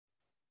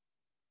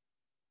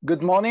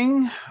Good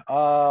morning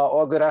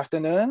or good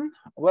afternoon.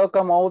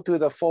 Welcome all to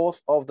the fourth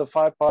of the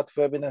five-part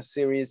webinar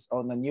series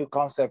on the new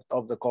concept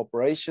of the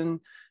corporation,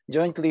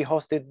 jointly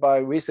hosted by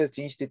Research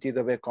Institute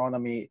of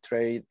Economy,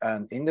 Trade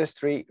and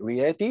Industry,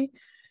 RIETI,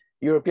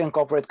 European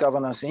Corporate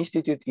Governance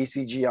Institute,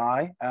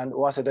 ECGI, and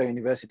Waseda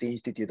University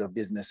Institute of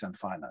Business and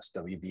Finance,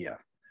 WBF.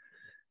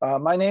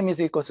 My name is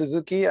Icko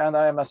Suzuki, and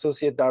I am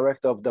Associate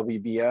Director of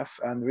WBF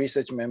and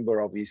Research Member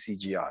of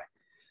ECGI.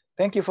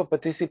 Thank you for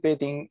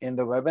participating in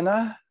the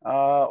webinar.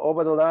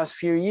 Over the last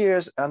few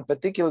years, and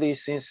particularly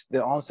since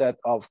the onset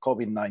of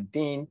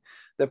COVID-19,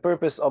 the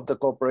purpose of the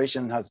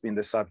corporation has been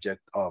the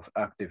subject of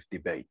active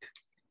debate.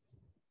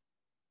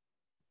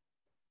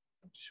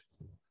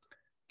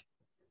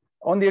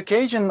 On the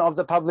occasion of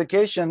the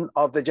publication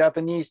of the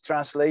Japanese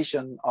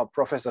translation of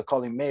Professor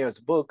Colin Mayer's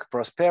book,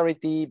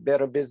 Prosperity,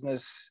 Better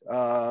Business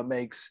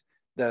Makes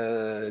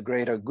the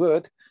Greater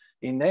Good,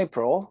 in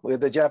April,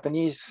 with the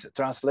Japanese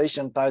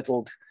translation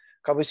titled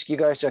株式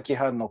会社規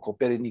範のコ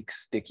ペルニク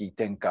ス的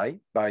展開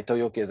by 東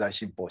洋経済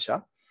新報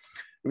社.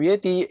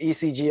 RIETI,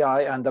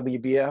 ECGI, and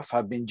WBF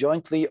have been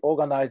jointly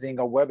organizing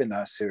a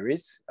webinar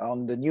series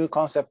on the new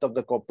concept of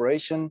the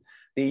corporation,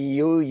 the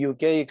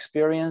EU-UK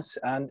experience,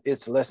 and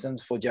its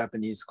lessons for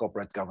Japanese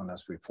corporate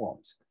governance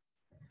reforms.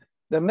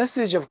 The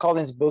message of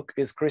Colin's book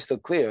is crystal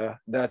clear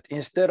that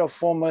instead of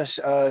former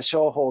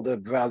shareholder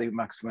value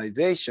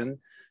maximization,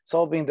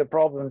 solving the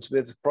problems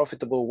with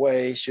profitable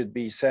way should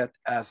be set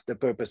as the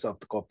purpose of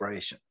the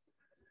corporation.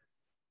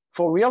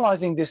 For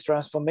realizing this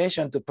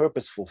transformation to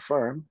purposeful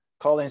firm,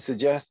 Colin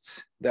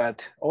suggests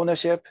that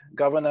ownership,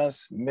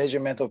 governance,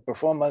 measurement of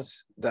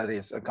performance, that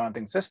is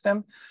accounting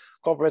system,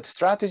 corporate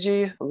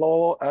strategy,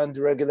 law, and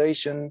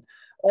regulation,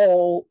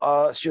 all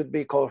should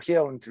be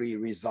coherently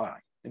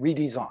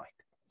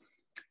redesigned.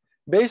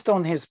 Based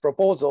on his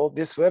proposal,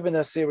 this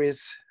webinar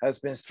series has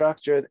been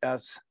structured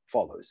as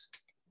follows.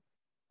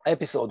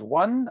 Episode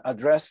 1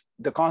 addressed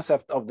the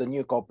concept of the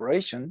new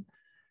corporation.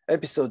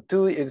 Episode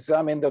 2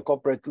 examined the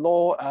corporate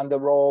law and the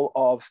role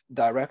of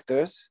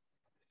directors,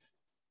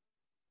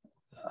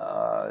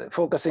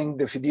 focusing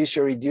the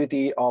fiduciary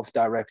duty of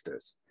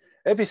directors.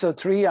 Episode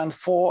 3 and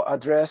 4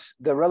 address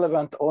the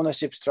relevant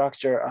ownership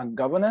structure and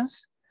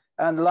governance.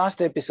 And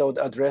last episode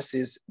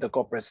addresses the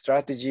corporate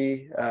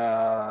strategy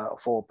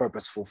for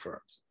purposeful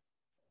firms.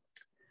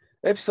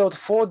 Episode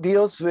 4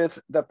 deals with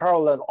the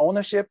parallel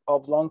ownership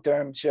of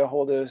long-term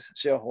shareholders,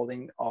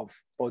 shareholding of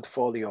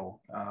portfolio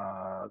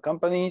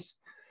companies.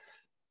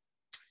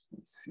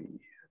 Let's see.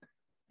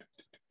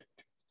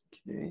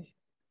 Okay.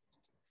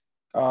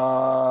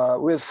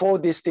 With 4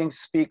 distinct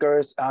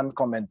speakers and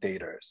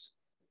commentators.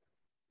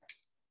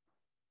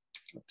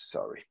 Oops,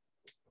 sorry.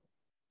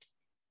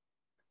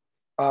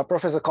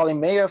 Professor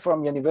Colin Mayer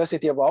from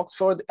University of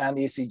Oxford and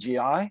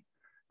ECGI.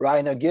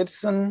 Rainer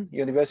Gibson,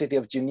 University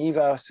of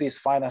Geneva, Swiss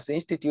Finance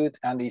Institute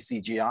and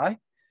ECGI.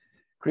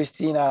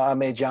 Christina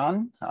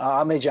Amejan,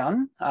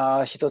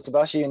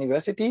 Hitotsubashi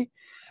University.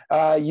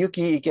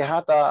 Yuki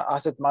Ikehata,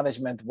 Asset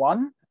Management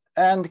 1.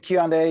 And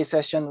Q&A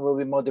session will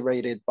be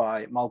moderated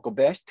by Malcolm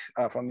Becht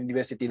from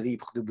Université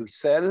Libre de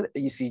Bruxelles,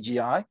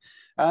 ECGI,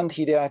 and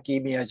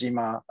Hideaki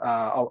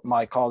Miyajima,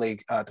 my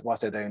colleague at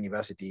Waseda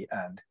University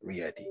and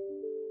RIETI.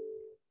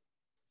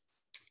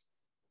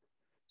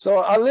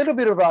 So a little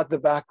bit about the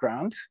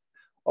background.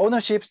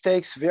 Ownership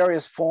takes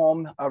various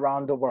forms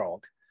around the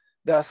world.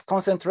 Thus,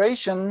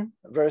 concentration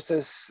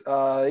versus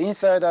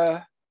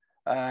insider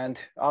and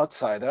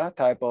outsider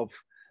type of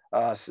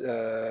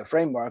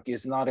framework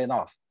is not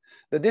enough.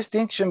 The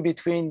distinction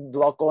between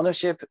block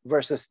ownership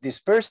versus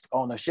dispersed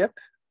ownership,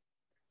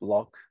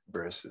 block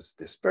versus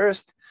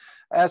dispersed,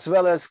 as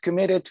well as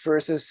committed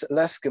versus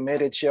less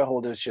committed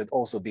shareholders should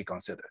also be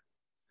considered.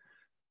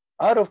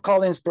 Out of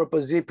Colin's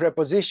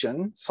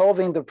proposition,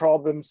 solving the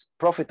problem's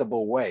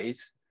profitable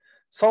ways,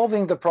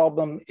 solving the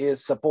problem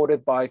is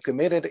supported by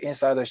committed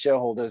insider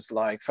shareholders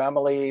like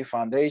family,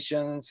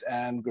 foundations,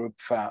 and group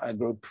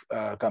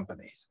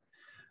companies.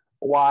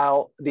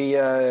 While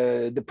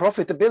the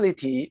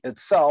profitability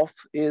itself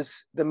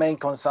is the main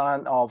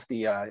concern of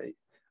the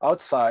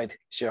outside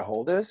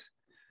shareholders,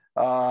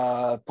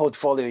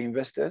 portfolio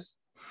investors.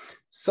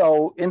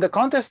 So in the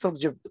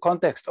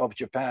context of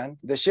Japan,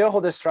 the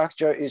shareholder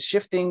structure is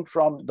shifting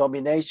from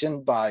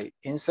domination by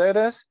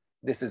insiders,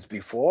 this is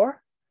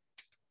before,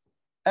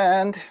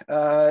 and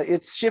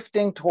it's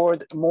shifting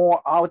toward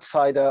more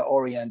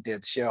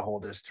outsider-oriented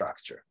shareholder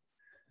structure.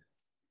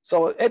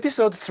 So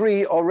episode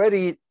 3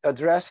 already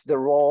addressed the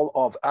role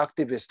of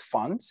activist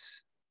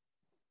funds.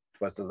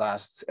 It was the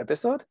last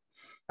episode.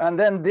 And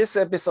then this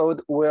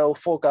episode will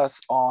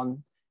focus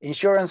on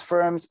insurance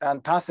firms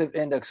and passive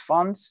index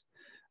funds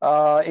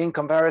in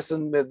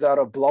comparison with that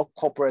of block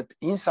corporate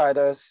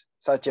insiders,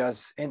 such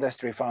as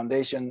industry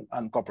foundation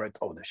and corporate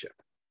ownership.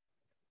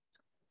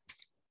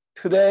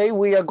 Today,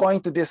 we are going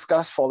to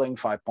discuss following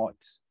 5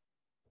 points.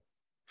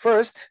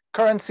 First,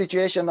 current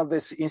situation of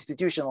these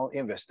institutional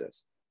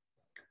investors.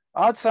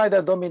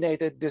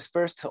 Outsider-dominated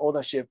dispersed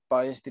ownership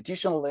by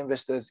institutional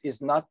investors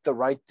is not the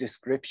right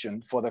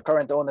description for the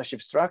current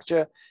ownership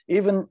structure,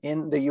 even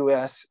in the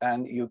US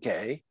and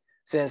UK,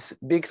 since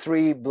Big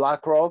Three,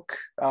 BlackRock,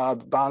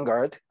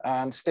 Vanguard,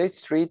 and State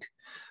Street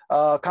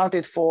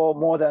accounted for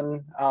more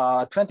than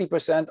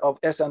 20% of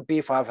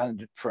S&P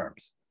 500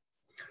 firms.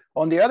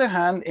 On the other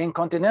hand, in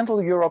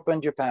continental Europe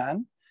and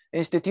Japan,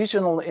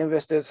 institutional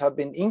investors have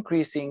been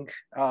increasing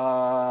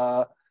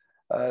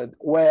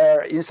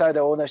where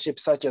insider ownership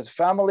such as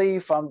family,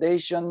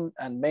 foundation,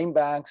 and main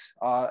banks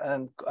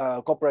and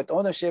corporate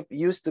ownership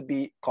used to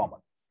be common.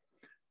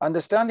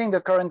 Understanding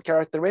the current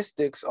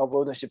characteristics of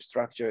ownership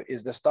structure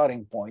is the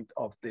starting point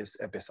of this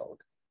episode.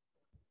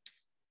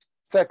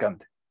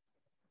 Second,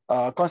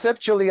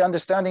 conceptually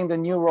understanding the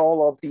new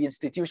role of the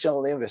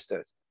institutional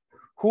investors.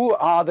 Who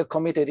are the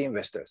committed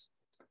investors?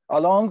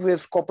 Along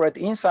with corporate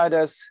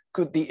insiders,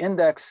 could the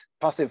index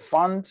passive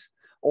funds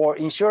or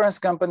insurance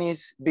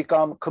companies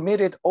become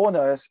committed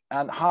owners,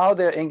 and how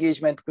their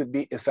engagement could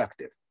be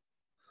effective?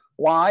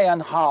 Why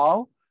and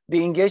how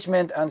the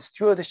engagement and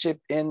stewardship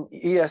in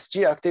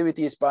ESG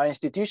activities by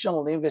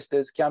institutional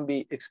investors can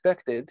be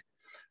expected,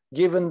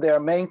 given their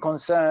main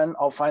concern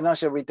of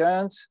financial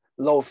returns,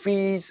 low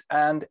fees,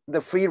 and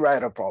the free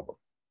rider problem.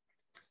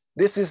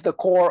 This is the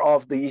core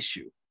of the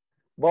issue.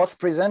 Both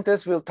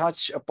presenters will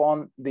touch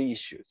upon the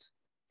issues.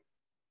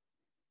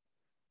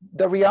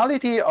 The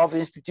reality of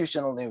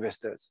institutional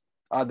investors,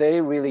 are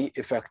they really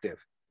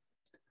effective?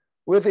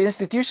 With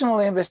institutional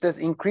investors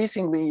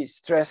increasingly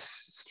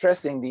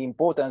stressing the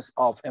importance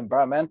of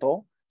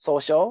environmental,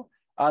 social,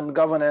 and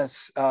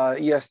governance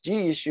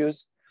ESG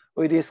issues,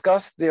 we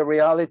discussed the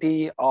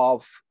reality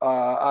of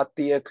at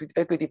the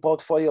equity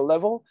portfolio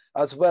level,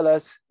 as well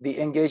as the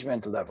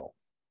engagement level.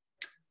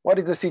 What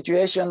is the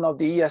situation of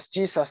the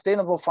ESG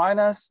sustainable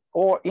finance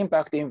or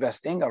impact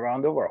investing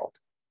around the world?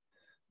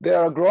 There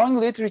are growing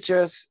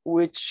literatures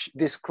which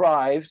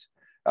describe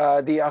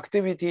the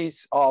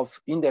activities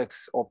of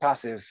index or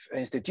passive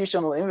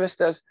institutional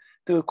investors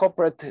to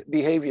corporate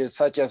behaviors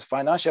such as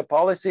financial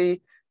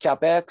policy,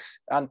 CapEx,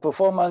 and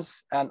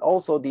performance, and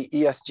also the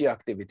ESG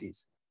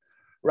activities.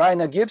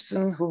 Rainer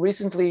Gibson, who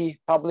recently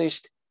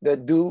published the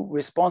Do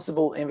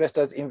Responsible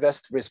Investors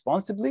Invest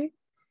Responsibly,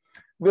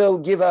 will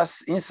give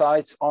us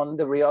insights on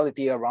the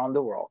reality around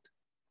the world.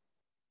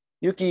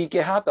 Yuki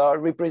Ikehata,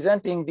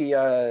 representing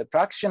the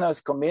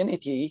practitioners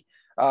community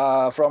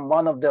from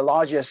one of the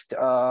largest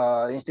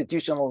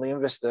institutional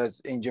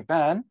investors in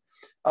Japan,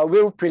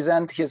 will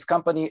present his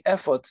company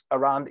efforts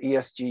around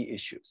ESG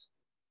issues.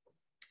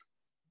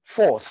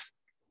 Fourth,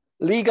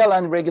 legal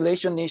and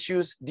regulation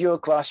issues, dual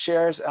class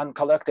shares, and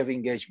collective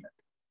engagement.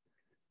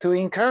 To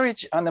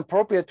encourage an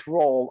appropriate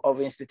role of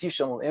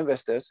institutional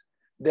investors,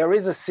 there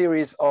is a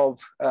series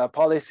of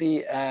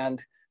policy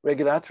and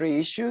regulatory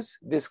issues,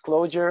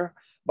 disclosure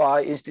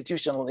by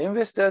institutional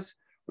investors,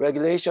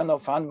 regulation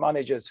of fund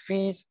managers'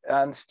 fees,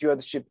 and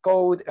stewardship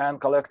code and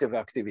collective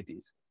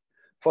activities.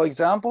 For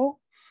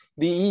example,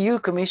 the EU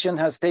Commission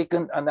has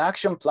taken an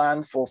action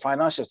plan for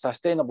financial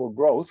sustainable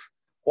growth,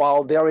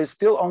 while there is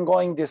still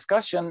ongoing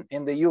discussion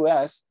in the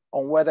US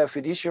on whether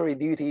fiduciary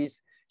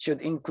duties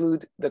should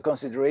include the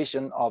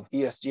consideration of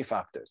ESG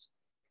factors.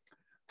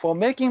 For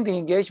making the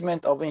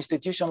engagement of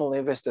institutional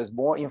investors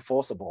more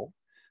enforceable,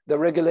 the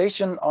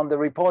regulation on the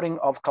reporting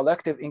of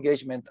collective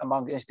engagement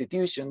among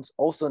institutions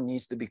also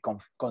needs to be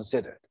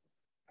considered.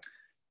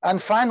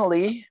 And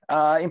finally,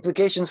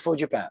 implications for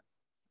Japan.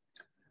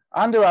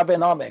 Under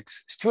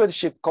Abenomics,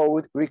 stewardship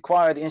code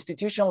required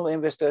institutional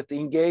investors to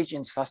engage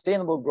in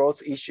sustainable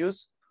growth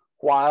issues,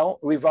 while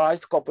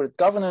revised corporate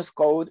governance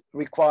code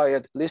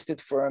required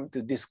listed firms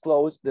to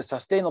disclose the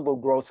sustainable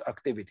growth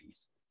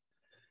activities.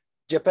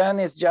 Japan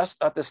is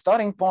just at the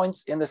starting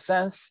points in the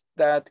sense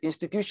that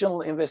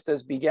institutional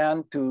investors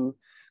began to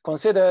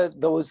consider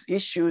those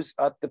issues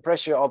at the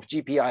pressure of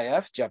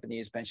GPIF,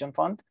 Japanese Pension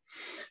Fund,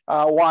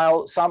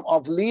 while some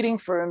of leading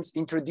firms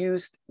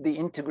introduced the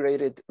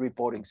integrated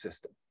reporting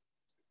system.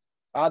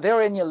 Are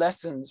there any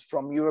lessons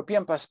from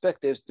European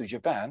perspectives to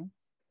Japan?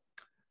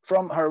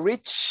 From her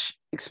rich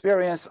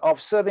experience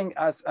of serving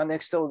as an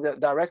external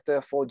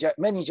director for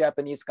many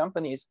Japanese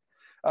companies,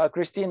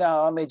 Christina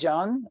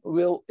Amejan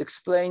will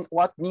explain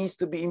what needs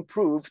to be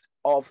improved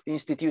of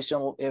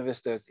institutional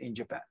investors in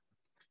Japan.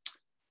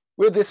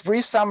 With this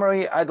brief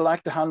summary, I'd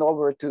like to hand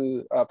over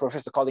to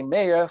Professor Colin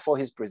Mayer for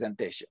his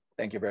presentation.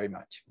 Thank you very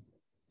much.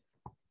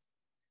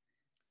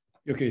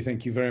 Okay,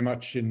 thank you very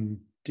much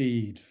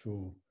indeed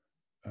for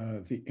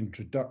the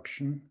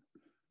introduction.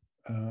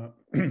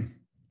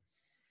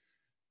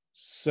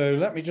 So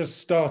let me just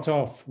start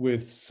off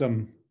with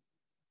some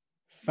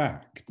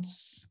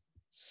facts.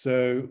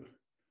 So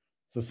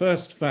the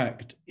first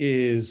fact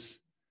is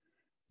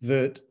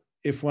that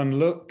if one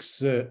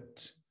looks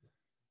at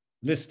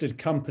listed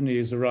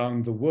companies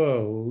around the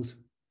world,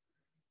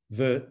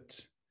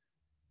 that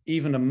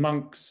even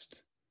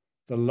amongst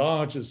the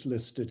largest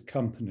listed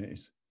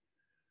companies,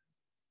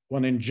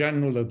 one in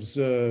general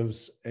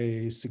observes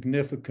a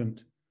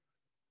significant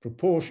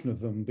proportion of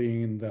them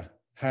being in the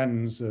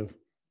hands of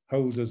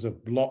holders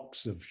of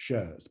blocks of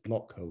shares,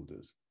 block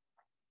holders.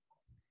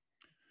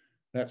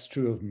 That's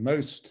true of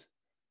most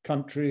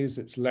countries.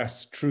 It's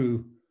less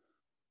true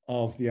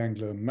of the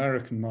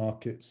Anglo-American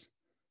markets,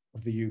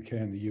 of the UK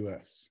and the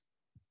US.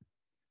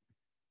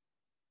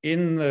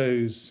 In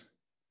those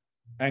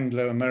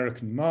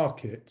Anglo-American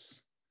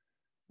markets,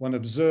 one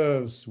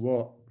observes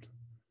what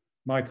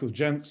Michael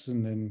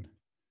Jensen in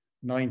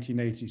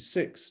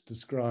 1986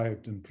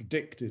 described and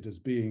predicted as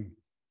being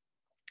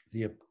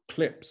the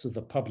eclipse of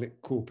the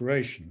public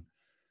corporation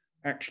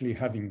actually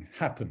having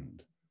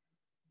happened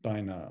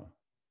by now.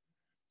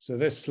 So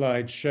this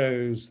slide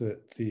shows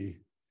that the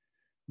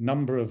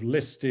number of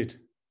listed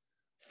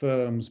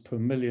firms per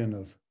million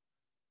of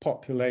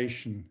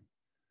population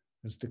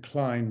has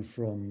declined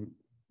from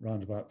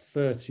around about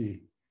 30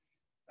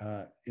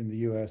 in the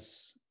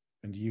US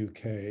and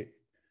UK at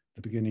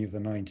the beginning of the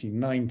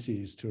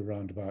 1990s to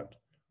around about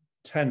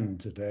 10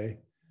 today,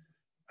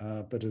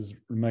 but has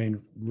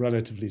remained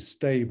relatively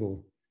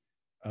stable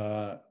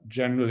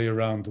generally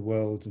around the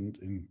world and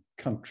in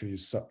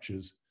countries such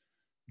as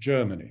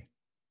Germany.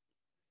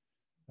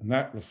 And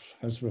that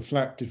has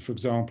reflected, for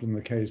example, in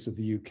the case of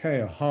the UK,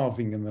 a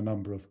halving in the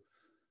number of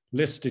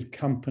listed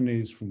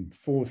companies from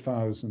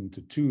 4,000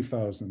 to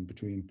 2,000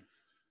 between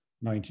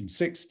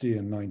 1960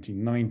 and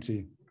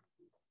 1990,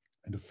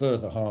 and a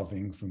further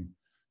halving from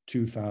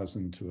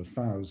 2,000 to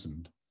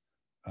 1,000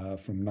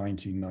 from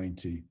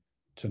 1990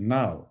 to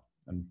now,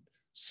 and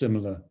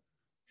similar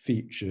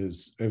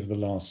features over the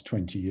last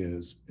 20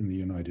 years in the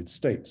United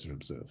States are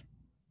observed.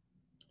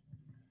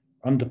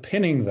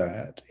 Underpinning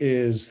that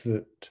is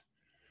that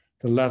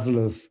the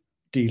level of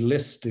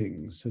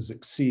delistings has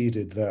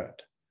exceeded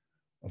that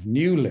of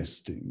new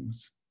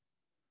listings.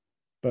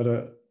 But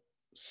a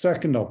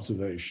second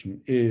observation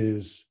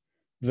is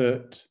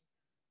that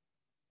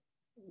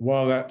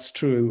while that's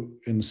true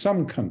in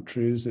some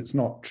countries, it's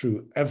not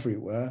true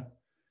everywhere.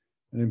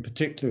 And in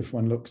particular, if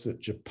one looks at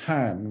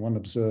Japan, one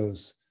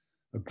observes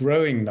a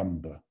growing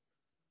number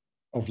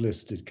of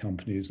listed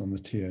companies on the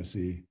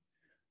TSE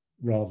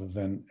rather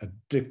than a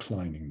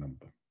declining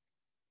number.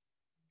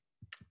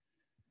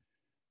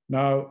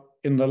 Now,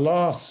 in the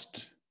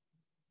last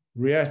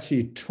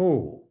RIETI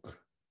talk,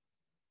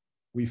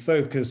 we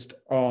focused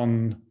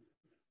on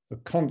the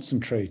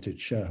concentrated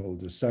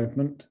shareholder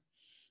segment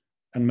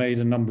and made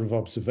a number of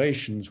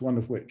observations, one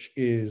of which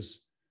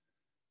is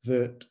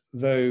that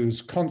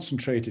those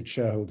concentrated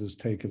shareholders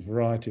take a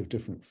variety of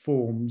different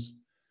forms,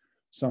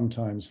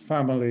 sometimes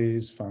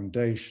families,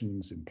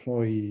 foundations,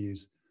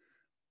 employees,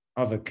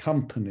 other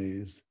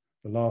companies,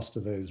 the last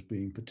of those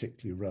being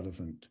particularly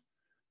relevant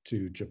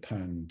to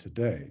Japan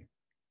today.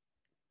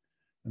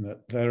 And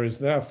that there is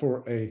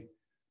therefore a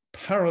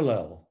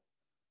parallel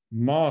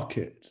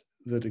market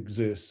that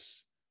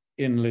exists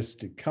in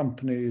listed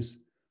companies.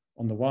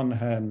 On the one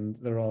hand,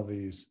 there are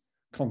these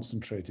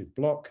concentrated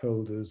block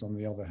holders. On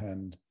the other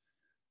hand,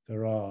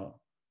 there are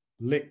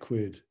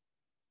liquid,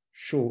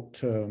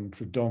 short-term,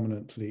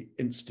 predominantly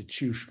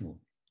institutional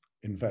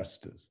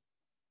investors.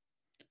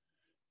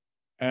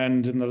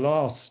 And in the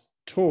last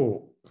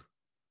talk,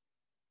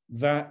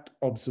 that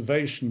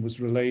observation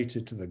was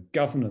related to the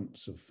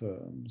governance of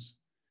firms,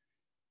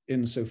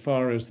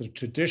 insofar as the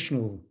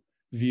traditional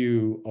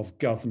view of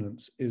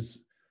governance is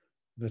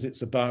that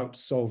it's about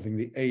solving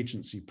the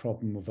agency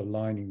problem of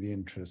aligning the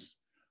interests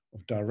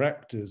of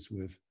directors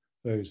with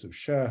those of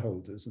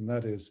shareholders. And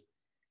that is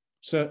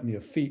certainly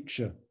a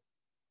feature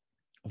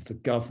of the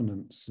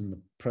governance in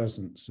the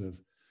presence of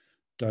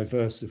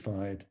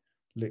diversified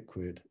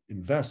liquid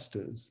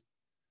investors.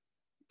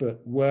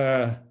 But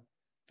where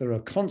there are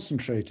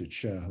concentrated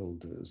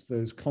shareholders,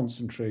 those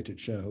concentrated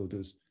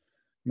shareholders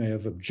may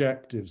have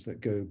objectives that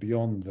go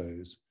beyond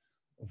those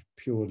of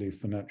purely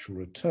financial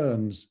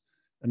returns.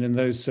 And in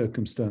those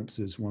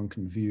circumstances, one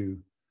can view,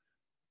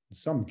 in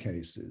some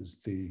cases,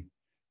 the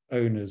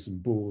owners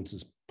and boards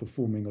as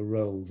performing a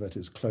role that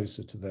is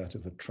closer to that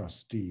of a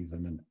trustee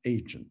than an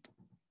agent.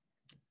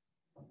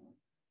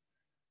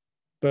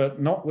 But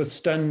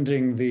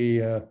notwithstanding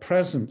the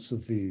presence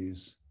of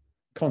these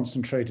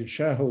concentrated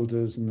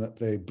shareholders and that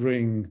they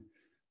bring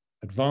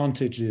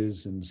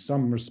advantages in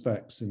some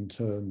respects in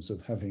terms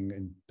of having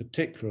in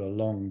particular a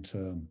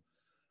long-term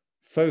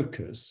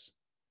focus,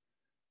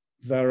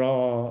 there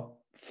are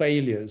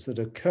failures that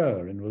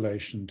occur in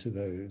relation to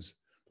those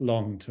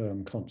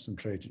long-term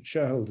concentrated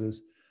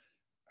shareholders.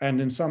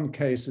 And in some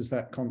cases,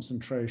 that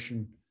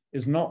concentration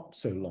is not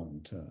so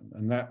long-term.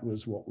 And that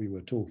was what we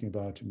were talking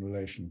about in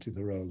relation to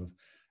the role of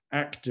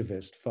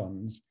activist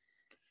funds,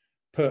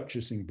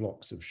 purchasing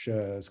blocks of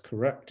shares,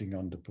 correcting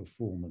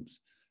underperformance,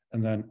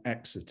 and then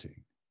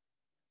exiting.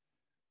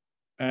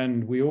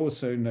 And we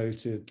also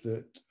noted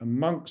that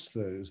amongst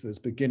those, there's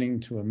beginning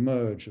to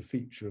emerge a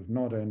feature of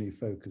not only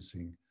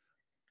focusing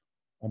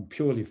on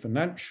purely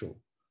financial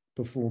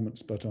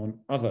performance, but on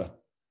other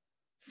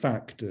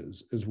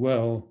factors as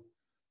well,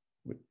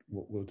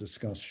 what we'll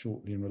discuss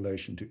shortly in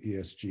relation to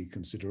ESG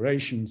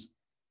considerations.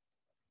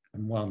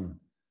 And one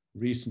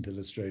recent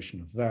illustration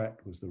of that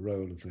was the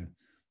role of the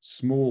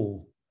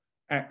small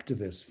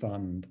activist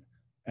fund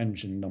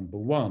engine number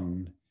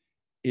one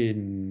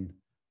in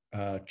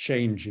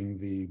changing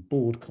the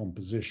board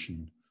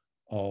composition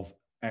of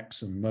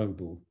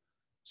ExxonMobil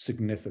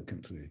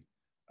significantly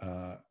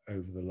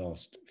over the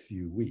last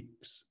few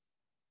weeks.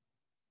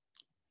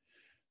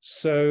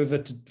 So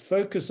the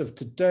focus of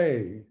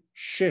today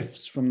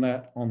shifts from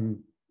that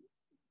on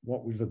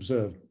what we've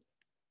observed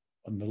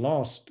on the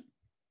last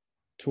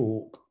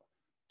talk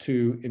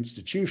to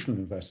institutional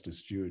investor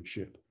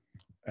stewardship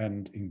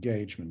and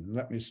engagement. And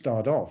let me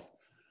start off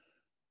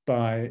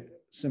by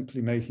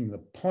simply making the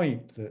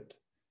point that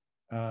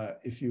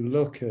if you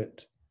look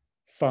at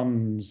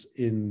funds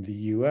in the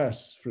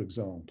US, for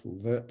example,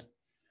 that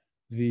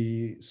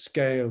the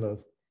scale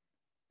of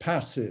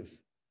passive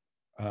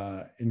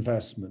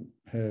investment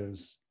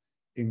has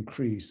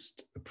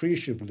increased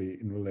appreciably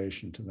in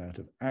relation to that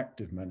of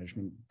active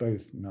management,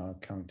 both now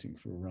accounting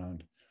for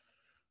around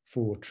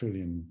 $4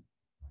 trillion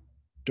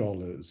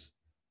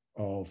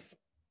of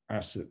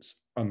assets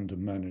under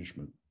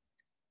management.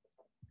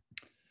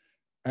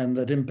 And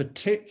that in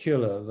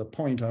particular, the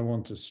point I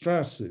want to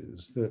stress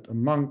is that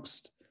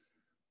amongst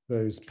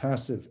those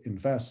passive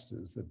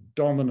investors, the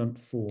dominant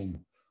form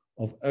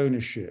of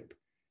ownership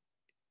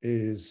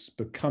is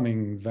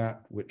becoming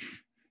that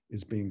which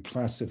is being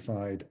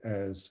classified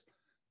as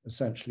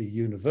essentially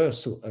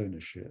universal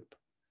ownership.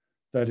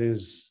 That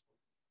is,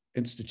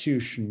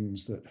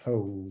 institutions that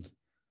hold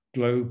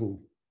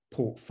global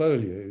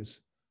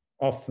portfolios,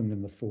 often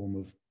in the form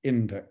of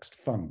indexed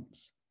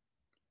funds.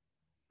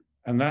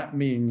 And that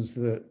means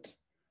that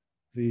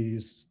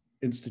these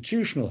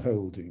institutional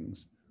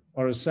holdings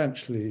are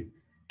essentially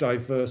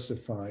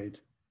diversified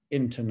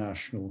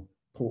international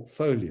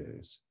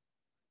portfolios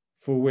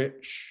for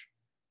which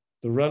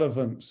the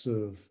relevance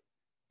of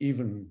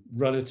even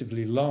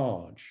relatively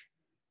large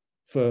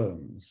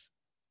firms,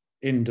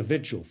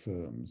 individual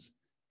firms,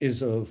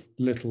 is of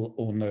little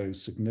or no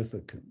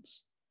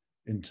significance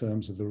in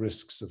terms of the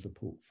risks of the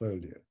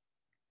portfolio.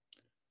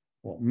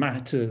 What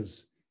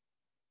matters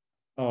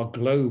are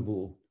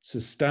global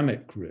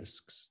systemic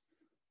risks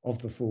of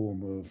the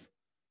form of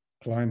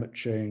climate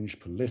change,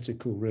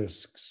 political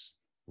risks,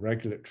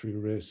 regulatory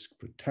risk,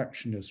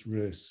 protectionist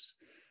risks,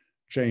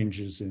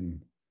 changes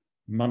in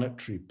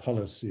monetary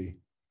policy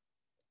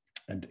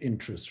and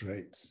interest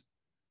rates,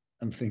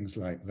 and things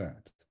like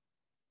that.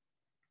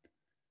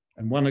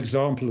 And one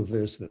example of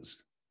this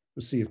that's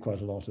received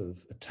quite a lot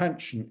of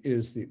attention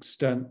is the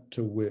extent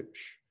to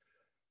which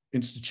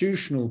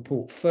institutional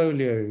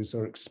portfolios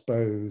are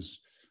exposed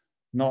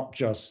not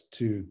just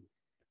to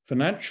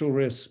financial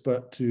risks,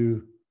 but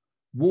to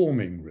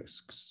warming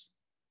risks.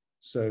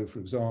 So, for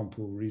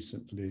example,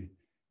 recently,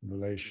 in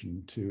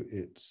relation to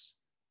its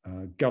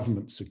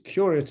government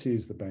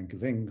securities, the Bank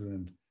of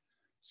England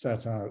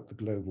set out the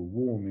global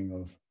warming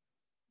of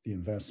the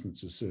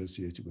investments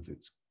associated with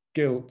its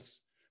gilts,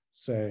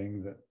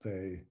 saying that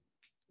they,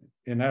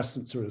 in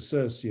essence, are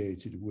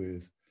associated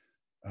with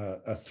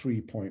a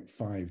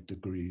 3.5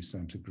 degree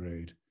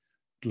centigrade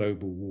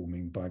global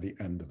warming by the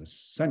end of the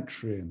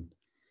century. And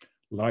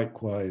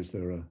likewise,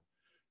 there are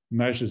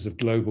measures of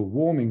global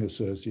warming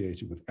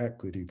associated with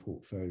equity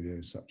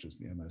portfolios, such as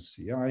the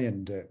MSCI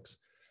index,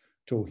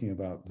 talking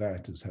about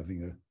that as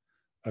having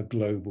a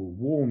global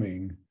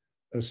warming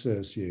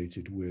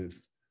associated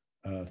with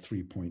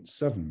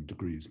 3.7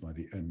 degrees by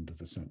the end of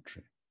the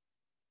century.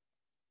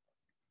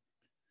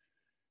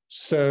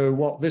 So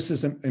what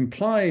this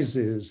implies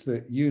is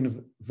that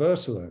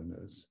universal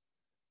owners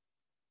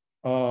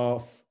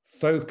are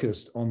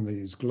focused on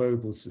these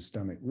global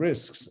systemic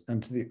risks,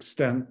 and to the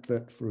extent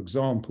that, for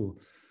example,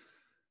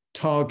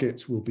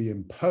 targets will be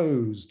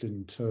imposed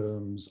in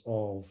terms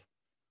of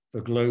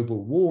the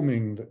global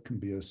warming that can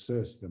be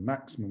associated, the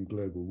maximum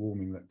global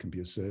warming that can be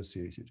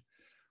associated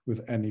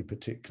with any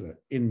particular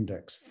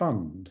index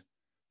fund,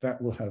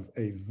 that will have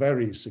a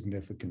very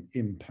significant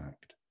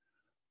impact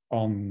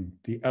on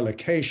the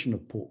allocation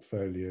of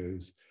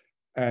portfolios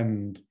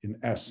and, in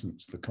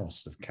essence, the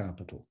cost of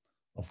capital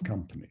of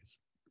companies.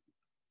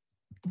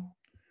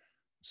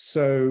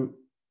 So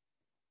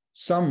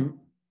some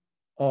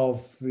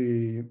of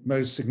the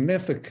most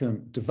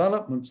significant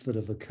developments that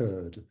have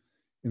occurred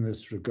in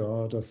this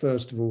regard are,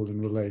 first of all,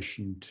 in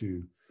relation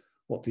to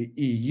what the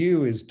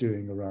EU is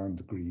doing around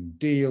the Green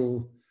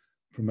Deal,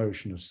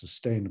 promotion of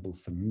sustainable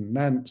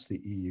finance,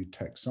 the EU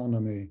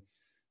taxonomy,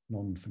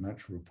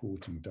 non-financial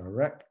reporting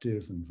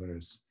directive, and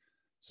various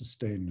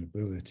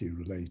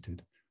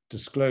sustainability-related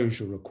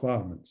disclosure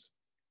requirements.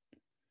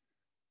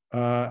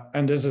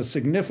 And as a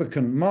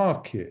significant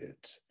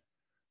market,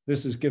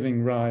 this is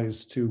giving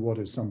rise to what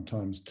is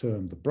sometimes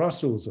termed the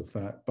Brussels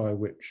effect, by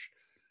which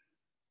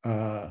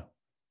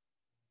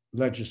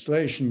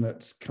legislation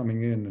that's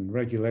coming in and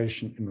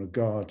regulation in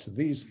regard to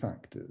these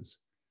factors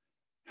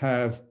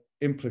have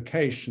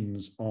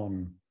implications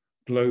on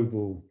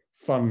global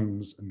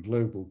funds and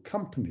global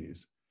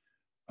companies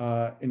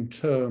in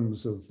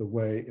terms of the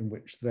way in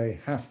which they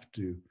have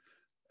to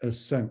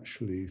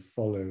essentially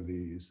follow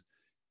these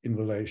in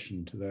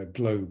relation to their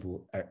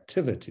global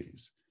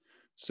activities.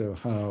 So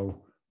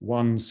how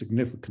one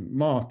significant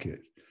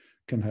market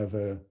can have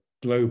a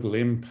global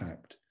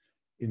impact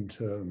in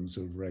terms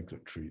of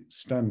regulatory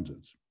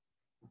standards.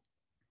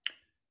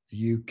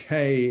 The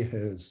UK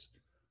has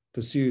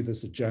pursued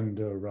this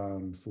agenda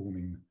around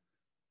forming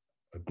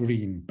a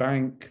green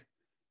bank,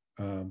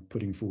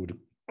 putting forward a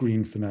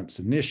green finance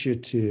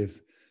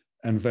initiative,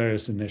 and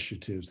various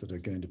initiatives that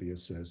are going to be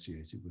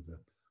associated with the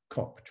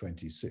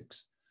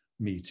COP26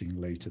 meeting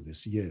later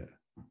this year.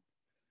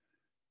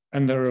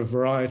 And there are a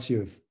variety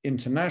of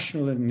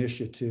international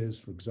initiatives,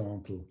 for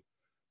example,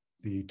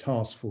 the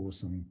Task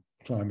Force on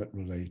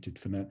Climate-Related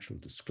Financial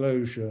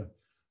Disclosure,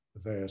 the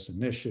various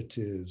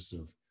initiatives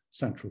of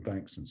central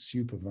banks and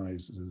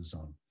supervisors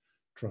on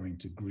trying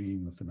to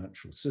green the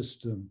financial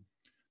system,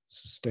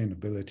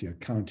 sustainability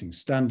accounting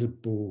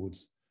standard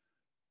boards,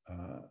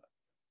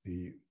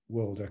 the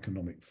World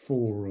Economic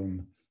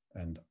Forum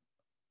and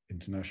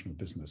International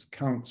Business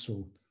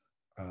Council,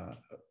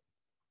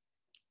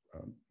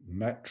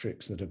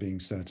 metrics that are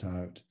being set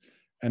out,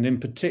 and in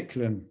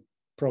particular, and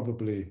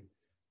probably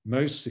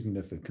most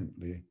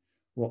significantly,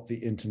 what the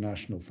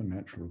International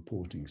Financial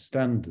Reporting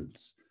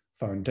Standards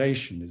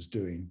Foundation is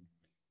doing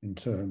in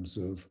terms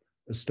of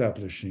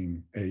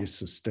establishing a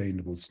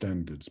sustainable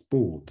standards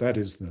board. That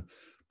is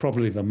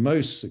probably the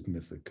most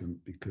significant,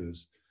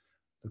 because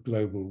the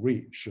global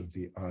reach of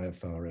the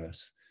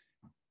IFRS,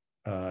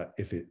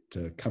 if it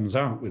comes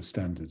out with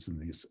standards in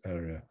this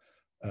area,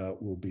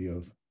 will be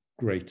of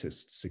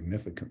greatest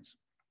significance.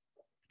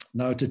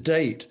 Now, to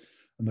date,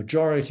 a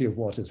majority of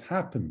what has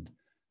happened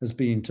has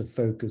been to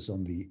focus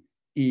on the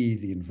E,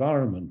 the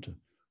environment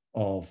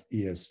of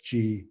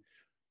ESG,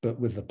 but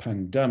with the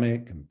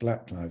pandemic and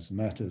Black Lives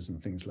Matters and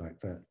things like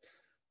that,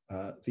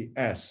 the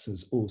S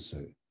has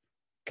also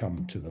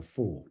come to the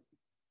fore.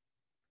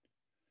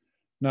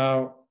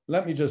 Now,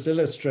 let me just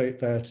illustrate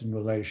that in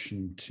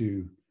relation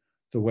to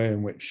the way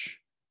in which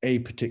a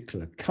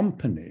particular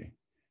company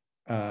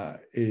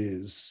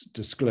is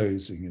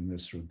disclosing in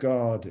this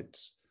regard.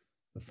 It's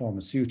the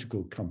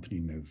pharmaceutical company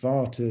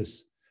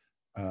Novartis,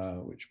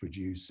 which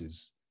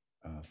produces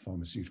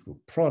pharmaceutical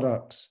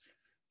products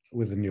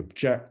with an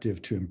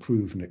objective to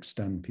improve and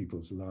extend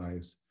people's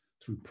lives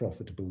through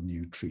profitable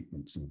new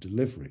treatments and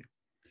delivery.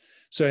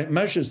 So it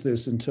measures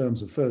this in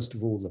terms of, first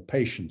of all, the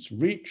patients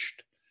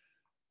reached,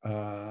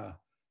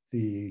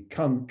 the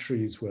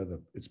countries where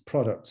its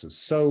products are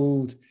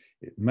sold.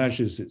 It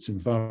measures its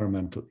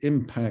environmental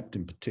impact,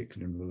 in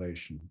particular in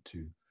relation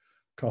to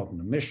carbon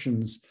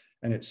emissions,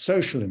 and its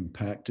social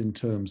impact in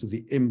terms of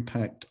the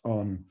impact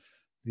on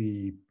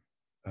the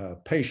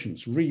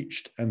patients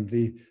reached and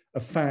the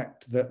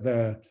effect that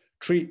their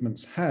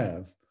treatments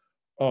have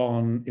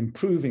on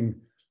improving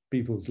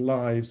people's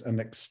lives and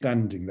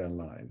extending their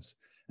lives.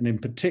 And in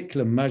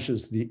particular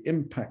measures the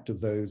impact of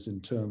those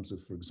in terms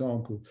of, for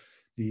example,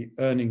 the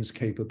earnings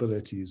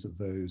capabilities of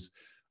those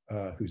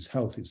whose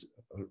health is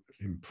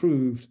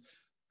improved,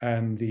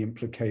 and the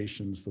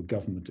implications for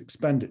government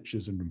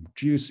expenditures and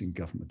reducing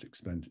government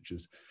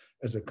expenditures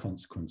as a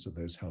consequence of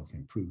those health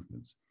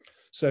improvements.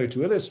 So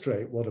to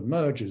illustrate what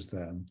emerges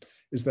then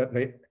is that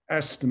they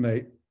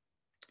estimate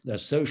their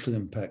social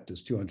impact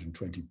as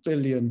 220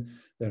 billion,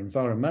 their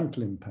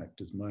environmental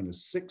impact is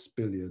 -6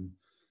 billion,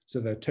 so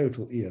their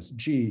total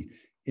ESG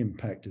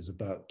impact is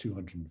about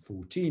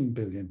 214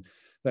 billion.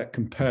 That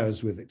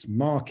compares with its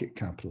market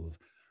capital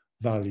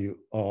value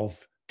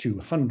of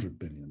 200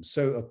 billion.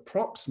 So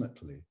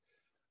approximately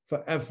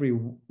for every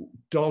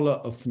dollar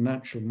of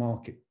financial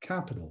market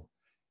capital,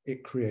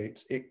 it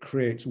creates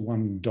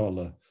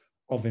 $1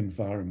 of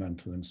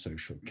environmental and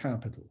social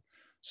capital.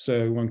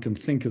 So one can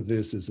think of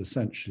this as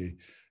essentially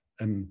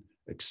an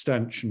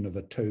extension of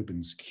a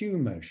Tobin's Q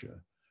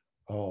measure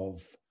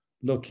of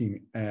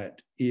looking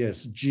at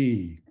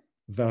ESG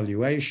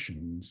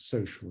valuations,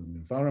 social and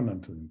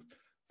environmental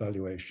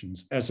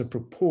valuations, as a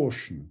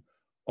proportion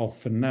of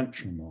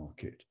financial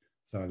market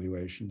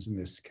valuations, in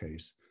this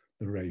case,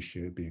 the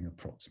ratio being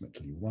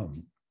approximately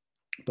 1.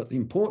 But the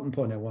important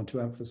point I want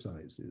to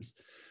emphasize is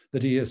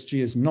that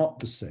ESG is not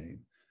the same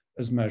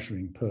as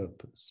measuring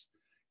purpose.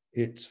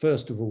 It's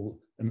first of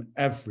all an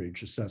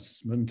average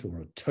assessment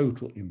or a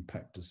total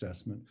impact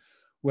assessment,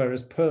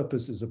 whereas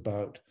purpose is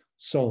about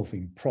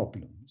solving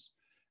problems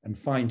and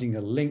finding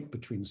a link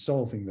between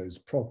solving those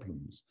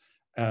problems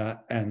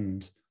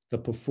and the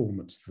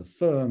performance of the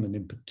firm, and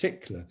in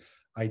particular,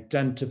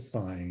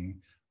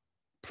 identifying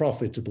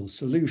profitable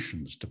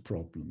solutions to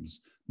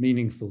problems,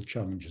 meaningful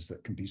challenges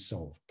that can be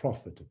solved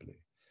profitably.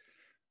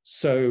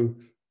 So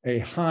a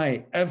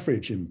high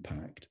average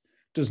impact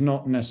does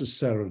not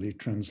necessarily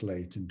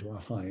translate into a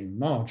high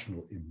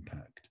marginal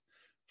impact.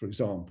 For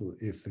example,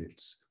 if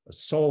it's a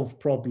solved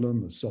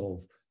problem, a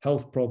solved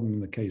health problem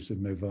in the case of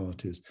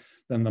Novartis,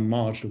 then the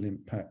marginal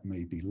impact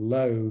may be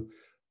low,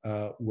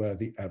 where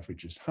the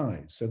average is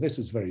high. So this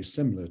is very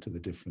similar to the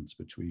difference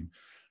between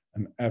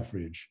an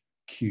average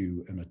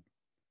Q and a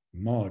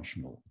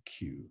marginal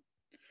Q.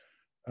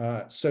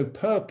 So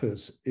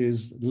purpose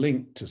is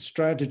linked to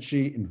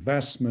strategy,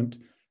 investment,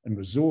 and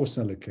resource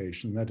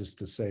allocation. That is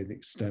to say, the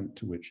extent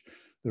to which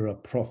there are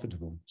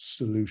profitable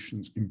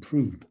solutions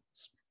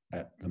improvements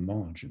at the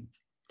margin.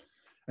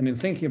 And in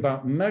thinking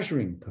about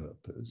measuring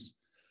purpose,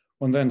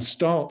 one then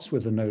starts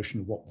with the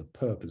notion of what the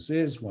purpose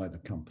is, why the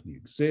company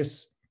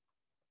exists,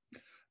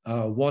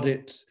 what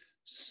it's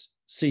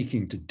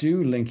seeking to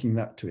do, linking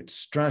that to its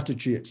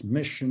strategy, its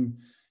mission,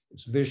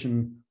 its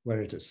vision,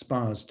 where it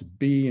aspires to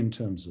be in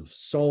terms of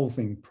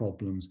solving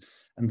problems,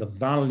 and the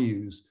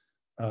values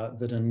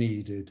that are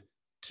needed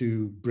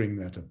to bring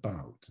that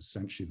about.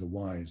 Essentially, the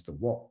whys, the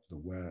what, the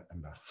where,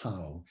 and the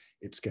how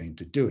it's going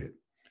to do it.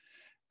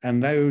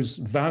 And those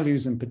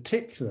values in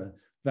particular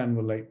then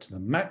relate to the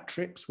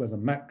metrics, where the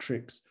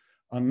metrics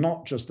are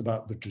not just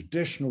about the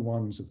traditional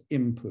ones of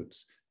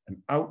inputs and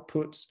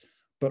outputs,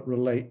 but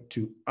relate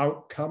to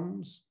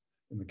outcomes.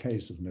 In the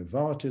case of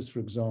Novartis, for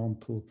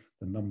example,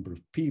 the number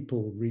of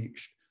people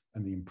reached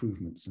and the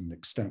improvements and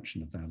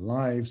extension of their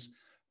lives,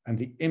 and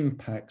the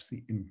impact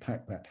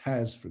that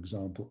has, for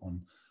example,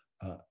 on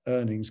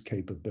earnings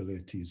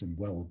capabilities and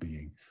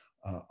well-being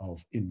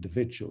of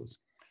individuals.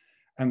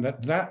 And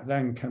that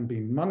then can be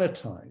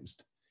monetized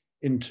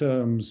in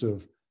terms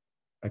of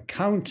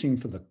accounting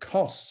for the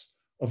costs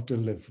of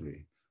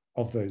delivery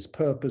of those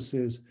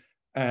purposes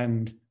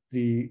and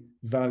the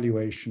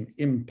valuation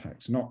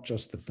impacts, not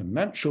just the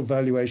financial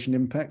valuation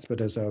impacts,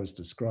 but as I was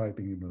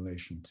describing in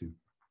relation to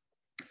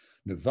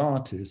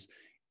Novartis,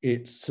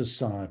 its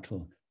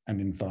societal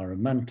and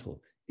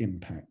environmental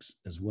impacts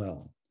as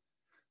well.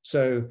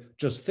 So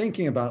just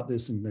thinking about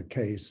this in the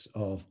case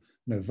of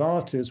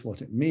Novartis,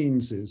 what it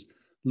means is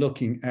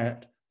looking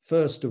at,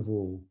 first of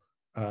all,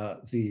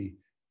 the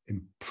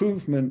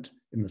improvement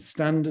in the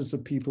standards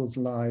of people's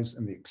lives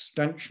and the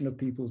extension of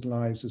people's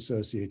lives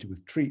associated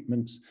with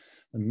treatments,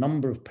 the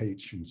number of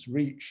patients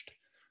reached.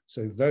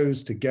 So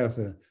those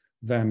together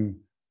then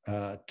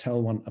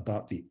tell one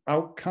about the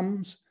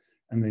outcomes,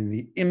 and then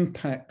the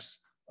impacts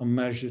are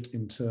measured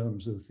in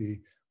terms of the,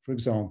 for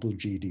example,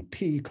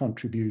 GDP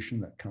contribution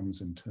that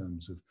comes in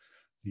terms of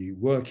the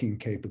working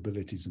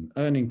capabilities and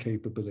earning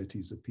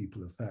capabilities of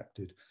people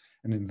affected.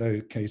 And in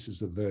those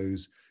cases of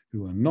those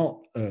who are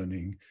not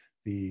earning,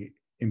 the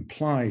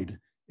implied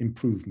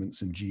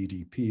improvements in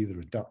GDP, the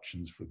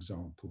reductions, for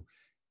example,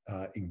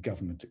 in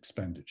government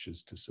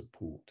expenditures to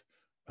support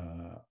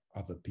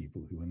other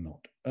people who are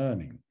not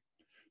earning.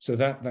 So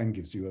that then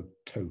gives you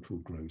a total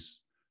gross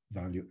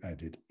value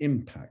added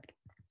impact.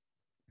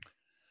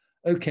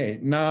 Okay,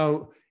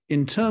 now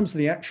in terms of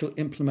the actual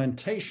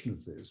implementation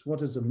of this, what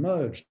has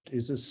emerged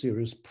is a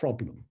serious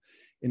problem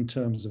in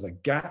terms of a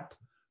gap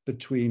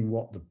between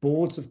what the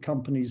boards of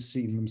companies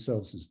see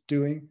themselves as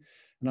doing.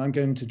 And I'm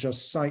going to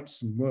just cite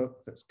some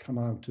work that's come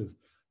out of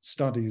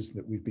studies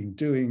that we've been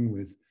doing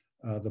with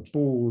the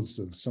boards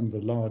of some of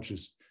the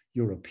largest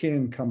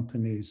European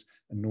companies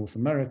and North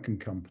American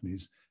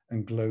companies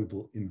and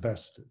global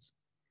investors.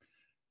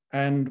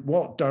 And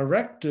what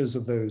directors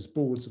of those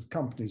boards of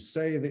companies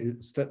say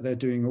is that they're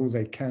doing all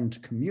they can to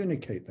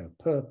communicate their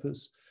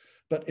purpose,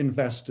 but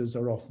investors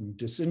are often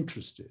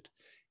disinterested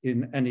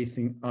in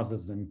anything other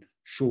than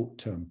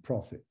short-term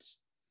profits.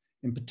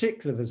 In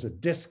particular, there's a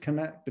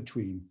disconnect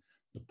between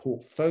the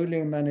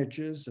portfolio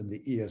managers and the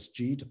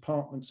ESG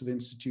departments of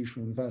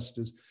institutional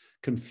investors,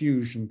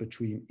 confusion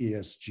between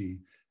ESG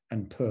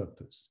and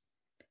purpose.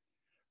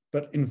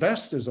 But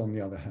investors, on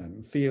the other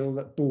hand, feel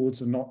that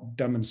boards are not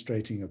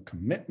demonstrating a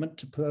commitment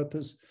to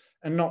purpose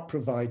and not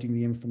providing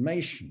the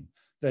information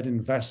that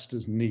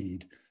investors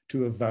need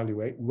to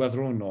evaluate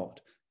whether or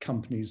not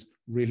companies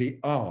really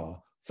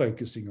are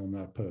focusing on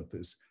their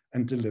purpose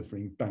and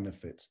delivering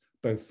benefits,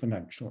 both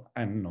financial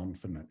and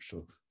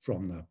non-financial,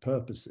 from their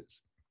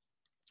purposes.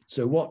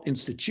 So what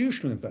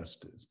institutional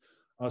investors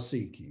are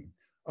seeking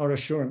are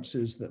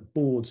assurances that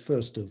boards,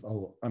 first of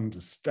all,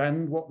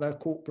 understand what their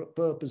corporate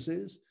purpose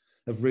is,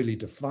 have really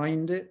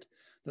defined it,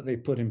 that they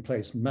put in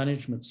place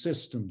management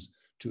systems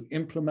to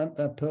implement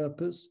their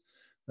purpose,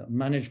 that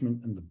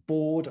management and the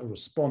board are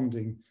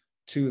responding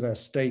to their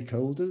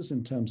stakeholders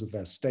in terms of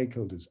their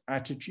stakeholders'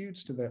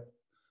 attitudes to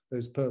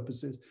those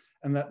purposes,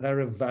 and that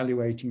they're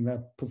evaluating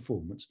their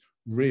performance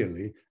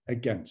really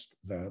against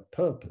their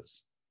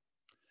purpose.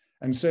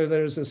 And so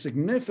there is a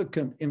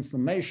significant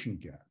information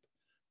gap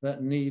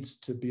that needs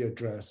to be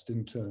addressed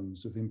in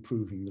terms of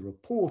improving the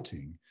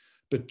reporting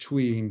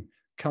between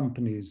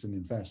companies and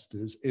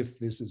investors if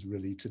this is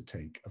really to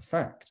take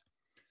effect.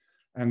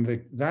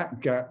 And that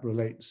gap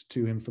relates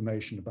to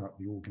information about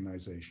the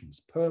organization's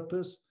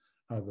purpose,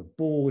 how the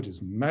board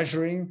is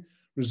measuring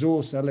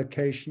resource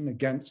allocation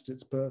against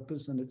its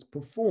purpose and its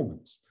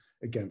performance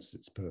against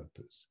its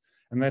purpose,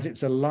 and that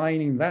it's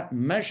aligning that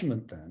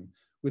measurement then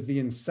with the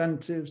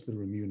incentives, the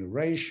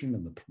remuneration,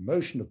 and the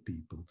promotion of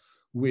people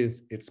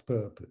with its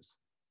purpose.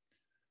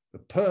 The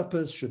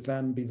purpose should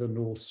then be the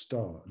North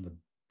Star and the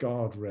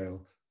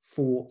guardrail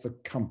for the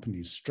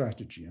company's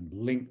strategy and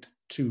linked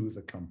to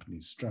the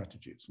company's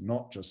strategy. It's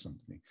not just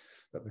something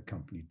that the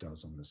company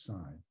does on the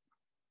side.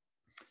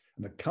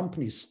 And the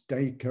company's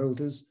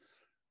stakeholders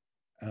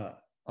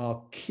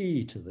are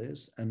key to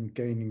this, and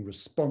gaining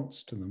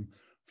response to them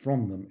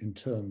from them in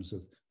terms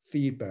of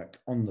feedback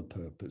on the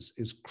purpose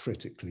is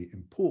critically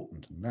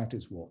important. And that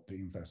is what the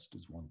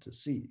investors want to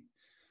see.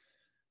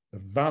 the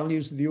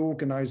values of the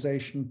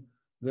organization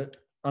that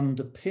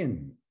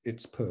underpin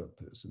its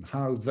purpose, and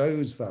how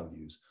those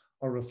values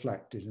are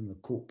reflected in the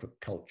corporate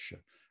culture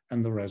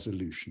and the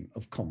resolution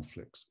of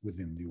conflicts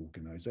within the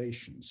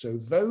organization. So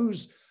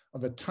those are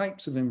the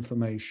types of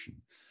information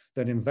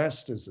that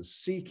investors are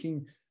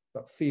seeking,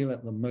 but feel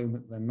at the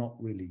moment they're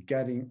not really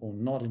getting, or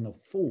not in a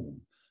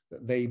form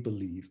that they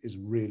believe is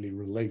really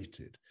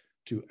related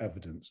to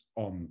evidence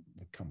on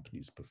the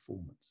company's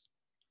performance.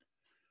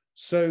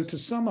 So to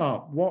sum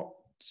up,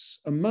 what's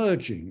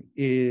emerging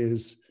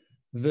is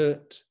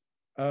that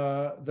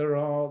there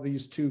are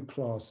these two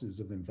classes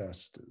of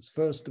investors.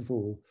 First of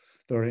all,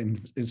 there are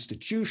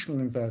institutional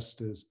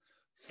investors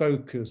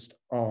focused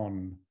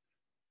on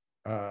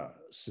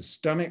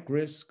systemic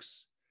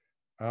risks,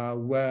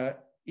 where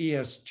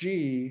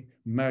ESG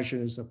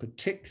measures are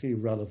particularly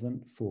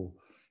relevant for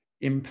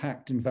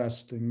impact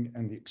investing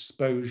and the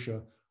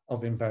exposure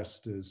of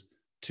investors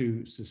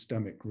to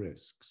systemic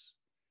risks.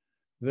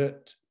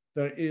 That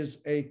there is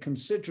a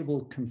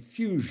considerable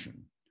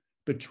confusion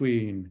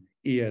between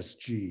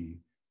ESG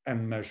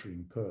and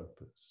measuring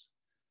purpose.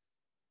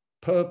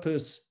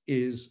 Purpose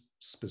is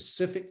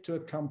specific to a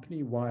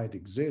company, why it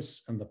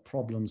exists, and the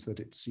problems that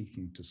it's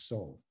seeking to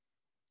solve.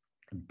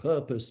 And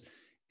purpose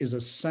is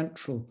a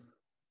central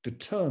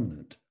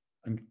determinant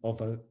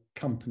of a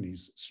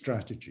company's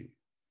strategy.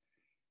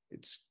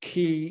 It's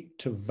key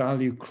to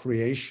value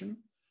creation,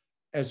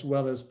 as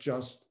well as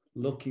just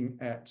looking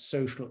at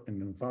social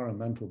and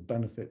environmental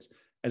benefits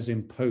as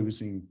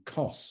imposing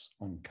costs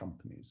on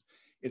companies.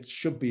 It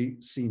should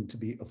be seen to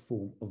be a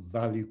form of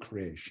value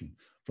creation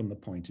from the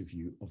point of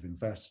view of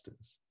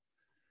investors.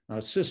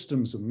 Now,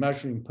 systems of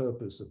measuring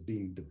purpose are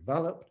being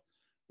developed.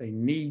 They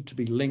need to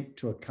be linked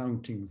to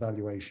accounting,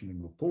 valuation,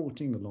 and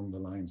reporting along the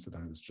lines that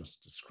I was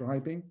just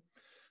describing.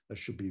 There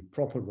should be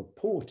proper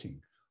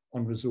reporting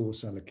on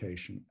resource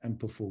allocation and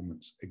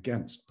performance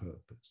against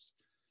purpose.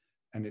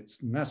 And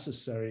it's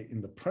necessary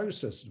in the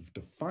process of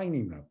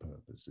defining their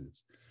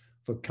purposes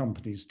for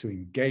companies to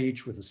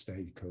engage with the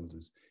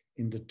stakeholders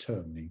in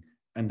determining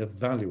and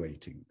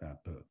evaluating their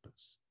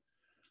purpose.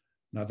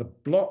 Now, the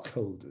block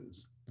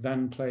holders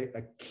then play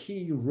a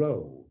key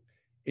role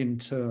in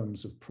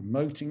terms of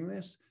promoting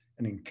this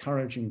and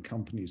encouraging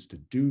companies to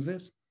do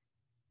this.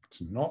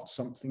 It's not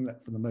something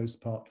that, for the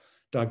most part,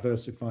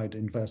 diversified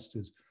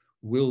investors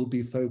will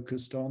be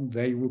focused on.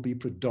 They will be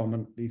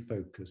predominantly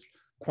focused,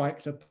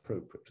 quite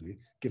appropriately,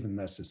 given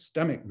their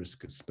systemic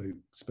risk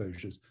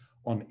exposures,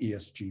 on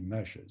ESG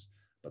measures.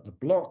 But the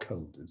block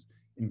holders,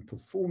 in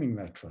performing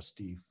their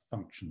trustee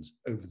functions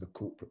over the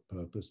corporate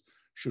purpose,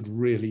 should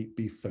really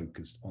be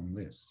focused on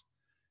this.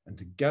 And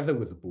together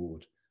with the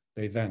board,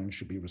 they then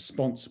should be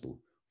responsible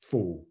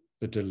for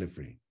the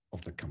delivery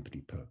of the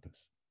company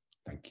purpose.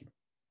 Thank you.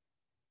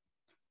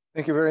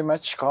 Thank you very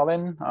much,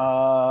 Colin.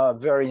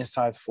 Very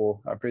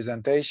insightful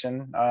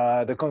presentation.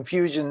 The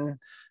confusion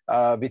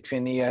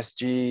between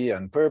ESG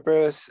and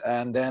purpose,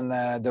 and then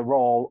the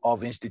role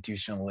of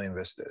institutional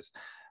investors.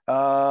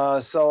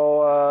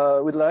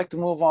 So we'd like to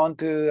move on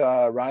to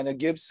Raina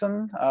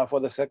Gibson for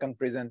the second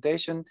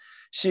presentation.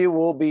 She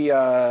will be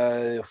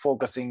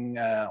focusing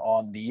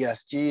on the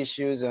ESG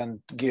issues and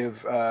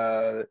give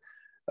a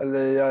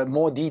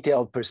more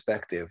detailed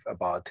perspective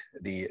about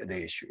the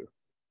issue.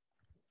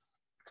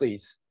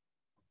 Please.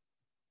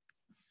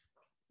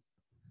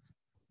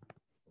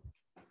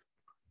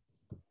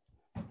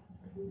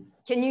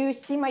 Can you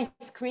see my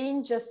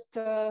screen just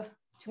to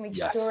make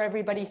sure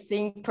everybody's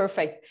seeing?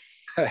 Perfect.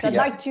 So I'd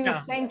like to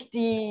thank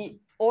the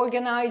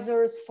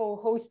organizers for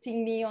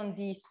hosting me on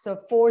this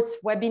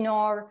fourth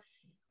webinar,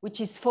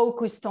 which is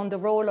focused on the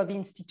role of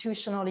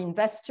institutional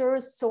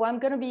investors. So I'm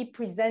going to be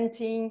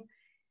presenting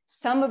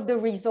some of the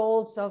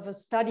results of a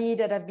study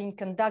that have been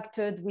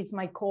conducted with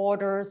my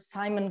co-authors,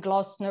 Simon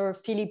Glossner,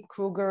 Philip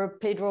Kruger,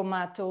 Pedro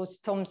Matos,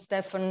 Tom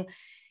Stephan,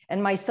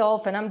 and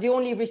myself, and I'm the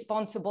only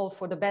responsible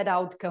for the bad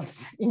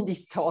outcomes in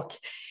this talk.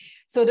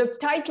 So the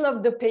title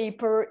of the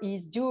paper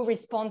is Do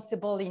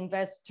Responsible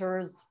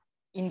Investors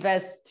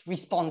Invest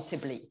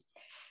Responsibly?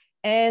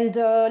 And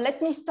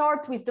let me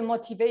start with the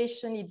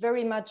motivation. It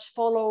very much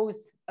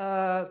follows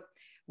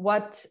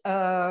what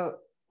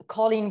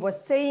Colin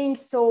was saying.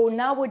 So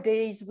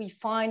nowadays we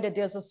find that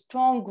there's a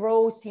strong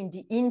growth in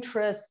the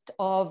interest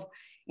of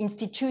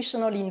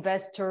institutional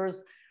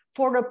investors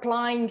for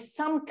applying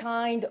some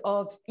kind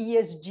of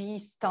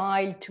ESG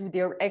style to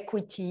their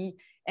equity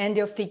and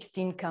their fixed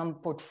income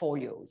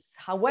portfolios.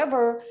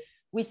 However,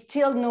 we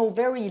still know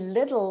very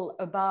little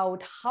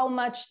about how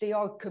much they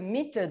are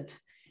committed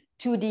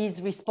to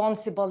these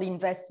responsible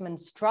investment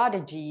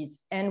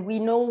strategies. And we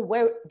know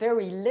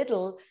very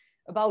little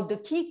about the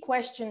key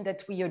question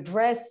that we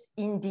address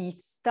in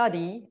this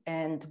study,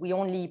 and we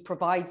only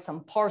provide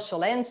some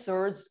partial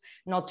answers,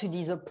 not to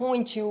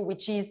disappoint you,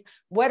 which is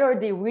whether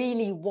they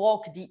really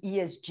walk the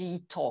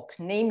ESG talk,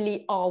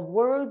 namely are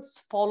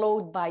words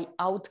followed by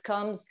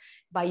outcomes,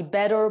 by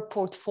better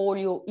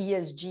portfolio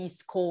ESG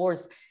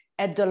scores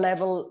at the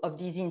level of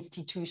these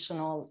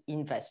institutional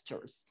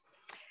investors.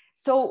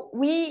 So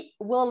we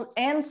will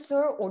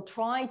answer or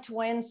try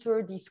to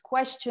answer these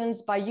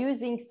questions by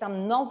using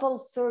some novel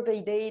survey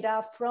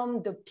data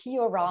from the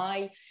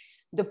PRI,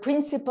 the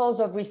Principles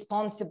of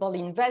Responsible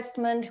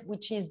Investment,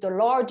 which is the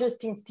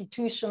largest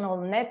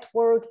institutional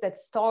network that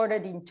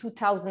started in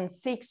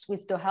 2006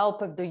 with the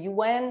help of the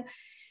UN.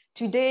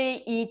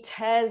 Today, it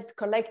has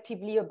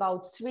collectively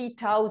about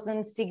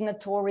 3,000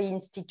 signatory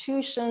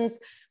institutions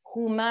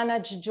who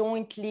manage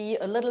jointly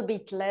a little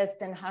bit less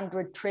than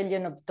 $100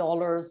 trillion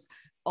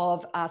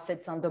of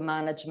assets under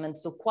management.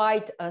 So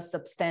quite a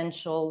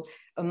substantial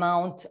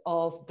amount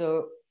of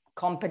the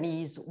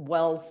company's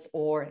wealth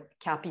or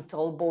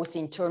capital, both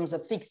in terms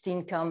of fixed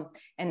income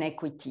and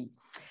equity.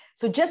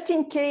 So just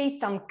in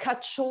case I'm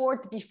cut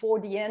short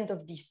before the end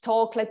of this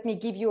talk, let me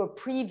give you a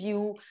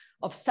preview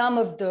of some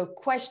of the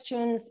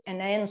questions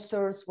and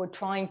answers we're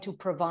trying to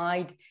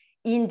provide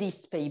in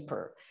this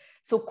paper.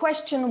 So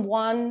question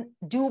 1,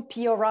 do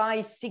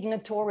PRI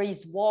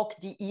signatories walk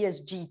the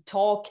ESG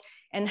talk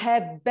and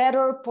have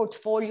better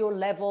portfolio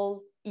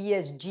level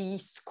ESG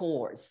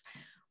scores?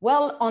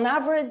 Well, on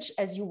average,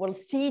 as you will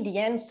see, the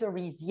answer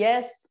is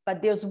yes,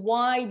 but there's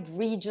wide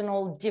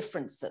regional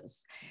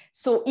differences.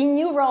 So in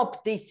Europe,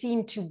 they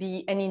seem to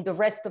be, and in the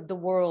rest of the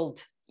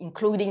world,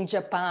 including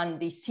Japan,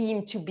 they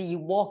seem to be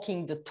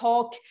walking the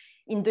talk.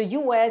 In the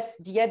US,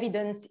 the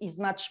evidence is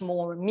much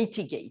more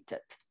mitigated.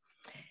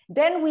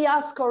 Then we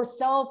ask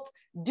ourselves,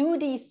 do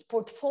these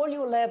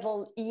portfolio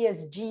level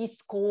ESG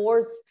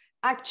scores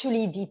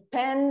actually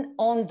depend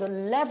on the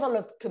level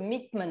of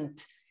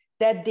commitment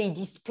that they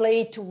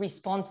display to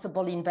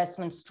responsible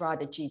investment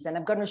strategies? And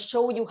I'm going to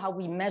show you how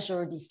we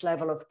measure this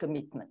level of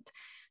commitment.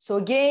 So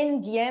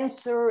again, the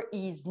answer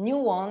is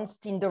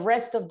nuanced. In the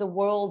rest of the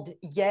world,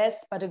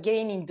 yes, but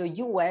again, in the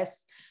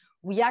US,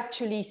 we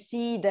actually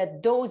see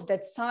that those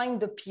that sign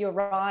the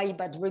PRI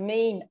but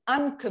remain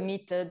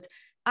uncommitted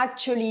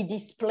actually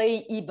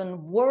display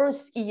even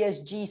worse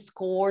ESG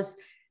scores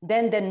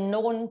than the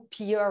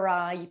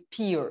non-PRI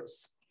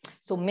peers.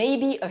 So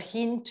maybe a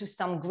hint to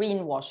some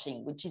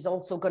greenwashing, which is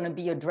also going to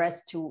be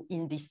addressed to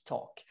in this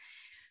talk.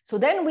 So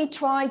then we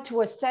try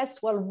to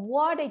assess, well,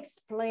 what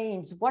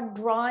explains, what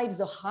drives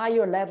a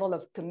higher level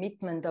of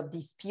commitment of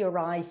these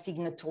PRI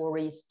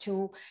signatories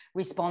to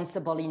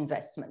responsible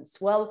investments?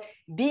 Well,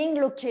 being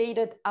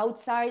located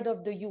outside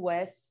of the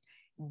US,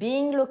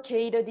 being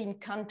located in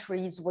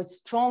countries with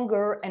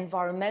stronger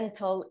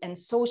environmental and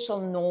social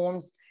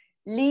norms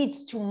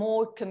leads to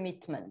more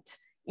commitment.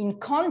 In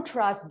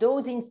contrast,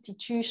 those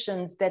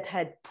institutions that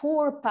had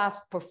poor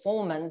past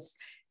performance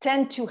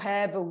tend to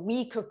have a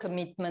weaker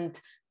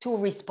commitment to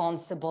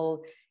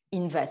responsible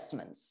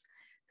investments.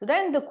 So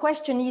then the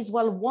question is,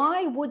 well,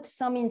 why would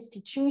some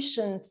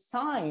institutions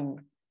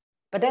sign,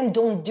 but then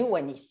don't do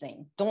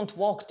anything, don't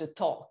walk the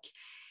talk?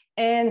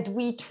 And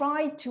we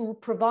try to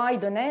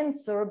provide an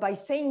answer by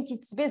saying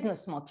it's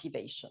business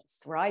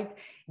motivations, right?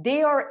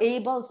 They are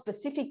able,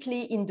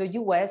 specifically in the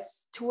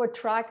US, to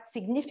attract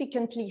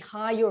significantly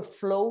higher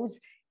flows,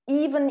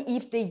 even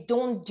if they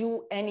don't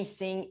do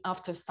anything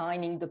after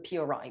signing the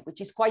PRI, which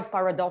is quite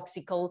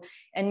paradoxical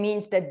and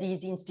means that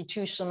these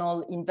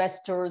institutional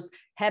investors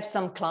have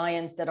some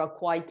clients that are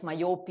quite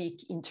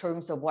myopic in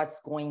terms of what's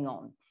going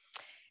on.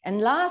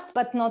 And last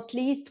but not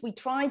least, we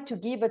try to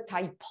give a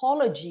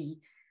typology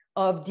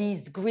of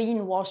these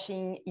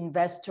greenwashing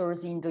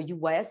investors in the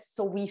US.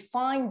 So we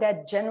find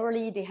that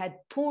generally they had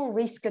poor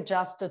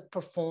risk-adjusted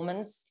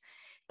performance.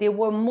 They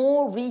were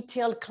more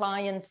retail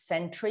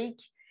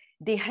client-centric.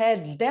 They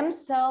had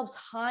themselves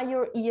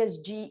higher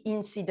ESG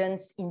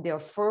incidents in their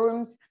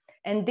firms,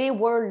 and they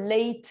were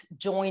late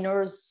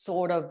joiners,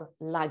 sort of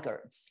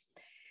laggards.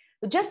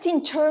 Just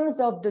in terms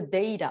of the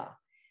data,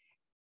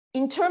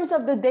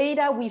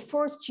 we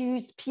first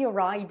use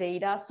PRI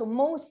data. So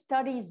most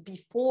studies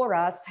before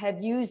us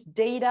have used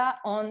data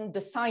on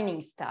the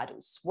signing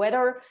status,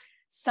 whether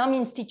some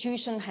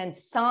institution had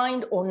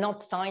signed or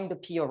not signed the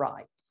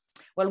PRI.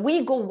 Well,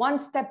 we go one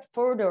step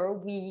further.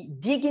 We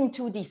dig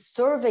into the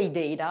survey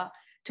data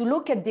to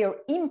look at their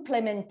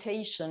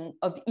implementation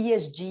of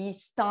ESG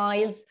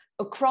styles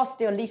across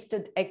their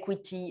listed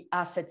equity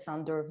assets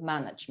under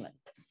management.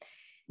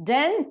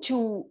 Then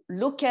to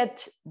look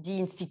at the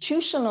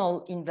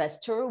institutional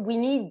investor, we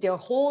need their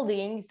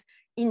holdings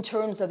in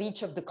terms of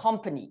each of the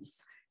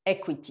companies'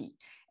 equity.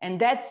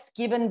 And that's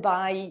given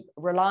by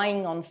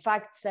relying on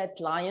FactSet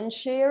Lion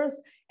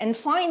shares. And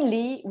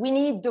finally, we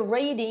need the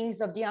ratings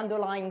of the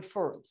underlying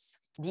firms,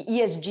 the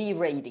ESG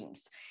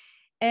ratings.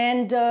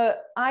 And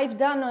I've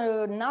done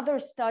another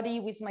study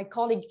with my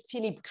colleague,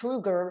 Philip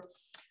Kruger,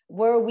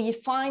 where we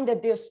find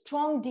that there's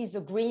strong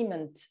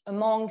disagreement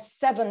among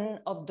 7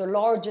 of the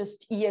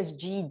largest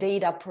ESG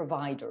data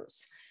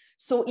providers.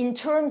 So in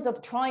terms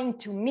of trying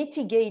to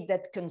mitigate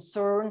that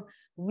concern,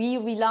 we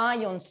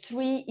rely on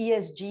 3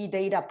 ESG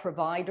data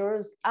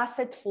providers,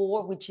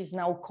 Asset4, which is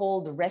now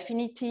called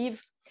Refinitiv,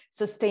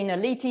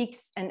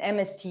 Sustainalytics, and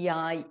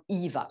MSCI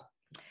EVA.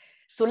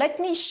 So let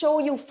me show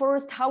you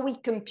first how we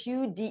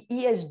compute the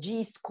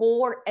ESG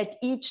score at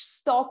each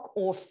stock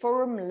or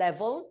firm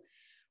level.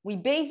 we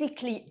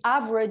basically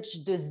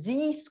average the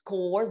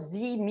Z-scores.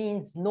 Z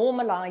means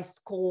normalized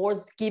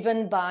scores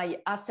given by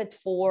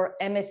Asset4,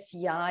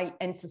 MSCI,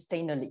 and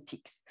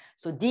Sustainalytics.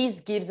 So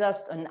this gives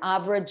us an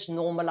average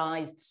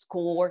normalized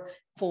score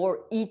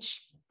for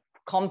each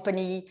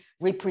company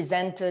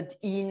represented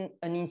in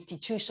an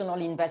institutional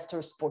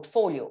investor's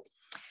portfolio.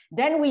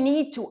 Then we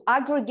need to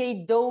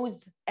aggregate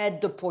those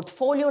at the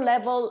portfolio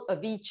level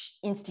of each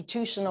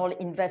institutional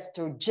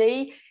investor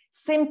J,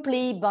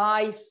 simply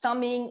by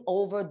summing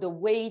over the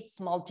weights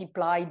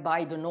multiplied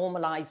by the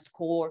normalized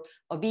score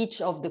of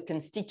each of the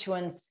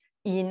constituents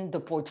in the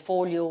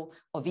portfolio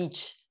of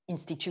each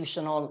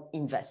institutional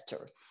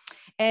investor.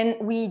 And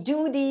we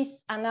do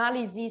this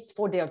analysis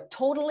for their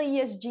total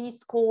ESG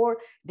score,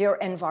 their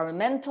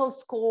environmental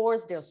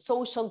scores, their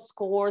social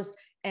scores,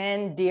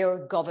 and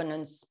their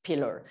governance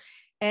pillar.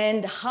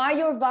 And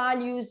higher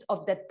values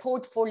of that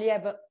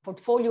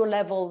portfolio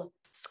level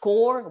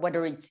score,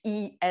 whether it's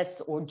E,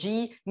 S, or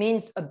G,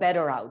 means a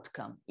better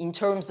outcome in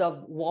terms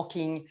of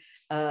walking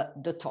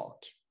the talk.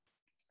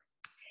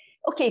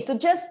 Okay, so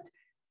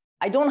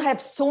I don't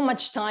have so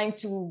much time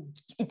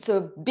it's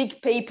a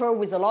big paper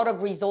with a lot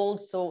of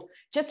results. So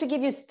just to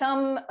give you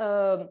some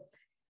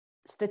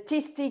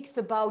statistics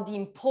about the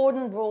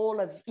important role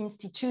of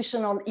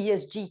institutional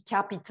ESG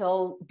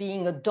capital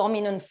being a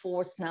dominant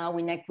force now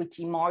in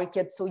equity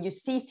markets. So you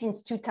see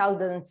since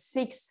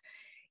 2006,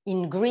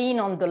 in green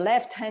on the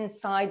left-hand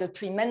side, a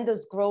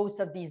tremendous growth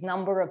of these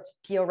number of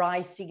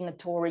PRI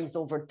signatories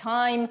over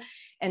time.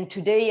 And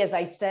today, as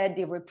I said,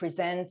 they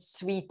represent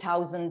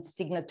 3,000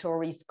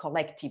 signatories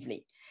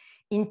collectively.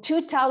 In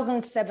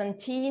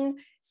 2017,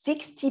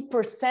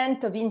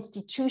 60% of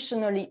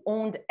institutionally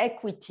owned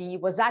equity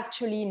was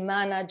actually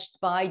managed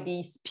by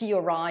this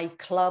PRI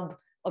club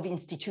of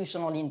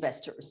institutional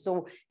investors.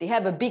 So they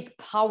have a big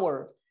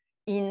power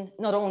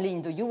not only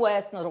in the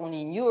US, not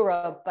only in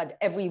Europe, but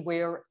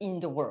everywhere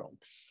in the world.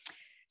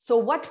 So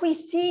what we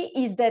see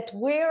is that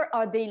where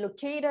are they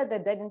located?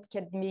 That then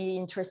can be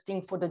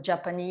interesting for the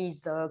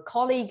Japanese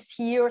colleagues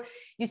here.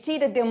 You see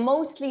that they're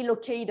mostly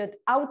located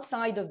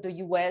outside of the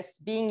US,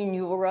 being in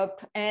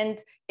Europe, and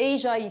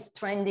Asia is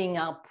trending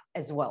up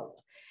as well.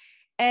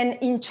 And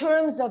in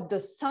terms of the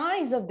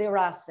size of their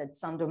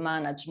assets under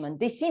management,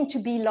 they seem to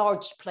be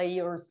large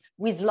players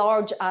with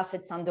large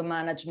assets under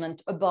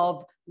management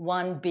above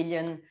 $1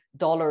 billion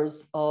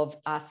of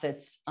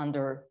assets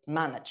under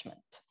management.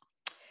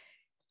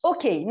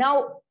 Okay,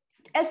 now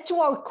as to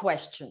our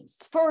questions,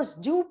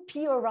 first, do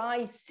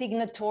PRI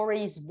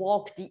signatories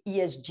walk the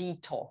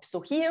ESG talk? So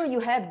here you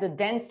have the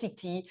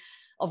density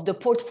of the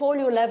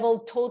portfolio level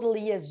total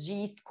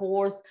ESG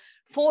scores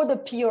for the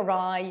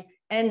PRI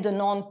and the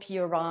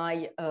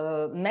non-PRI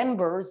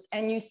members.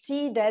 And you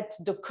see that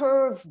the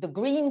curve, the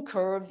green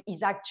curve,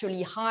 is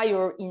actually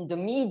higher in the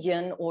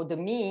median or the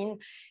mean,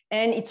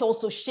 and it's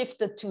also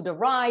shifted to the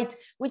right,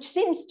 which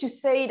seems to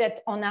say that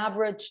on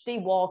average, they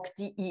walk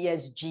the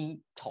ESG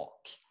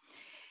talk.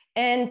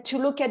 And to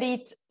look at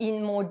it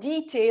in more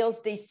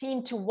details, they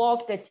seem to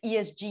walk that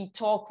ESG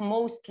talk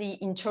mostly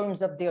in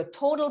terms of their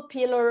total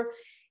pillar,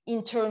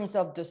 in terms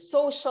of the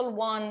social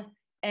one,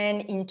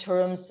 and in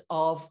terms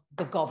of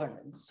the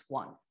governance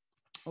one,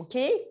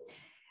 okay?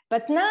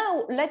 But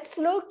now let's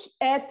look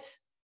at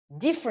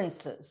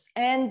differences.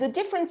 And the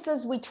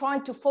differences we try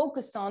to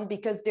focus on,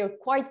 because they're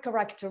quite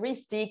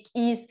characteristic,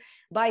 is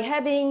by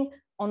having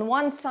on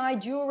one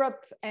side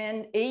Europe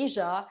and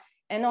Asia,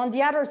 and on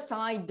the other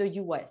side, the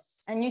US.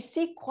 And you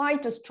see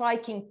quite a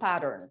striking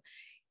pattern.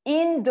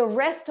 In the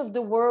rest of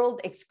the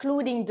world,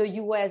 excluding the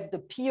US, the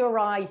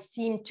PRI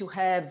seem to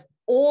have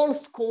all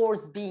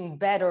scores being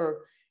better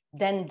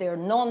than their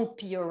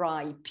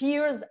non-PRI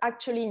peers.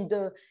 Actually, in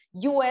the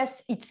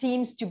US, it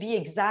seems to be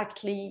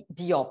exactly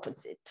the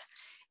opposite.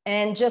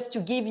 And just to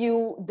give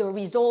you the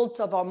results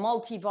of our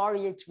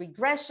multivariate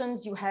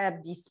regressions, you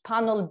have this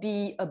panel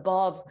B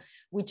above,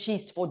 which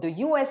is for the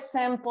US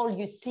sample.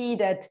 You see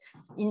that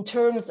in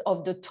terms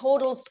of the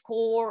total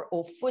score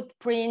or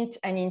footprint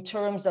and in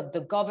terms of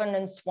the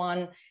governance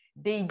one,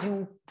 they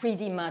do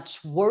pretty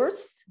much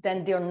worse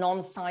than their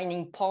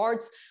non-signing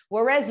parts.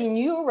 Whereas in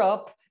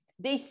Europe,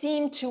 they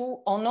seem to,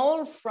 on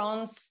all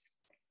fronts,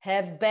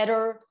 have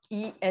better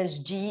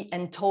ESG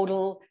and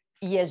total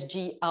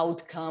ESG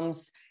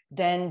outcomes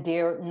than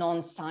their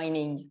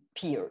non-signing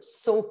peers.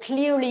 So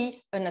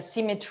clearly an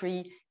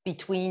asymmetry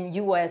between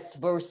US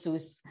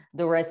versus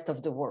the rest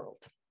of the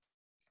world.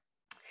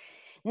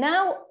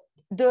 Now,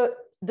 the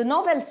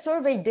novel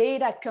survey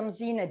data comes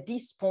in at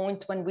this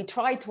point when we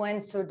try to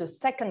answer the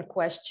second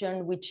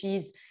question, which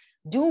is,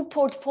 do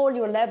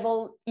portfolio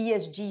level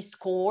ESG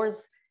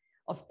scores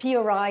of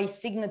PRI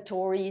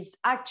signatories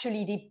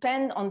actually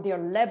depend on their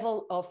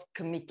level of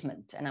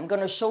commitment? And I'm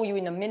going to show you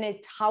in a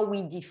minute how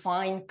we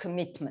define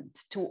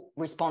commitment to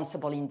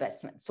responsible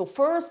investment. So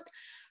first,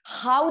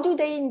 how do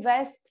they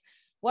invest?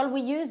 Well,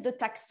 we use the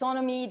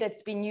taxonomy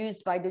that's been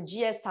used by the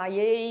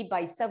GSIA,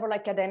 by several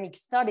academic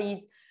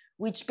studies,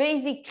 which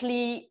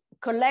basically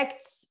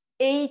collects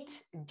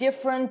 8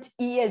 different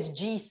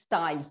ESG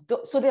styles.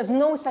 So there's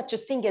no such a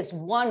thing as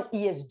one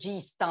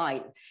ESG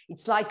style.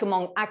 It's like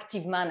among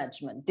active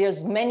management.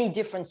 There's many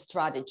different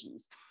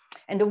strategies.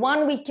 And the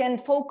one we can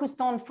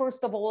focus on,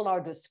 first of all,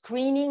 are the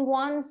screening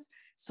ones.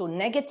 So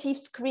negative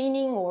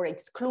screening or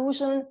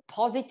exclusion,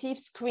 positive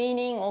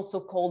screening, also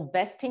called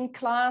best in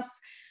class,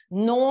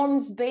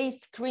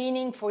 norms-based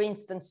screening, for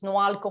instance, no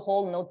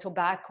alcohol, no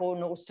tobacco,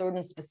 no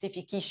certain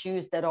specific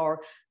issues that are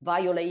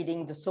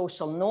violating the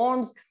social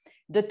norms.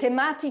 The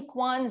thematic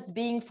ones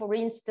being, for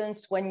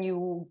instance, when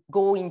you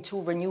go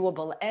into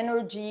renewable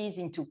energies,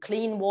 into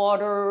clean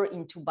water,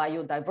 into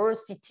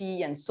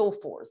biodiversity, and so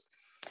forth.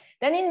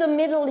 Then in the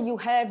middle, you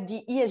have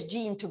the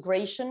ESG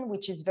integration,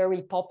 which is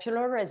very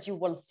popular, as you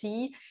will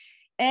see.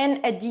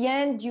 And at the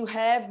end, you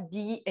have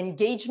the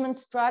engagement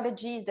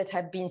strategies that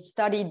have been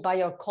studied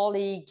by our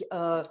colleague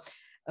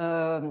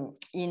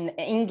in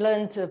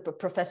England,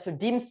 Professor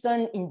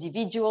Dimson,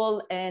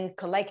 individual and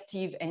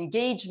collective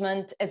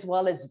engagement, as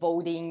well as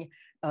voting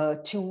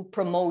to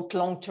promote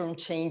long-term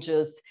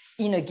changes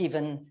in a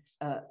given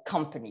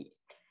company.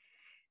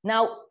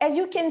 Now, as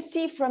you can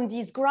see from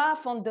this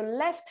graph on the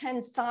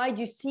left-hand side,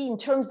 you see in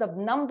terms of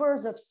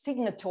numbers of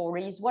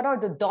signatories, what are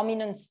the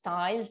dominant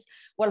styles?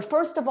 Well,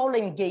 first of all,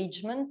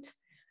 engagement,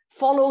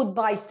 followed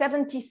by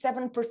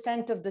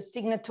 77% of the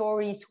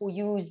signatories who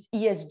use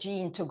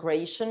ESG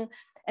integration,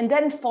 and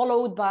then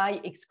followed by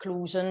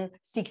exclusion,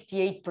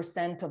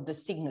 68% of the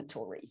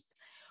signatories.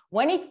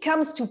 When it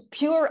comes to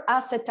pure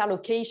asset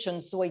allocation,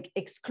 so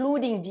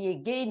excluding the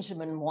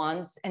engagement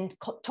ones and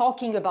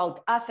talking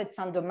about assets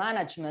under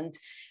management,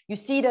 you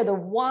see that a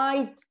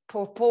wide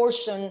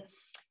proportion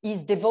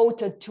is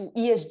devoted to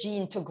ESG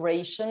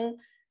integration,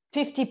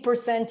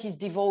 50% is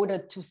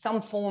devoted to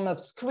some form of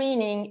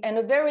screening, and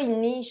a very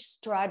niche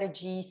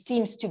strategy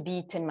seems to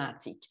be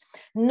thematic.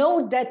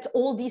 Note that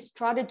all these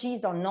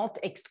strategies are not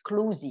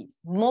exclusive.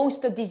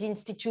 Most of these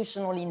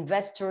institutional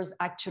investors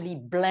actually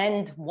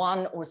blend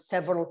one or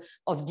several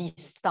of these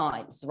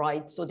styles,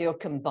 right? So they're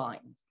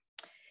combined.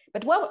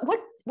 But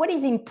what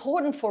is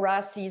important for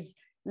us is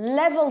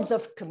levels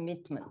of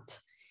commitment.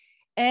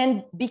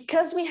 And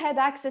because we had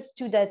access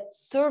to that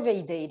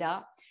survey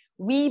data,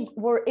 we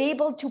were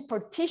able to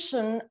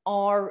partition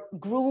our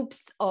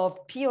groups of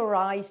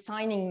PRI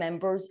signing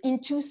members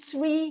into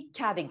 3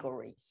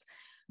 categories.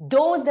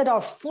 Those that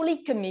are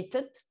fully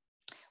committed,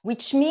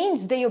 which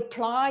means they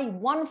apply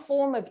one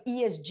form of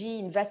ESG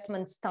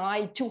investment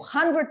style to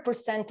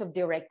 100% of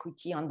their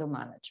equity under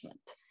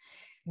management.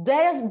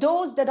 There's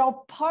those that are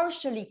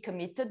partially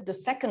committed, the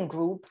second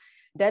group,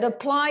 that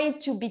apply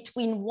to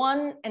between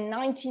 1 and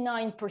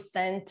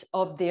 99%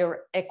 of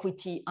their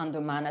equity under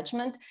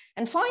management.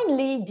 And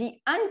finally, the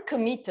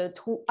uncommitted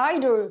who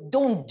either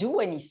don't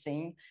do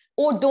anything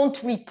or don't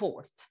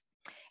report.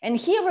 And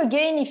here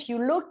again, if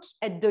you look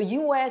at the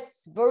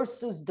US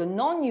versus the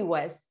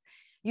non-US,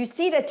 you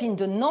see that in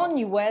the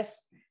non-US,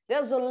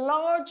 there's a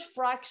large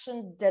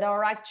fraction that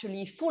are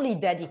actually fully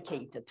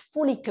dedicated,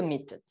 fully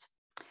committed.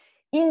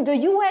 In the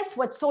US,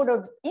 what's sort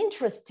of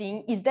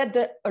interesting is that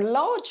a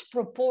large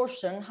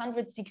proportion,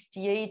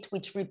 168,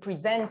 which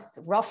represents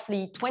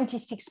roughly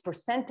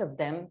 26% of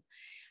them,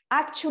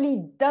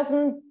 actually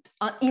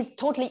is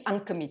totally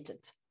uncommitted.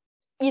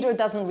 Either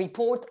doesn't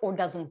report or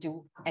doesn't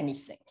do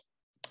anything,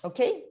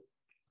 okay?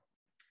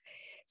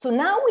 So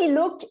now we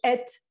look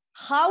at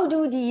how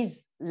do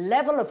these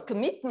level of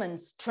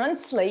commitments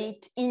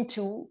translate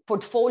into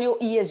portfolio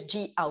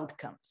ESG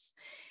outcomes.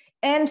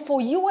 And for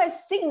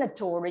US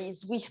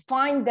signatories, we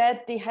find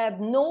that they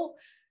have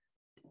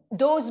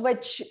those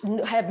which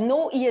have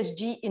no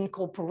ESG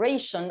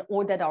incorporation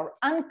or that are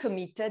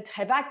uncommitted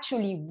have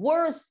actually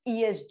worse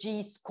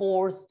ESG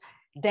scores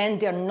than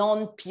their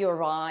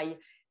non-PRI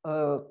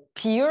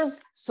peers.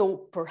 So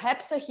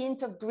perhaps a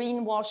hint of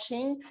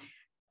greenwashing.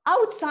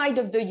 Outside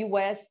of the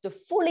US, the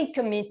fully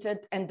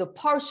committed and the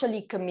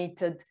partially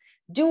committed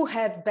do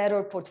have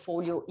better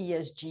portfolio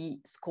ESG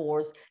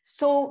scores.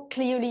 So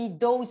clearly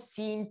those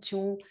seem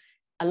to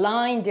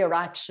align their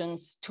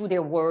actions to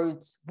their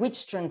words,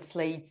 which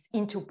translates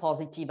into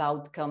positive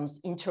outcomes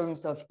in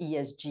terms of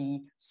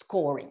ESG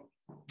scoring,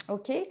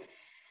 okay?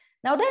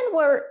 Now then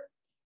we're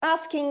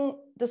asking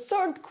the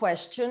third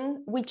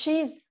question, which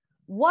is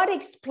what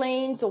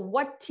explains or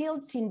what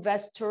tilts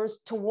investors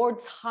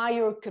towards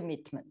higher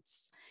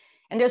commitments?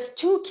 And there's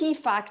 2 key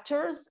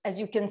factors, as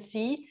you can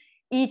see.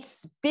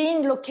 It's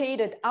being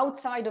located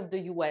outside of the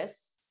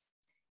US,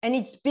 and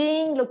it's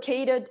being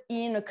located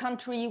in a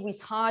country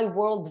with high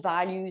world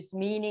values,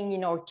 meaning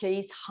in our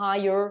case,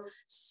 higher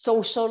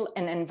social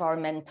and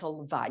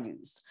environmental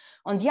values.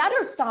 On the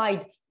other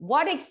side,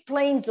 what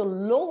explains a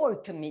lower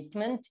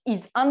commitment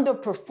is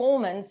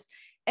underperformance,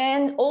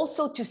 and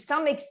also to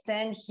some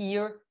extent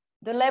here,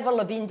 the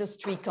level of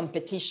industry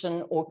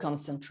competition or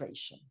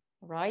concentration,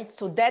 right?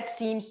 So that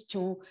seems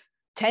to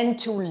tend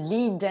to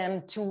lead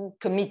them to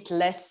commit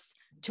less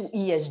to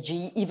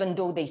ESG, even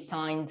though they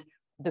signed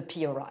the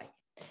PRI.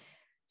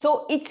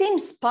 So it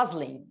seems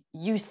puzzling.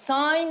 You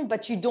sign,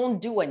 but you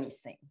don't do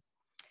anything.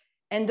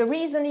 And the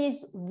reason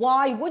is,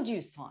 why would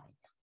you sign?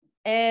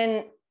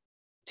 And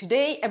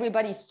today,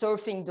 everybody's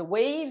surfing the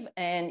wave.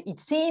 And it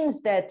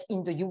seems that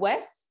in the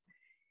US,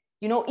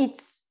 you know,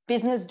 it's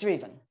business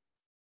driven.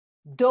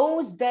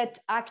 Those that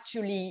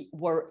actually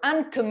were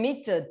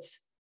uncommitted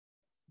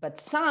but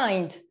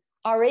signed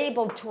are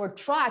able to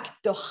attract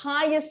the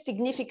highest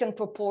significant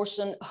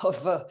proportion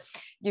of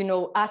you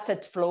know,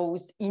 asset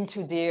flows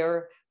into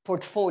their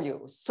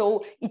portfolios.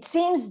 So it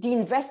seems the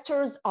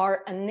investors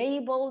are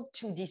unable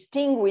to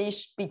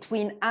distinguish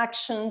between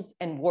actions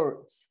and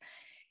words.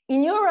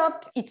 In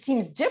Europe, it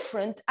seems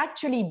different.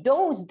 Actually,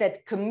 those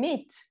that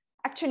commit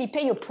actually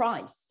pay a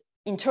price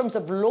in terms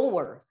of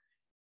lower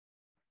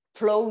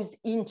flows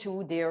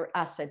into their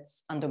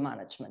assets under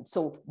management.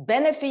 So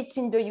benefits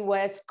in the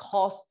US,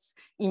 costs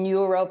in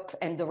Europe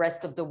and the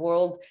rest of the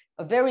world,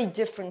 a very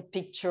different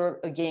picture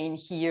again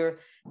here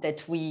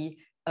that we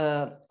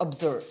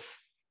observe.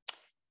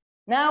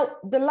 Now,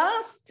 the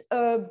last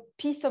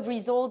piece of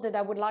result that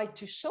I would like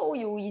to show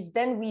you is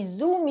then we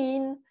zoom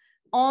in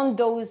on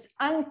those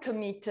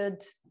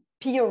uncommitted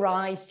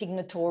PRI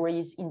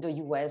signatories in the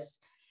US,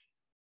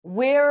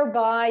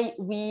 whereby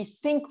we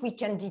think we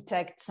can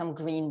detect some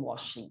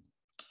greenwashing.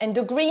 And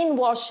the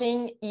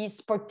greenwashing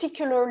is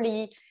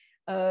particularly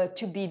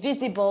to be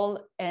visible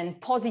and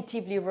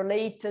positively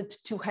related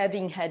to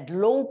having had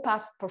low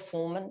past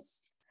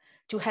performance,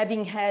 to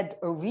having had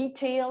a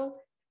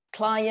retail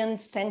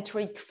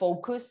client-centric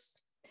focus,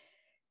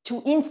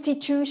 to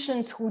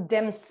institutions who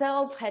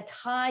themselves had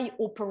high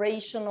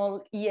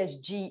operational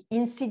ESG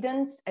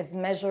incidents as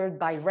measured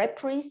by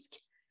rep risk,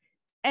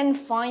 and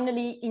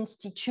finally,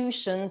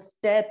 institutions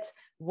that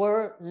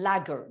were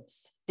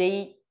laggards.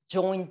 They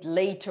joined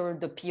later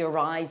the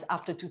PRIs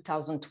after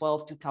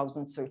 2012,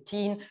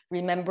 2013.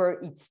 Remember,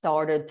 it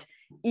started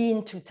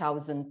in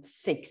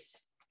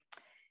 2006.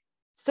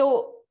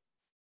 So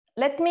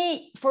let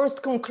me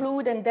first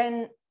conclude and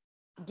then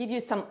give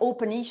you some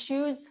open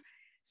issues.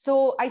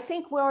 So I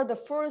think we are the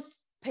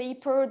first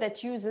paper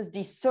that uses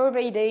the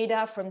survey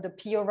data from the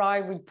PRI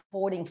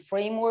reporting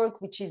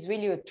framework, which is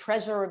really a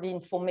treasure of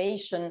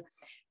information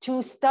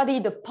to study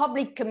the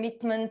public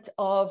commitment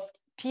of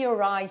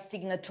PRI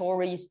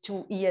signatories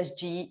to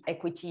ESG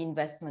equity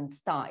investment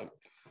style.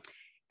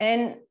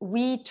 And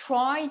we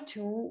try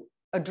to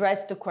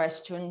address the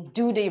question,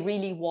 do they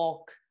really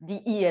walk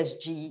the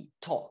ESG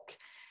talk?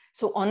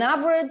 So on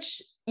average,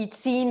 it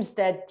seems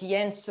that the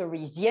answer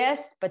is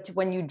yes, but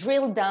when you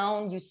drill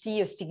down, you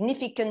see a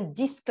significant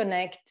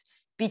disconnect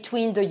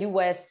between the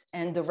US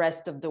and the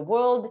rest of the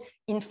world.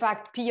 In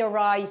fact,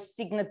 PRI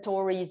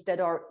signatories that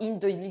are in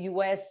the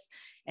US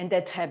and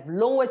that have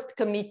lowest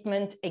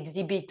commitment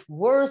exhibit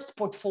worse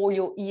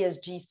portfolio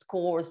ESG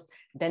scores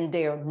than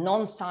their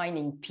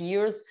non-signing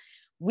peers.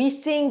 We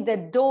think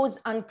that those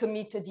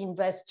uncommitted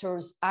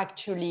investors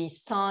actually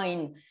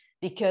sign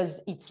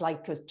because it's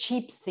like a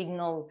cheap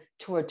signal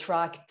to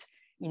attract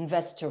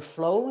investor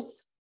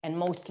flows, and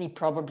mostly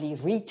probably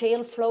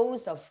retail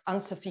flows of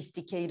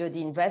unsophisticated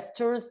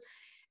investors.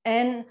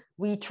 And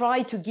we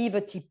try to give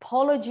a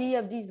typology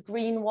of these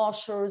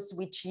greenwashers,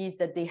 which is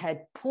that they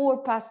had poor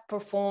past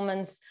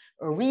performance,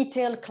 a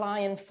retail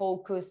client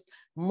focus,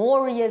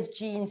 more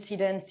ESG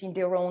incidents in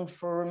their own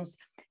firms,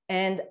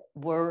 and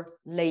were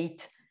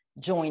late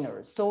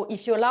joiners. So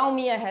if you allow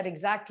me, I have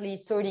exactly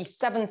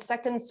 37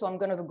 seconds, so I'm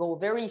going to go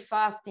very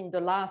fast in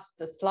the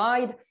last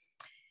slide.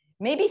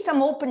 Maybe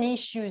some open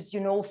issues,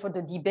 you know, for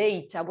the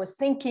debate. I was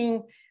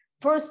thinking,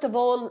 first of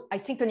all, I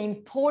think an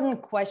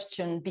important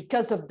question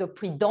because of the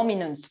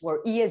predominance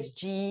where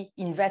ESG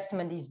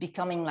investment is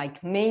becoming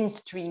like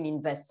mainstream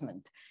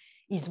investment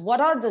is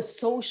what are the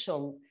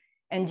social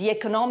and the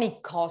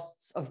economic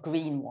costs of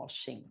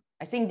greenwashing?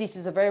 I think this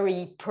is a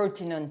very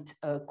pertinent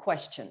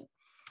question.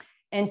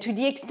 And to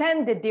the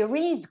extent that there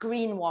is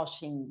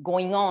greenwashing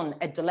going on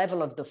at the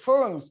level of the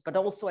firms, but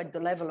also at the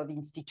level of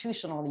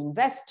institutional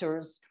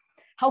investors,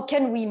 how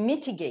can we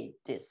mitigate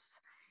this?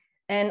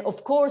 And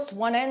of course,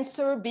 one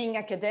answer being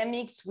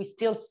academics, we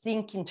still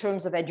think in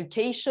terms of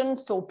education,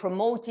 so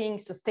promoting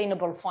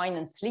sustainable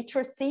finance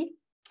literacy.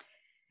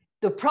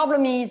 The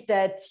problem is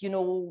that, you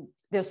know,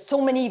 there's so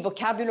many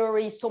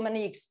vocabulary, so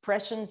many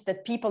expressions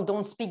that people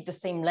don't speak the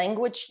same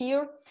language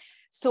here.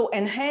 So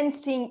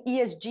enhancing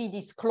ESG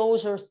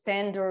disclosure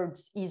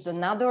standards is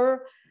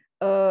another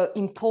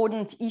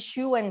important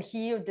issue. And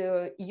here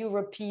the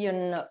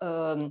European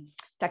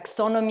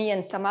taxonomy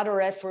and some other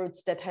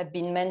efforts that have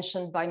been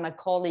mentioned by my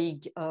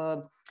colleague,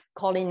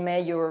 Colin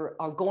Mayer,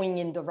 are going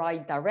in the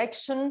right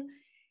direction.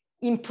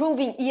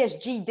 Improving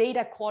ESG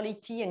data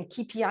quality and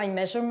KPI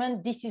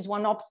measurement. This is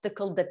one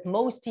obstacle that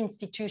most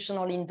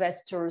institutional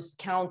investors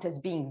count as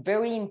being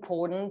very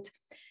important.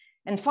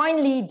 And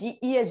finally, the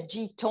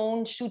ESG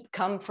tone should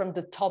come from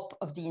the top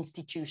of the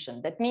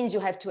institution. That means you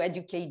have to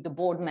educate the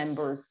board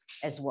members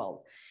as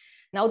well.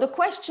 Now, the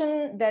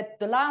question that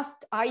the last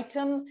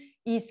item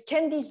is,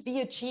 can this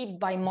be achieved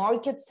by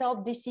market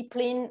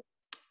self-discipline?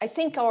 I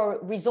think our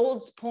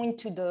results point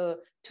to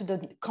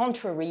the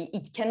contrary.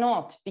 It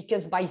cannot,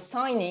 because by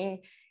signing,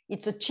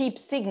 it's a cheap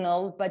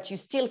signal, but you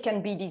still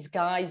can be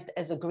disguised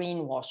as a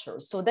greenwasher.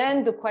 So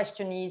then the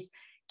question is,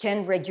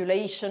 can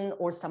regulation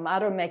or some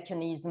other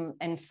mechanism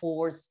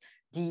enforce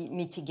the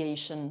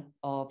mitigation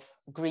of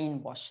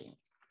greenwashing?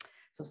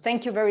 So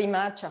thank you very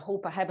much. I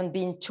hope I haven't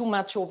been too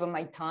much over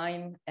my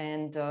time.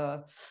 And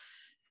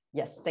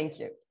yes, thank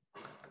you.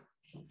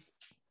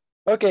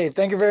 Okay,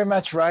 thank you very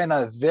much,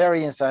 Raina.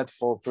 Very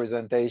insightful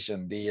presentation.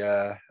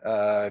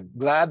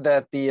 Glad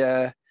that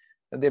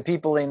the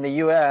people in the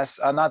US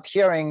are not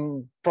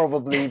hearing,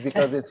 probably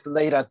because it's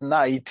late at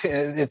night.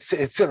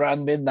 It's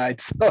around midnight.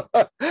 So,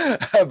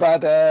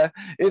 but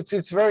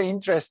it's very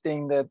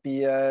interesting that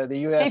the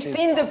US. They've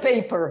seen the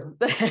paper.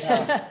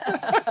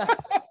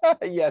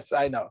 Yes,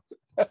 I know.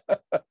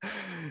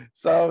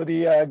 So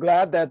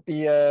glad that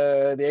the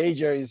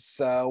Asia is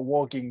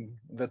walking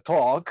the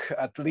talk,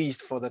 at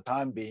least for the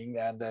time being,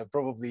 and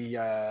probably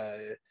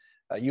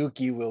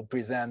Yuki will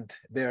present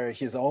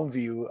his own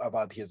view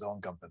about his own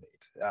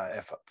company's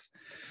efforts.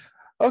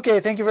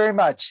 Okay, thank you very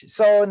much.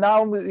 So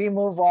now we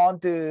move on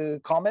to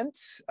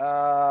comments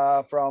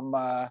from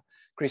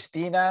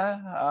Christina,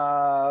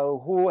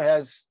 who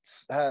has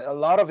had a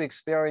lot of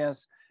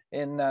experience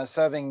in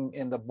serving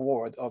in the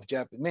board of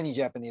many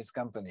Japanese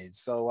companies.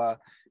 So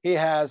he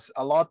has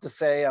a lot to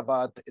say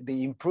about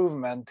the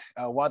improvement,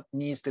 what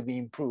needs to be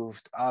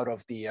improved out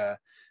of the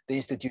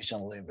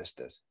institutional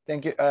investors.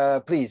 Thank you.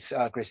 Please,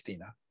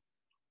 Christina.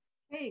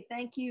 Hey,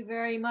 thank you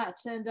very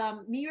much. And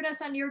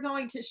Miura-san, you're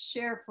going to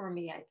share for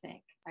me,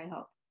 I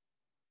hope.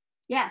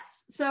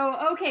 Yes, so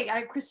okay,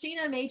 I'm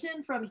Christina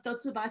Mayton from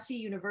Hitotsubashi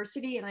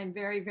University, and I'm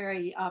very,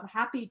 very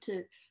happy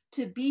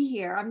to be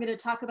here. I'm gonna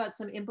talk about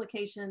some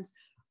implications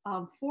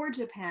for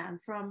Japan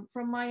from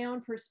my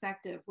own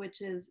perspective,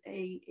 which is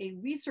a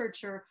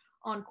researcher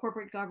on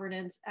corporate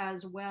governance,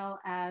 as well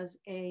as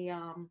a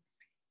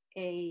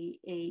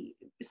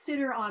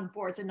sitter on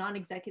boards, a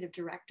non-executive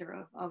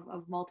director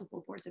of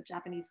multiple boards of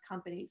Japanese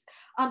companies.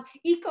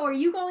 Icko, are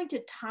you going to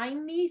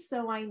time me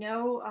so I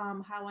know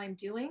how I'm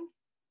doing?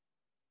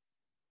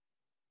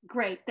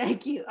 Great,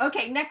 thank you.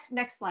 Okay,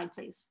 next slide,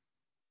 please.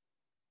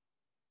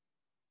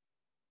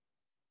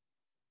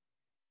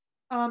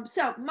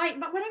 So what I'm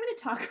going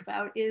to talk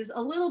about is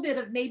a little bit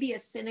of maybe a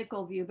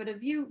cynical view, but a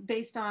view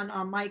based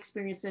on my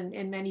experience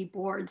in many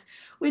boards,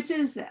 which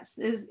is this: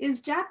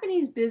 is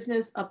Japanese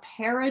business a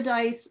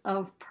paradise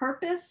of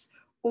purpose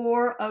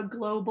or a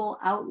global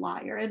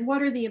outlier? And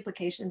what are the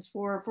implications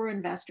for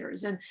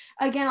investors? And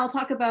again, I'll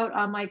talk about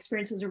my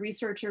experience as a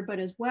researcher, but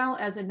as well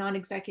as a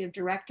non-executive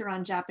director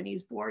on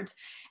Japanese boards.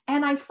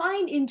 And I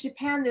find in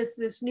Japan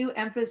this new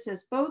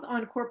emphasis both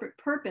on corporate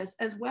purpose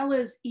as well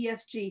as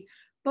ESG,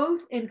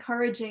 both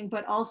encouraging,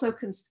 but also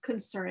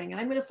concerning.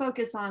 And I'm going to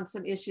focus on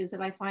some issues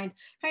that I find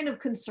kind of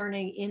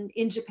concerning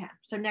in Japan.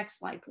 So next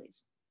slide,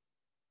 please.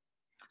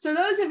 So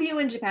those of you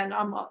in Japan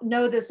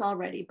know this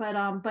already,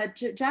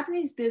 but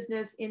Japanese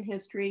business in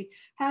history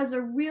has a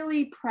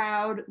really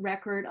proud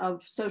record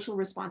of social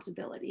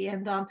responsibility.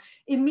 And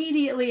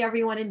immediately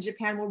everyone in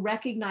Japan will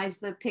recognize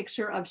the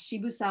picture of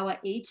Shibusawa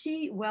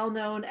Eiichi, well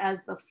known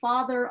as the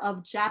father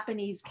of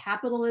Japanese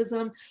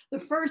capitalism, the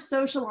first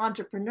social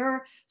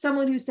entrepreneur,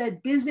 someone who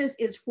said business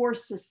is for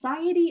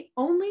society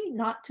only,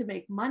 not to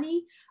make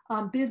money.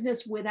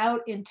 Business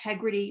without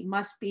integrity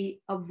must be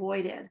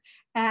avoided.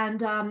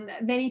 And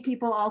many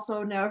people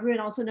also know, everyone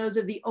also knows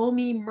of the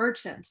Omi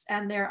merchants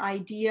and their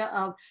idea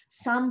of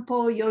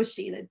sampo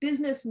yoshi, that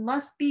business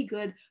must be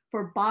good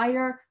for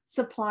buyer,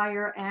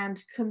 supplier,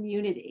 and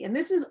community. And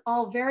this is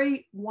all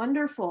very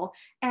wonderful.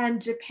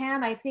 And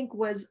Japan, I think,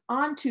 was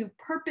onto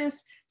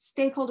purpose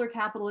stakeholder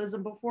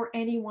capitalism before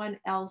anyone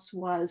else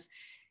was.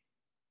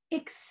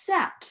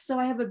 Except, so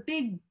I have a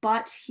big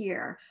but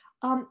here,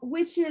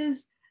 which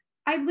is,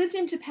 I've lived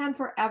in Japan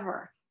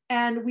forever,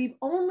 and we've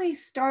only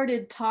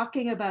started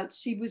talking about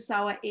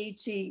Shibusawa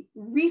Eiichi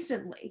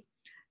recently.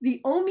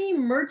 The Omi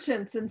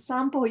merchants and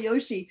sampo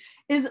yoshi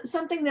is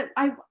something that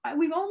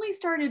we've only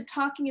started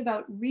talking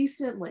about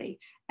recently.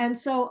 And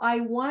so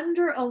I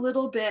wonder a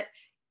little bit,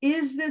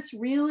 is this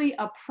really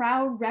a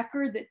proud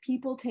record that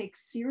people take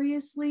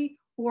seriously?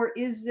 Or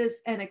is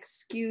this an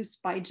excuse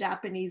by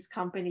Japanese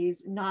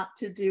companies not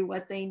to do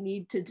what they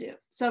need to do?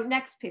 So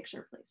next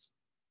picture, please.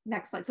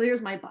 Next slide. So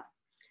here's my butt.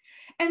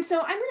 And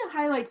so I'm going to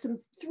highlight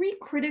three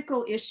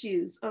critical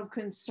issues of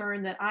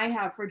concern that I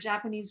have for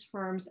Japanese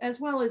firms, as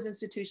well as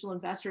institutional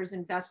investors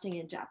investing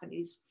in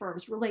Japanese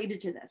firms related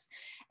to this.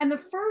 And the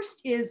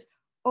first is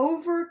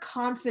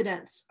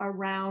overconfidence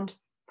around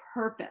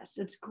purpose.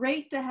 It's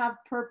great to have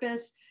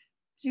purpose.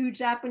 Do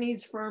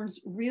Japanese firms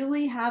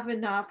really have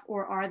enough,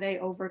 or are they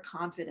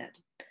overconfident?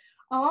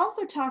 I'll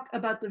also talk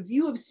about the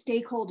view of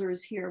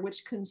stakeholders here,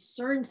 which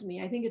concerns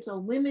me. I think it's a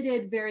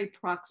limited, very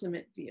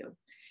proximate view.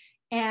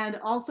 And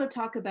also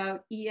talk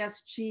about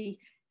ESG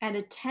and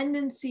a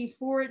tendency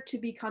for it to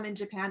become in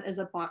Japan as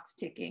a box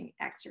ticking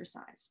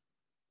exercise.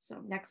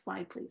 So next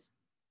slide, please.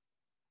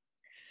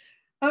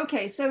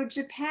 Okay, so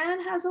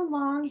Japan has a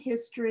long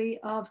history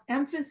of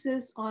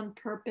emphasis on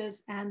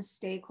purpose and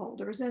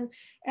stakeholders. And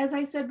as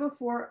I said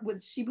before, with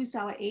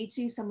Shibusawa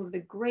Eiichi, some of the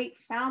great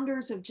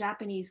founders of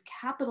Japanese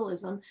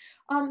capitalism,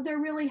 there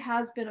really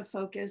has been a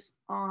focus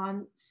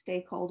on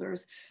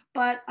stakeholders.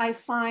 But I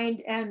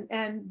find,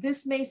 and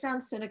this may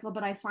sound cynical,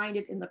 but I find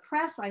it in the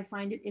press, I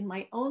find it in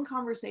my own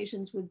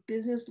conversations with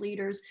business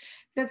leaders,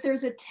 that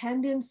there's a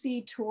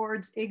tendency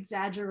towards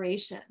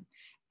exaggeration.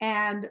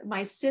 And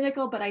my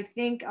cynical, but I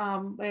think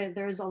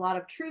there's a lot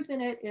of truth in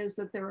it, is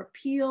that there are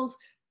appeals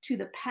to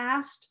the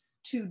past,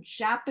 to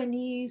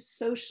Japanese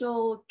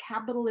social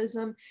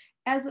capitalism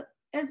as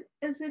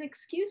an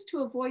excuse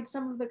to avoid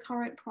some of the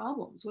current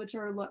problems, which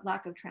are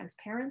lack of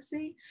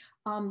transparency,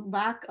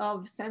 lack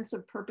of sense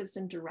of purpose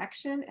and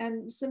direction,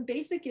 and some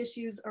basic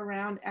issues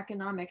around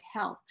economic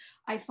health.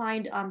 I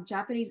find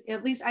Japanese,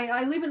 at least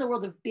I live in the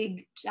world of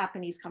big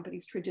Japanese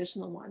companies,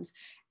 traditional ones,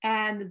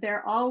 and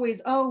they're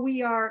always, oh,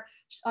 we are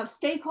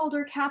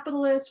stakeholder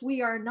capitalists,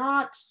 we are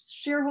not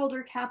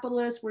shareholder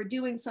capitalists, we're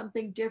doing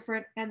something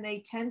different, and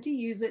they tend to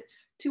use it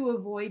to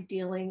avoid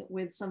dealing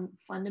with some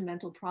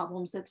fundamental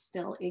problems that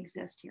still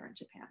exist here in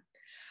Japan.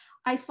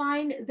 I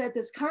find that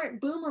this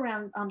current boom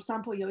around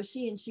Sampo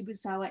Yoshi and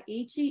Shibusawa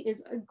Eiichi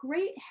is a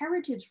great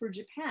heritage for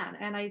Japan.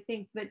 And I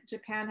think that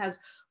Japan has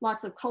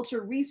lots of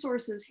culture,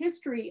 resources,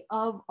 history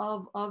of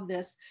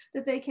this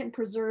that they can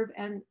preserve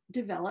and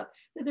develop,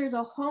 that there's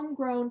a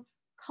homegrown,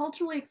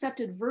 culturally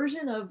accepted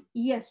version of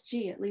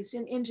ESG, at least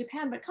in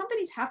Japan, but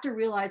companies have to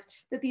realize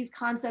that these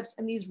concepts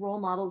and these role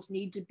models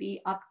need to be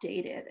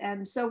updated.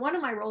 And so one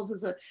of my roles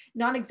as a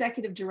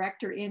non-executive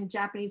director in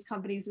Japanese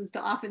companies is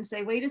to often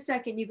say, wait a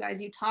second, you guys,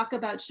 you talk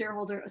about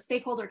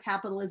stakeholder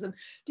capitalism.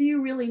 Do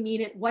you really mean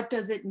it? What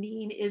does it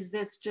mean? Is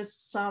this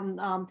just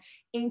some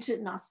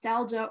ancient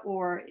nostalgia,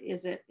 or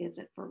is it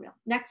for real?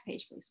 Next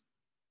page, please.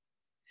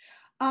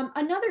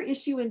 Another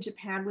issue in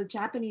Japan with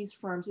Japanese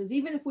firms is,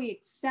 even if we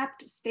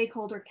accept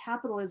stakeholder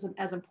capitalism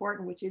as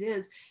important, which it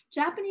is,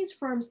 Japanese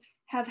firms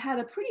have had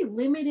a pretty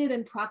limited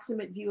and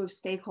proximate view of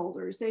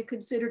stakeholders. They've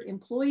considered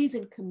employees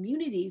and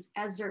communities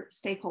as their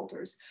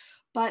stakeholders.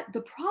 But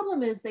the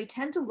problem is they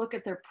tend to look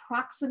at their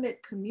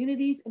proximate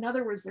communities, in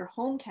other words, their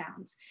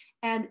hometowns,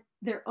 and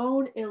their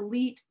own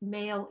elite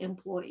male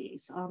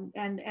employees.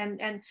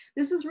 And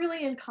this is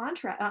really in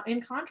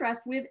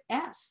contrast with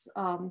S.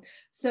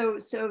 So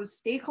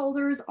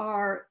stakeholders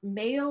are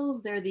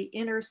males, they're the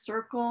inner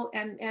circle,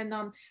 and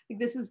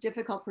this is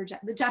difficult for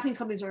the Japanese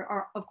companies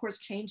are of course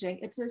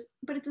changing.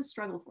 But it's a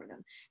struggle for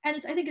them. And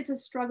I think it's a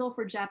struggle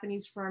for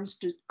Japanese firms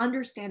to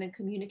understand and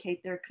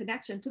communicate their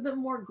connection to the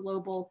more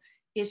global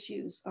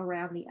issues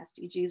around the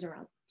SDGs,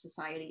 around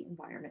society,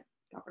 environment,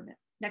 government.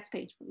 Next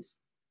page, please.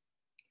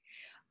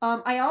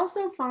 I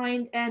also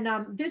find, and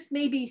this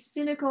may be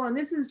cynical, and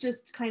this is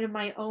just kind of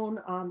my own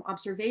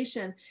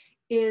observation,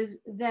 is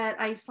that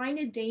I find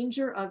a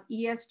danger of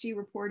ESG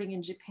reporting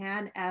in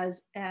Japan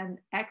as an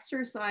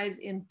exercise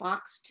in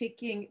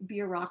box-ticking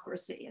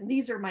bureaucracy. And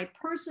these are my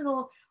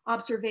personal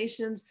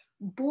observations.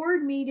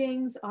 Board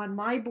meetings on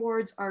my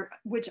boards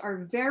which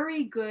are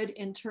very good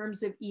in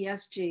terms of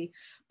ESG,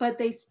 but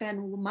they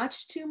spend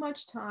much too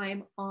much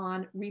time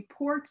on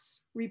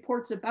reports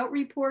about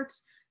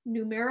reports,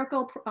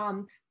 numerical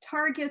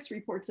targets,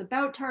 reports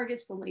about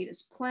targets, the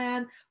latest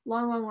plan,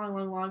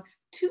 long.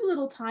 Too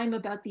little time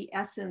about the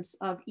essence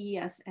of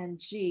ES and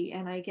G.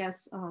 And I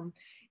guess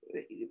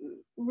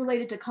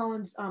related to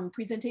Colin's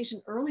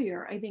presentation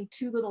earlier, I think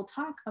too little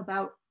talk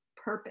about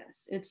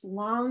purpose. It's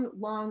long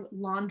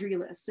laundry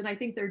lists. And I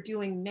think they're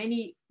doing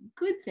many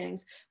good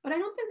things, but I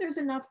don't think there's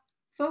enough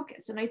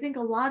focus. And I think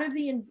a lot of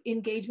the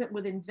engagement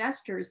with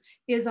investors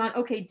is on,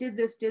 okay, did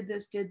this,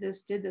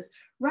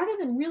 rather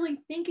than really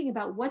thinking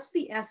about what's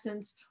the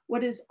essence,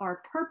 what is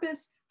our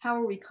purpose, how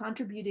are we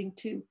contributing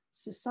to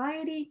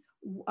society,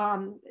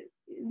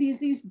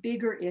 these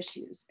bigger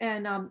issues.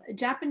 And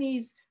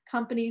Japanese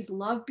companies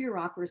love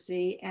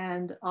bureaucracy,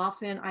 and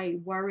often I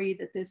worry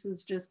that this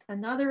is just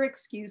another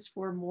excuse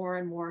for more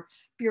and more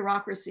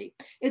bureaucracy.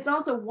 It's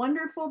also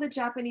wonderful that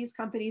Japanese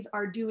companies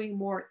are doing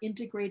more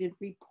integrated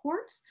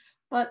reports,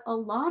 but a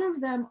lot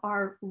of them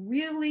are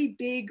really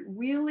big,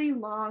 really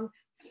long,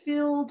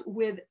 filled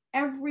with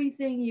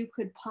everything you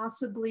could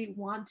possibly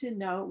want to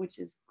know, which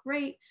is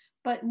great,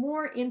 but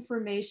more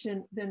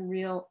information than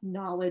real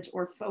knowledge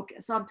or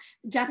focus.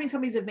 Japanese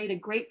companies have made a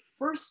great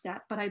first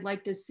step, but I'd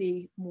like to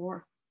see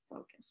more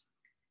focus.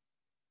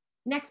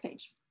 Next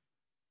page.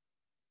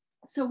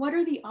 So what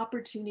are the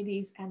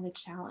opportunities and the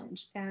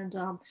challenge? And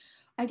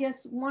I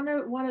guess one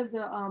of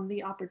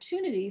the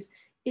opportunities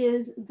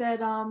is that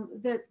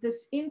that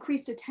this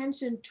increased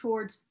attention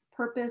towards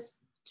purpose,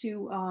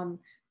 to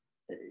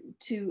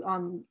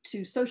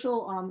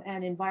social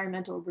and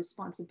environmental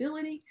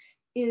responsibility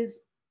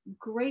is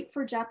great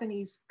for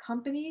Japanese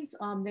companies.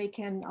 They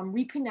can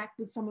reconnect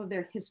with some of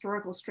their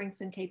historical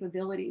strengths and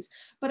capabilities.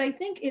 But I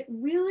think it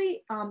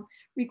really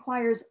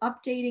requires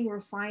updating,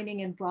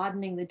 refining, and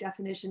broadening the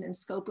definition and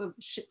scope of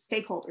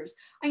stakeholders.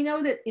 I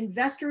know that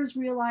investors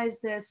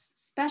realize this,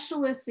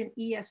 specialists in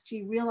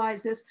ESG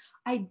realize this.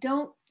 I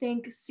don't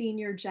think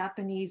senior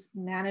Japanese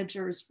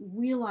managers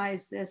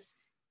realize this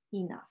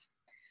enough.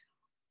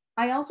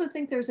 I also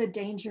think there's a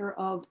danger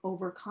of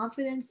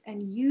overconfidence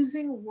and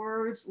using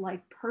words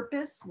like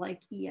purpose,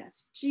 like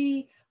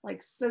ESG,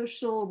 like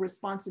social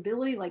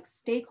responsibility, like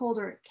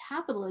stakeholder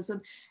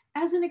capitalism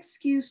as an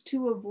excuse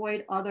to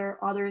avoid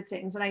other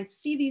things. And I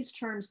see these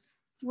terms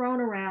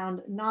thrown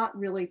around, not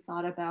really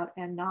thought about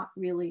and not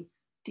really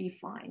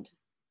defined.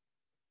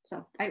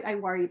 So I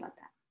worry about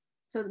that.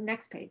 So the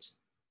next page.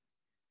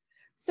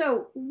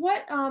 So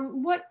what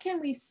can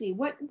we see?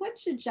 What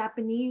should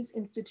Japanese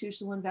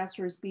institutional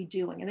investors be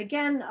doing? And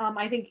again,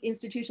 I think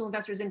institutional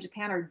investors in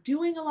Japan are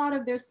doing a lot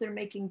of this. They're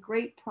making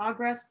great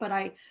progress, but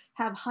I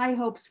have high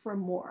hopes for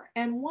more.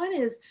 And one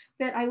is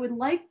that I would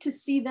like to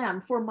see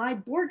them, for my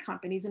board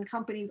companies and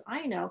companies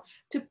I know,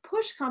 to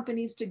push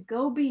companies to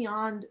go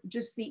beyond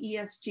just the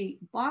ESG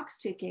box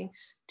ticking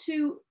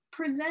to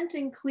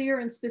presenting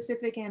clear and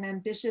specific and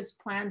ambitious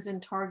plans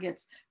and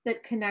targets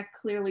that connect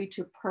clearly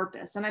to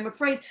purpose. And I'm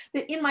afraid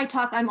that in my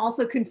talk, I'm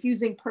also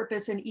confusing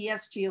purpose and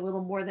ESG a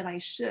little more than I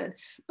should.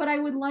 But I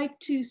would like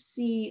to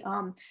see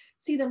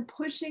them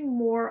pushing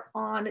more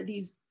on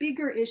these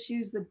bigger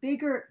issues, the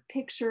bigger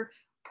picture,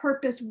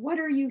 purpose. What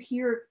are you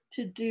here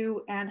to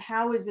do, and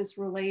how is this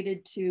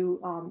related to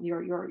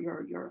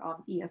your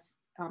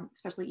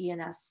especially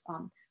ENS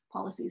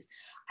policies?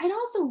 I'd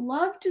also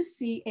love to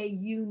see a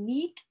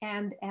unique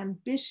and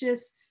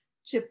ambitious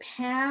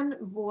Japan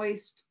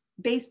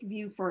based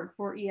view for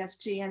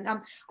ESG. And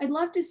I'd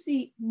love to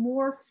see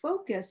more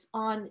focus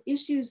on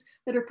issues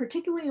that are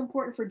particularly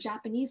important for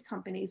Japanese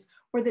companies,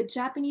 or that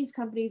Japanese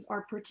companies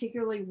are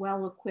particularly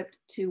well equipped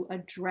to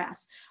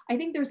address. I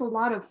think there's a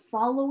lot of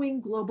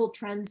following global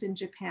trends in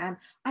Japan.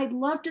 I'd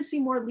love to see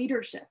more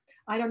leadership.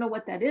 I don't know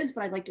what that is,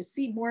 but I'd like to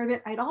see more of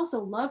it. I'd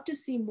also love to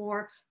see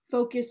more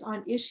focus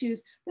on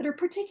issues that are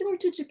particular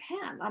to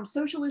Japan,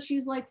 social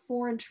issues like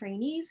foreign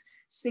trainees,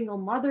 single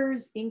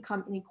mothers,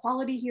 income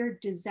inequality here,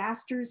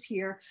 disasters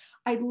here.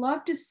 I'd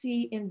love to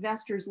see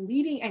investors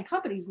leading and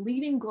companies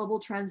leading global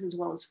trends as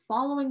well as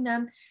following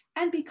them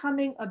and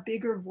becoming a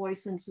bigger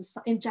voice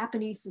in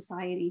Japanese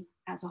society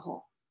as a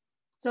whole.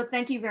 So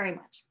thank you very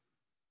much.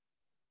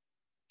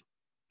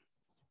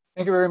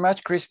 Thank you very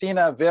much,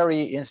 Christina.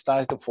 Very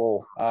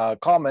insightful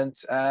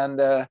comments.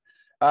 And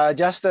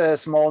just a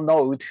small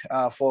note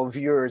for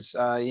viewers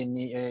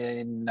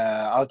in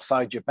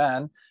outside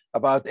Japan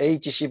about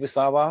Eiichi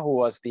Shibusawa, who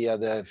was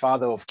the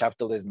father of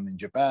capitalism in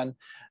Japan.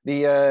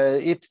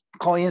 It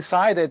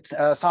coincided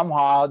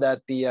somehow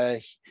that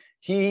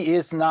he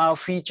is now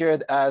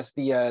featured as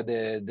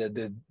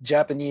the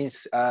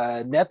Japanese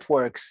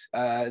networks,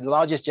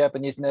 largest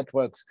Japanese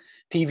networks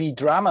TV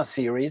drama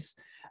series,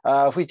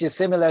 which is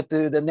similar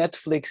to the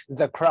Netflix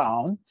The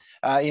Crown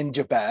in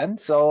Japan.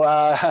 So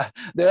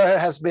there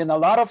has been a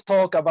lot of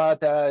talk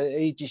about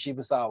Eiichi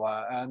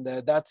Shibusawa, and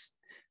that's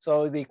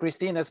so the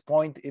Christina's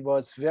point. It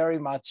was very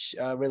much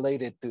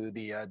related to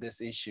this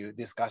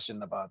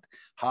discussion about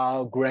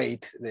how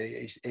great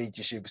the Eiichi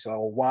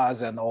Shibusawa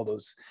was and all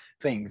those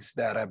things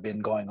that have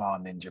been going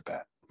on in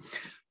Japan.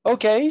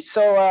 Okay,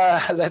 so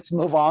let's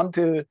move on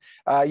to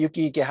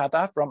Yuki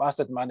Ikehata from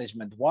Asset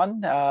Management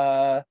One.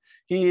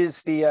 He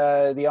is the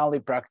only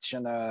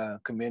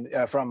practitioner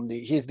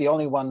he's the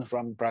only one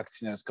from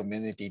practitioners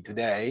community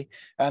today,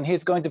 and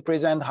he's going to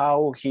present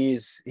how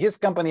his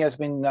company has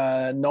been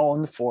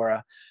known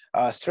for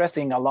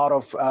stressing a lot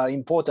of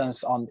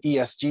importance on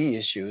ESG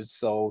issues.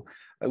 So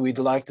we'd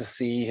like to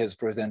see his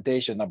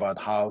presentation about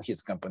how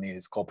his company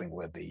is coping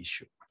with the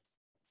issue.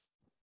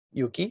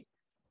 Yuki?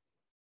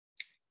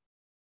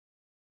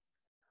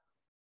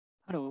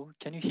 Hello,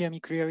 can you hear me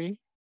clearly?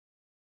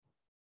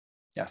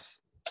 Yes.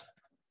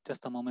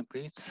 Just a moment,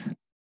 please.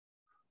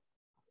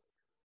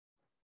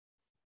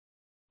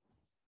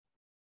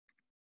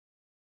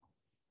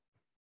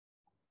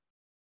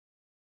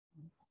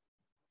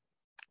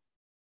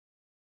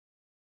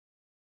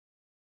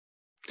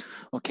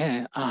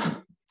 Okay.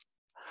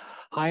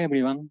 Hi,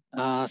 everyone.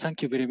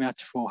 Thank you very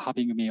much for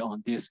having me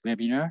on this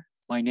webinar.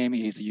 My name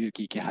is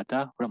Yuki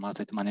Ikehata from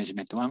Asset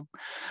Management One.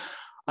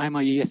 I'm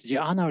an ESG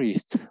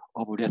analyst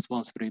of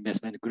Responsible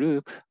Investment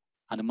Group,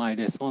 and my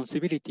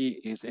responsibility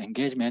is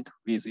engagement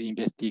with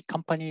investee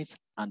companies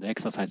and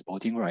exercise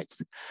voting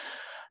rights.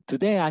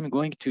 Today, I'm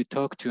going to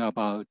talk to you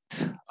about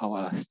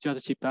our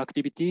stewardship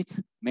activities,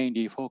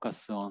 mainly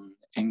focus on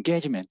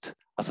engagement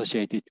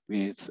associated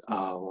with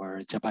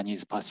our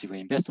Japanese passive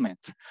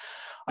investments.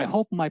 I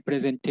hope my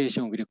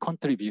presentation will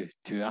contribute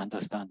to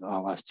understand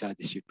our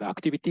stewardship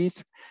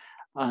activities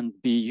and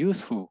be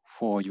useful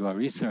for your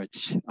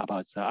research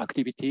about the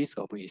activities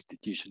of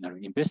institutional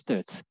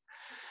investors.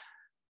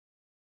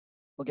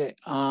 Okay,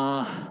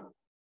 now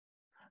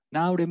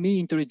let me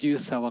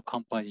introduce our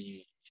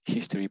company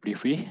history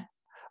briefly.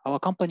 Our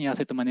company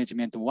Asset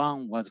Management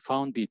One was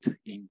founded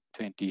in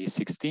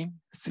 2016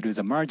 through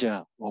the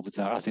merger of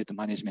the asset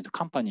management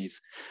companies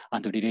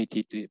and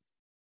related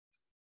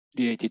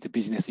related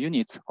business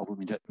units of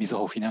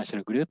Mizuho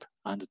Financial Group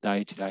and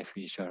Dai-ichi Life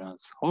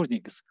Insurance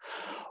Holdings.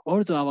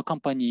 Although our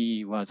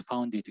company was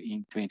founded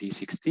in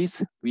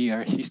 2060s, we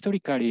are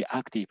historically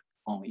active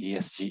on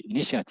ESG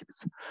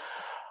initiatives.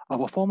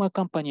 Our former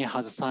company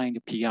has signed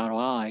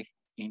PRI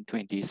in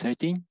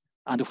 2013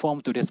 and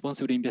formed a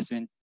responsible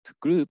investment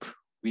group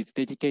with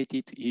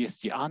dedicated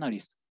ESG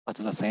analysts at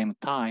the same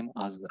time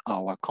as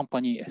our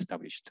company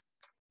established.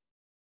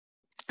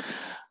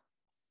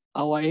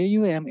 Our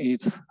AUM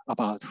is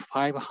about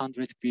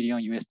 500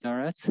 billion US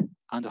dollars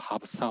and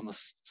have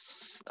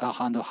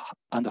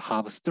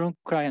strong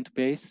client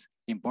base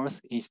in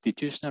both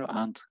institutional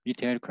and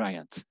retail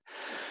clients.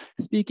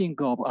 Speaking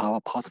of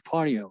our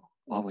portfolio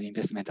of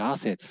investment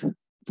assets,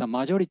 the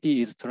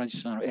majority is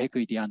traditional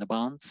equity and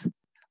bonds,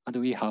 and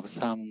we have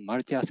some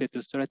multi-asset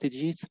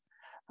strategies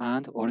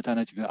and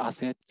alternative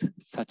assets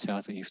such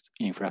as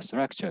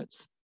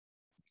infrastructures.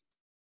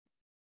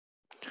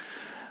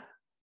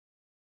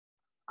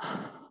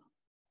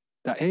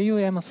 The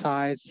AUM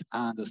size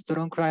and the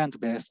strong client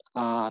base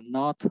are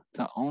not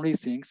the only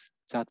things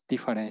that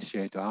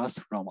differentiate us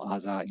from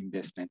other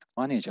investment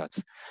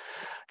managers.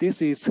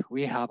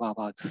 We have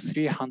about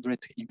 300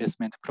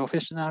 investment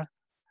professionals,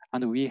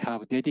 and we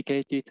have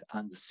dedicated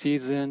and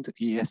seasoned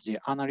ESG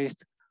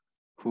analysts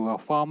who are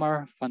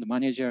former fund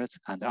managers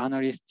and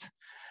analysts.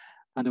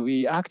 And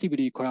we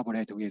actively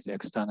collaborate with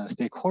external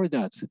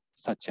stakeholders,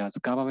 such as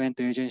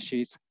government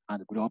agencies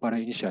and global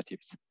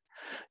initiatives.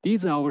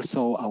 These are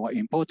also our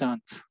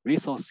important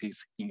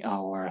resources in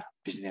our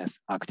business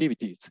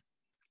activities.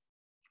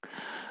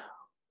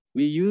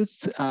 We use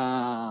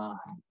the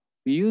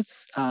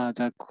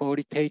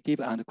qualitative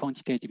and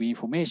quantitative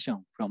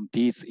information from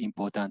these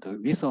important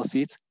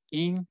resources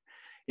in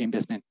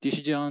investment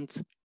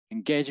decisions,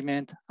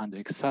 engagement, and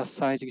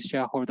exercising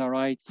shareholder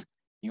rights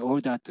in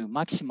order to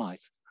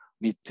maximize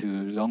mid to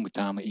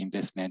long-term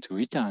investment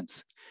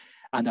returns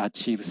and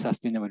achieve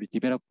sustainable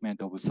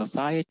development of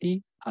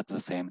society at the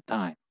same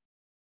time.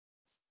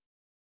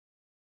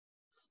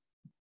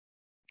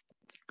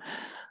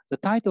 The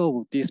title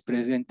of this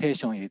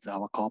presentation is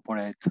our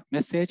corporate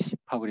message,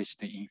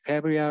 published in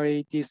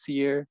February this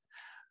year.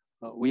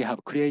 We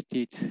have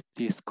created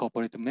this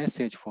corporate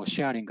message for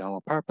sharing our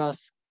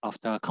purpose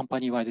after a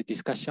company-wide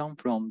discussion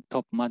from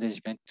top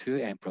management to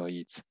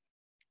employees.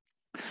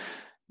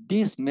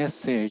 This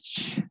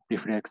message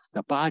reflects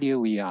the value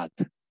we add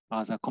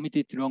as a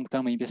committed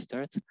long-term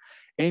investors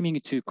aiming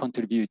to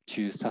contribute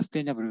to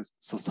sustainable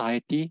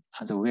society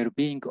and the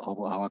well-being of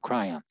our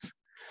clients.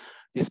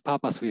 This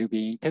purpose will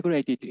be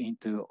integrated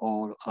into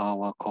all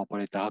our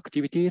corporate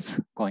activities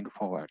going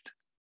forward.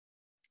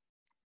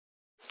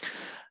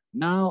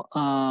 Now,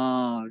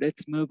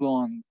 let's move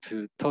on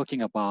to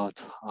talking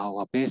about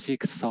our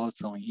basic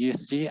thoughts on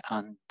ESG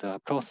and the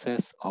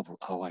process of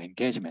our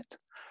engagement.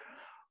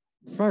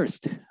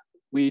 First,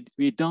 we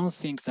don't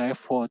think the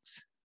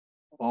efforts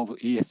of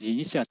ESG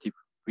initiative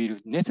will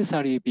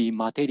necessarily be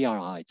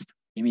materialized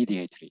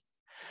immediately.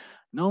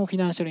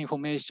 Non-financial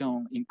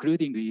information,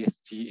 including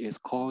ESG, is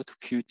called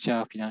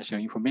future financial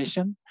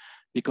information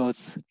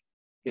because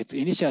its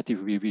initiative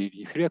will be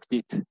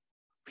reflected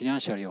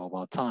financially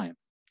over time.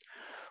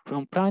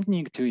 From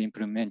planning to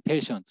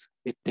implementations,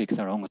 it takes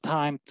a long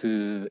time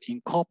to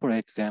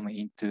incorporate them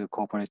into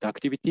corporate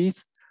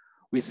activities,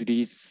 with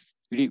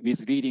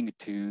leading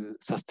to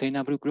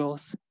sustainable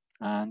growth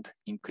and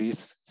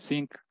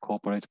increasing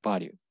corporate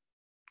value.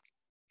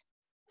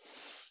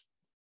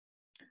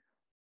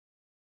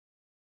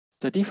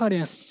 The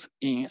difference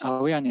in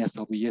awareness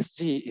of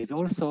ESG is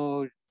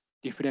also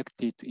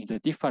reflected in the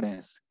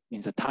difference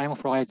in the time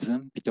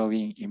horizon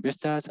between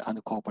investors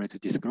and corporate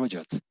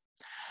disclosures.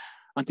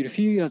 Until a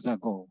few years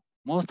ago,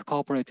 most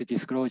corporate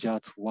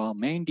disclosures were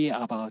mainly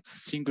about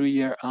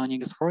single-year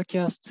earnings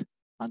forecasts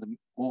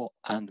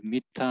and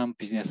mid-term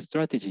business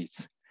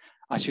strategies,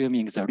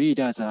 assuming the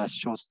readers are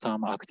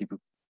short-term active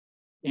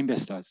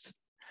investors.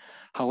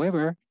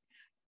 However,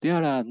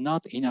 there are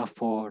not enough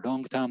for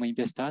long-term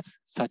investors,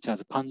 such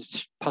as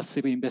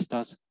passive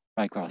investors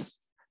like us,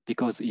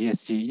 because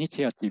ESG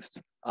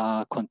initiatives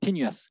are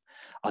continuous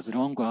as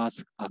long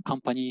as a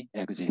company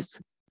exists.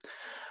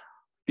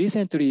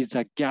 Recently,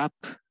 the gap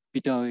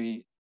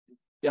became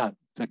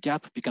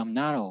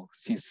narrow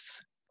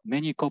since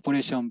many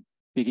corporations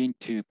begin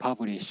to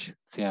publish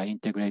their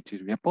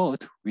integrated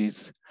report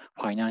with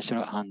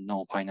financial and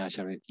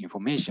non-financial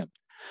information.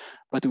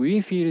 But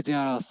we feel there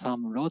are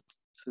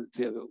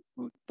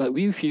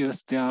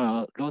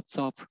lots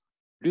of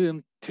room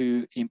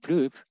to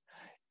improve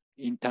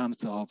in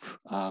terms of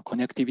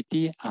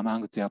connectivity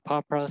among their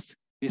purpose,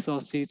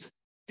 resources,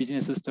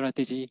 business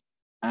strategy,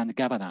 and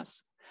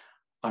governance,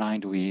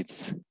 aligned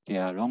with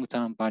their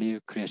long-term value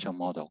creation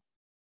model.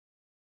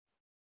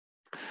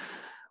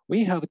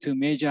 We have two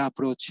major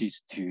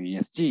approaches to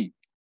ESG,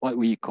 what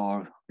we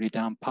call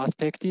return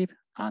perspective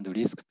and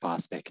risk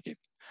perspective.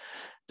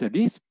 The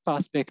risk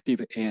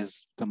perspective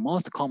is the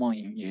most common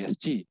in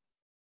ESG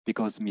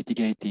because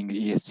mitigating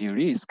ESG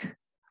risk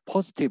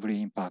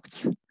positively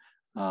impacts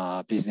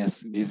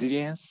business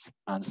resilience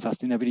and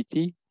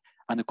sustainability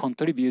and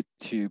contribute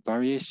to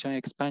valuation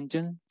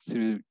expansion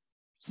through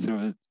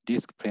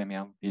risk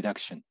premium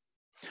reduction.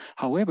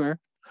 However,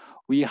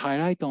 we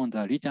highlight on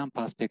the return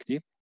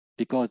perspective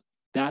because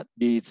that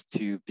leads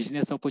to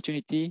business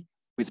opportunity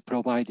with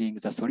providing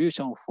the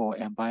solution for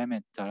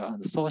environmental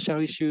and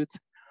social issues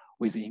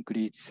with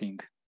increasing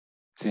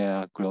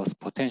their growth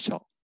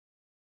potential.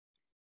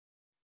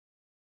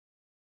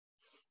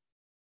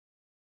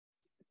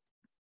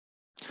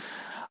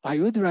 I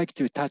would like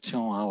to touch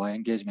on our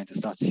engagement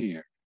stats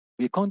here.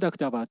 We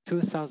conduct about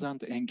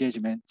 2,000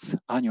 engagements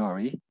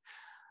annually,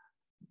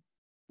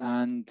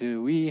 and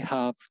we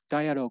have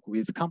dialogue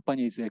with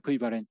companies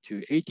equivalent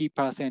to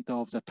 80%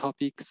 of the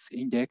topics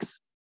index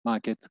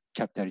market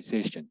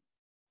capitalization.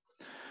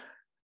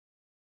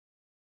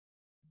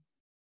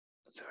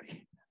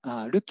 Sorry.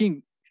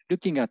 Looking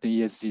at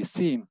the ESG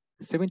theme,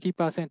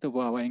 70% of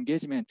our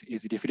engagement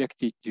is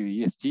reflected to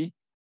ESG.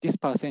 This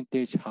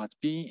percentage has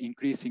been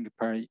increasing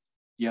per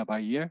year by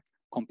year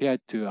compared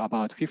to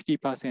about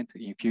 50%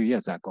 a few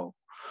years ago.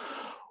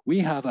 We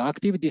have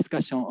active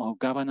discussion of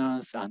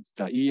governance and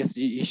the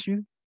ESG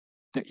issue.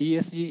 The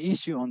ESG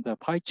issue on the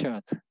pie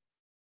chart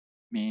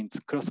means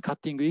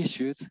cross-cutting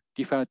issues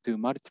refer to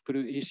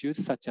multiple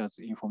issues such as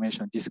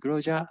information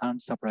disclosure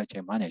and supply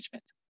chain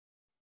management.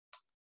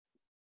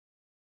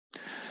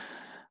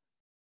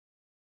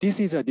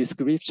 This is a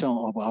description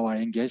of our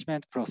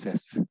engagement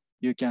process.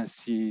 You can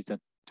see the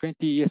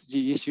 20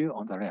 ESG issue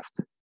on the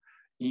left.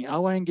 In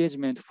our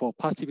engagement for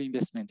passive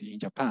investment in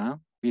Japan,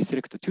 we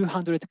select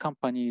 200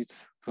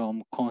 companies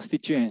from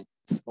constituents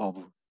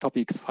of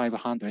topics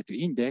 500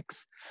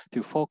 index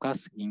to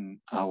focus in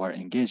our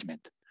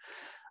engagement.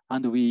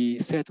 And we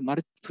set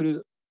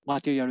multiple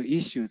material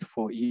issues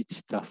for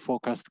each the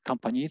focused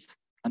companies,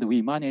 and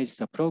we manage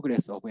the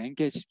progress of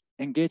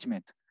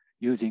engagement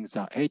using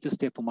the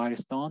 8-step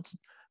milestones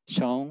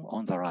shown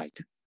on the right.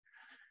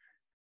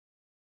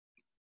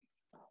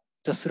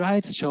 The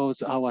slide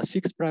shows our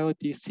 6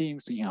 priority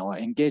themes in our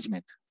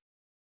engagement.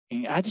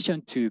 In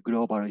addition to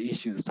global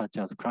issues such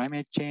as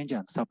climate change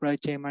and supply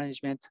chain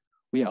management,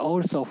 we are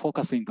also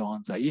focusing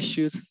on the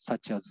issues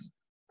such as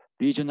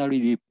regional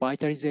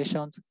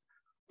revitalization,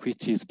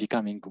 which is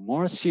becoming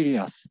more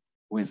serious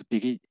with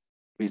the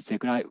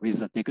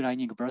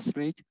declining birth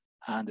rate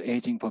and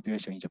aging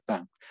population in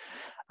Japan.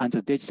 And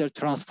the digital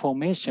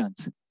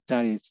transformations,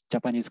 that is,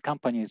 Japanese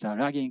companies are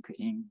lagging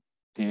in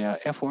their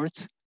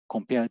efforts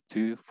compared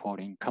to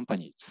foreign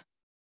companies.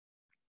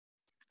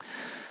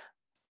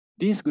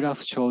 This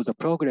graph shows the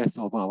progress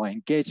of our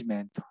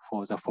engagement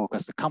for the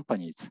focused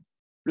companies.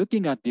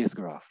 Looking at this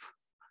graph,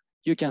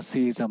 you can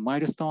see the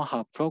milestones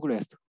have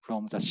progressed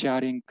from the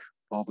sharing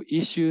of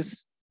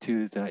issues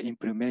to the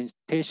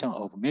implementation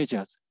of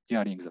measures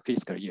during the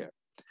fiscal year.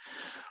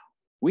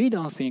 We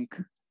don't think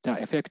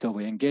the effect of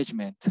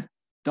engagement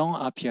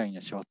don't appear in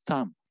a short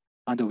term,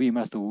 and we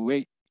must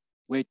wait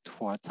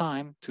for a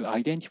time to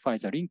identify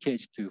the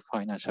linkage to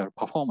financial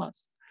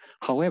performance.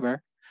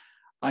 However,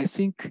 I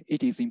think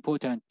it is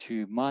important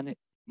to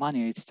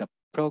manage the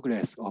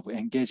progress of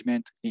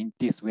engagement in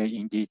this way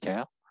in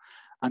detail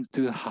and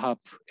to have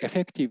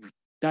effective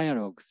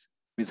dialogues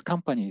with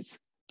companies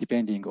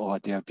depending on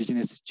their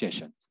business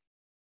situations.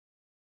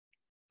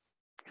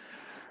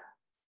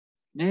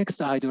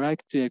 Next, I'd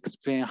like to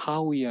explain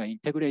how we are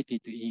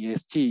integrated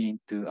ESG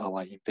into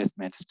our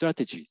investment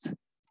strategies.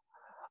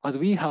 As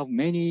we have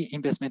many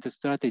investment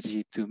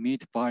strategies to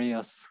meet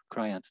various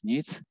clients'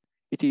 needs,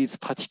 it is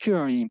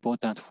particularly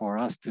important for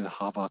us to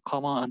have a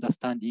common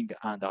understanding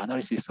and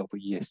analysis of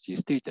ESG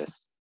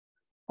status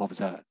of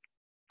the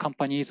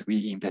companies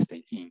we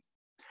invested in.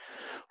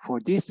 For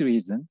this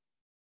reason,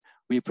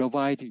 we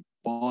provide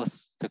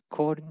both the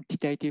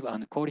quantitative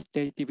and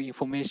qualitative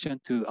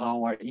information to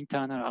our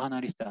internal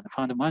analysts and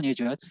fund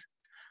managers,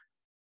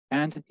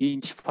 and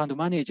each fund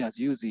manager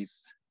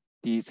uses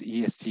these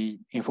ESG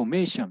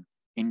information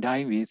in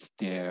line with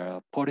their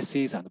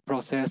policies and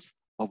process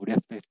of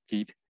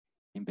respective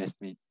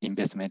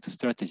investment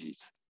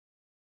strategies.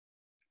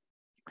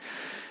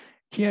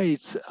 Here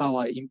is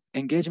our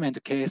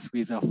engagement case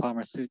with the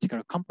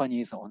pharmaceutical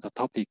companies on the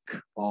topic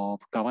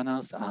of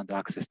governance and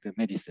access to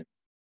medicine.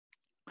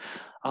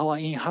 Our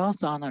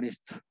in-house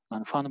analysts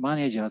and fund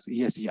managers,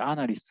 ESG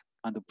analysts,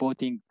 and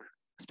voting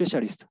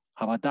specialists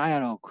have a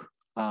dialogue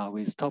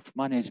with top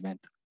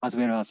management, as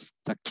well as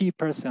the key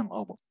person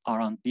of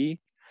R&D,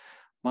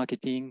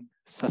 marketing,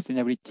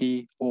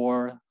 sustainability,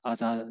 or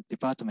other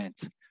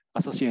departments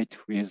associated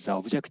with the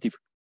objective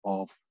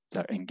of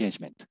the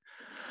engagement.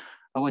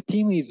 Our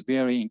team is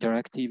very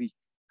interactive,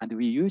 and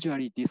we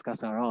usually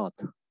discuss a lot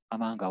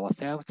among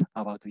ourselves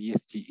about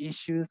ESG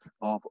issues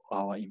of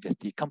our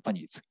investee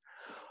companies.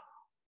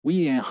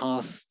 We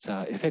enhance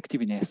the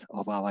effectiveness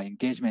of our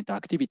engagement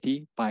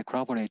activity by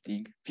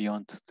collaborating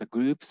beyond the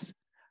groups,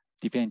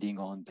 depending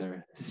on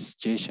the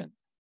situation.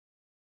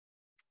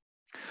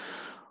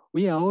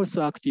 We are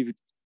also actively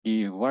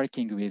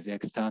working with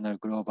external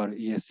global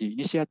ESG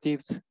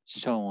initiatives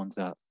shown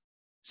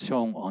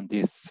on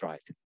this slide.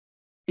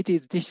 It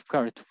is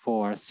difficult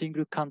for a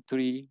single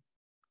country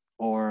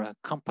or a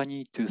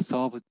company to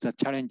solve the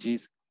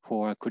challenges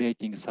for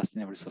creating a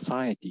sustainable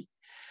society.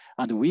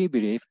 And we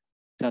believe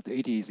that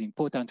it is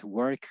important to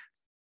work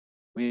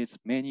with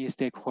many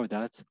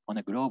stakeholders on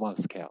a global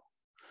scale.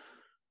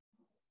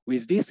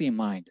 With this in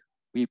mind,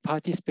 we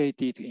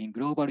participated in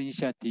global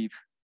initiative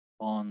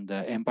on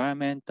the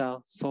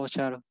environmental,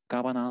 social,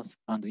 governance,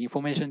 and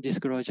information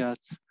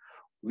disclosures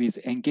with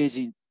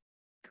engaging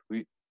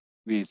with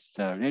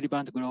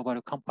relevant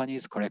global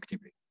companies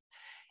collectively.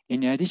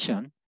 In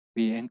addition,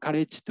 we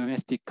encourage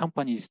domestic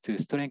companies to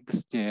strengthen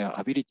their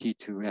ability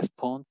to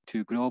respond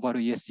to global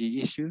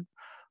ESG issues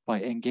by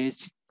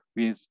engaging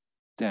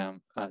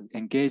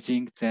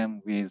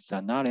them with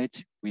the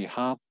knowledge we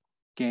have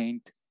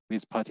gained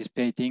with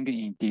participating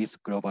in these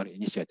global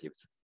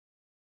initiatives.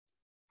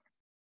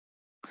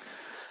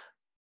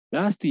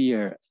 Last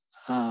year,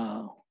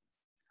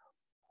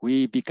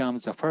 we became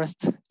the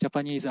first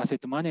Japanese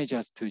asset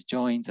managers to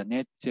join the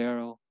Net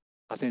Zero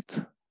Asset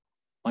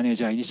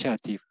Manager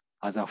Initiative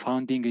as a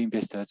founding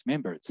investors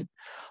members.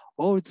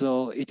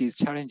 Although it is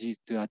challenging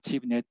to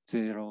achieve net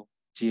zero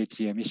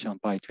GHG emission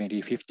by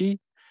 2050,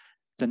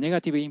 the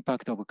negative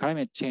impact of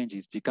climate change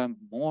has become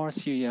more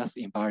serious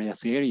in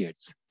various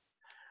areas.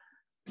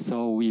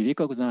 So we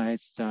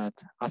recognize that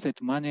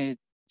asset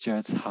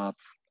managers have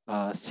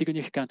a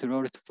significant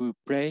role to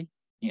play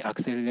in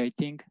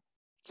accelerating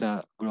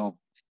the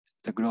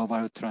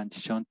global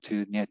transition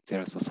to net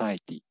zero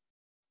society.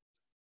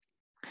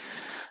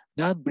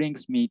 That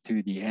brings me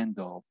to the end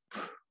of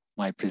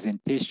my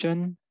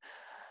presentation.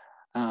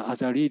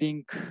 As a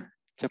leading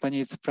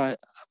Japanese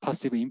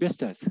passive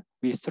investors,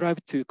 we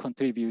strive to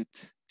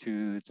contribute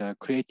to the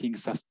creating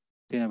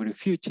sustainable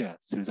future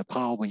through the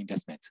power of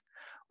investment.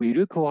 We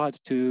look forward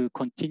to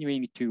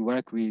continuing to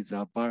work with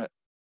a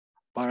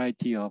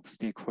variety of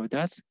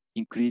stakeholders,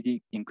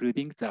 including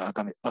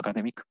the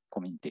academic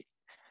community.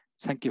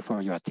 Thank you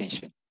for your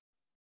attention.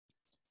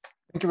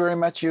 Thank you very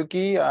much,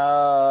 Yuki.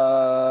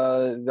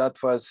 That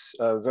was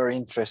a very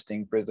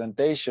interesting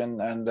presentation,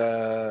 and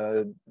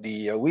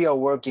we are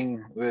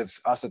working with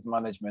Asset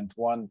Management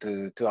One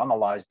to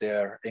analyze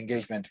their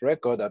engagement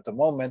record at the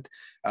moment,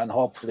 and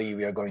hopefully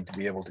we are going to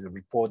be able to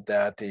report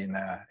that in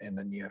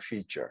the near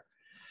future.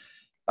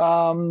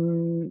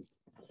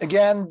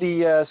 Again,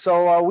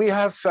 we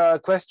have a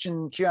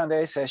question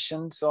Q&A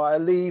session. So I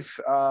leave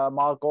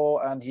Marco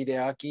and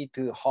Hideaki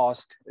to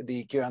host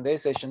the Q&A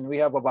session. We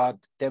have about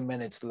 10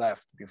 minutes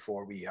left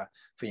before we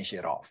finish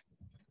it off.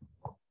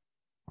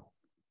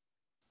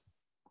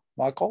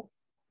 Marco?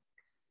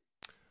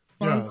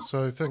 Yeah,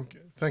 so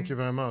thank you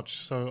very much.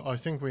 So I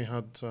think we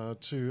had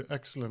two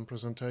excellent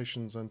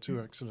presentations and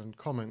two excellent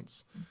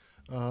comments.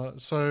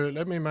 So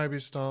let me maybe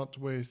start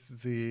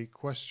with the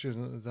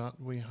question that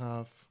we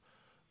have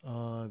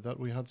that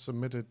we had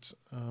submitted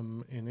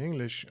in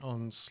English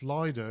on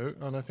Slido,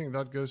 and I think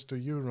that goes to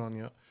you,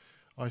 Rania.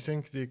 I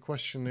think the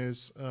question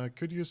is,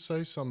 could you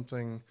say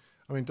something,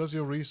 I mean, does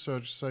your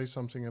research say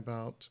something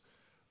about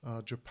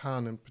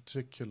Japan in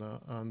particular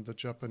and the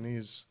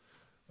Japanese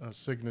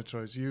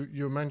signatories?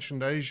 You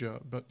mentioned Asia,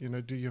 but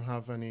do you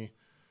have any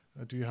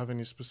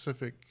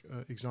specific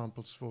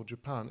examples for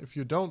Japan? If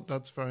you don't,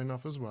 that's fair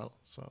enough as well.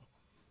 So.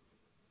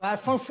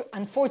 Well,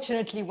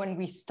 unfortunately, when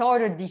we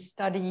started this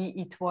study,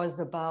 it was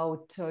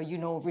about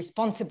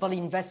responsible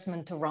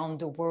investment around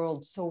the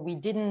world. So we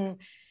didn't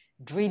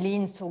drill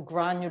in so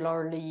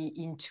granularly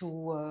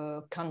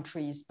into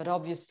countries, but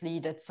obviously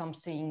that's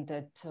something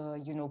that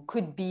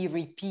could be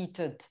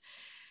repeated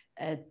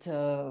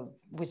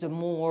with a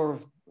more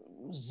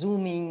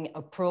zooming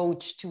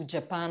approach to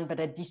Japan. But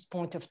at this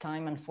point of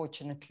time,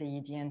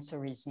 unfortunately, the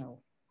answer is no.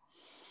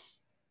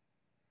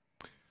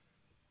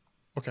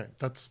 Okay,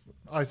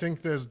 I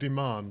think there's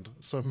demand,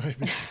 so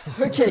maybe.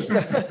 Okay.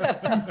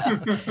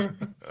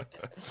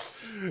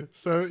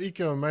 So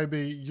Icko,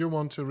 maybe you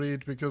want to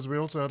read, because we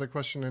also had a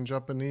question in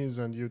Japanese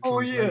and you Oh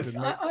translated.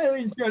 yes, I'm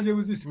in charge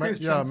of this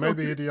question. Yeah,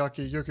 maybe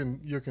Hideaki,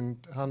 you can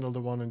handle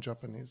the one in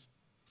Japanese.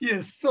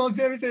 Yes, so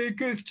there is a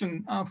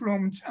question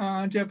from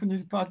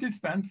Japanese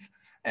participants,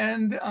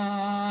 and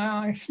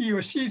he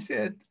or she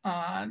said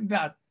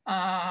that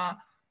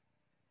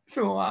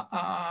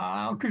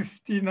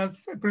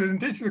Christina's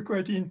presentation is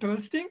quite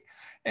interesting,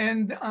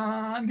 and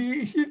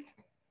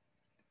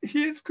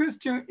his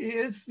question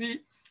is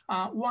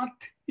what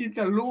is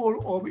the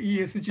role of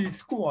ESG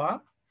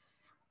score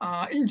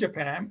in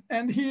Japan?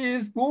 And he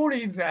is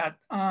worried that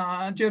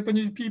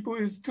Japanese people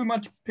is too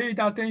much paid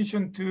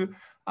attention to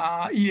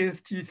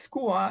ESG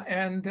score,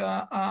 and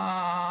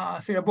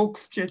say a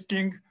box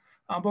ticking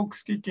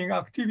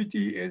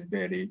activity is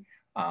very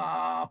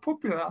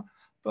popular.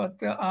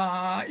 But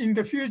in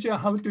the future,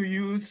 how to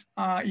use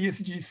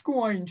ESG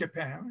score in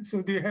Japan?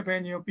 So do you have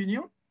any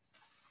opinion?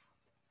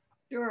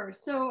 Sure.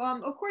 So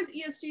of course,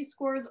 ESG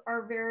scores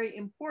are very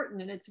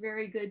important, and it's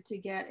very good to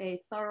get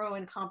a thorough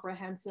and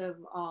comprehensive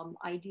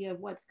idea of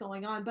what's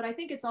going on. But I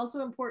think it's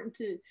also important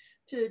to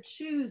to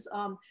choose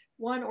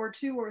one or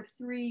two or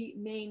three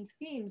main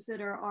themes that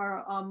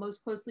are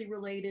most closely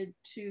related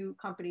to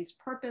companies'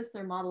 purpose,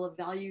 their model of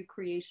value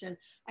creation.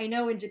 I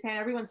know in Japan,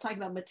 everyone's talking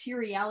about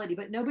materiality,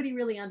 but nobody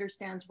really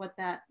understands what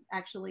that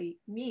actually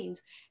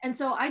means. And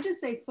so I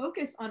just say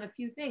focus on a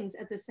few things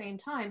at the same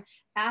time.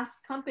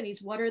 Ask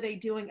companies, what are they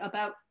doing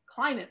about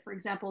climate, for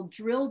example,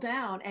 drill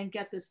down and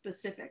get the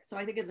specifics. So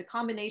I think it's a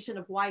combination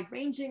of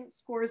wide-ranging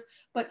scores,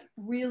 but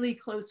really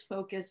close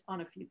focus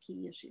on a few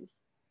key issues.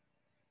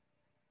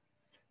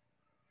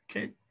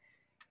 Okay.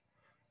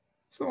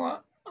 So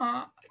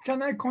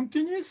can I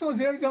continue? So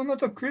there's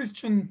another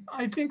question.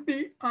 I think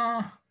the...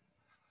 Are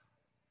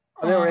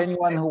there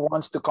anyone who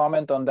wants to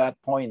comment on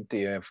that point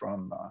here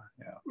from,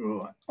 yeah.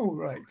 Oh,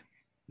 right.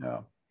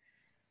 Yeah.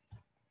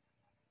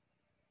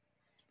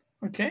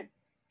 Okay.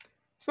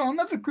 So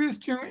another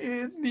question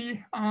is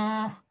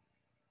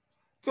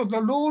so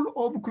the role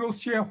of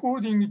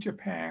cross-shareholding in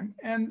Japan.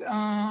 And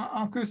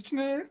a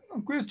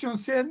question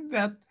said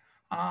that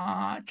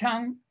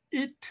can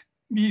it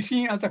be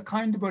seen as a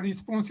kind of a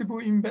responsible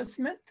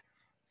investment?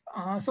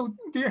 So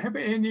do you have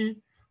any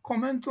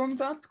comment on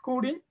that,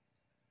 Colin?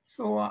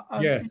 So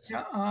yes.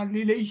 the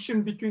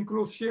relation between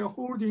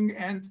cross-shareholding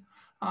and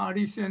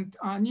recent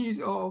needs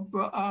of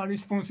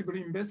responsible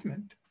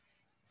investment.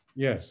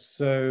 Yes,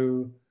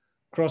 so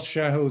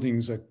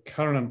cross-shareholdings are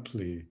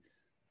currently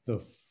the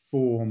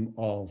form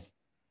of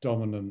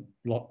dominant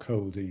block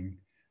holding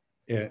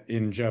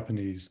in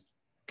Japanese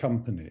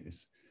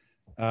companies.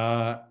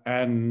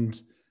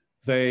 And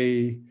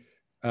they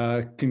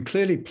can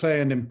clearly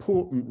play an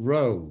important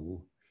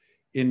role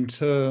in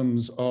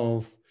terms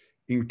of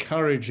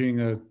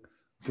encouraging a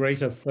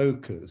greater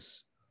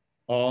focus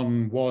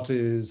on what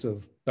is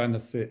of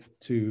benefit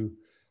to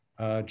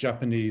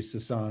Japanese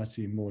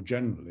society more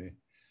generally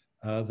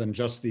than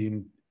just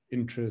the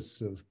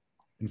interests of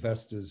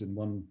investors in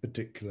one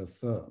particular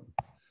firm.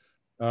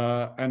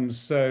 And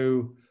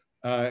so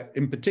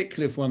in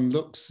particular, if one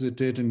looks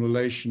at it in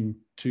relation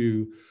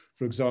to,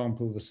 for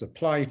example, the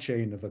supply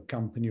chain of a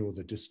company or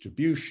the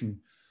distribution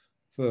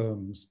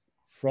firms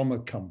from a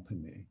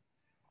company,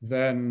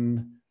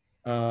 then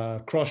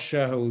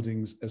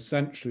cross-shareholdings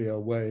essentially are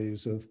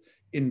ways of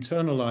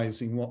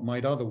internalizing what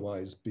might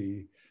otherwise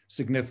be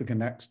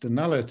significant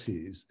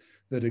externalities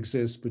that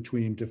exist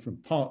between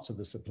different parts of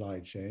the supply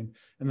chain,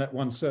 and that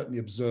one certainly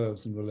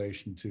observes in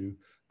relation to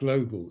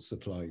global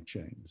supply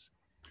chains.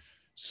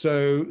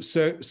 So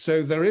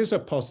there is a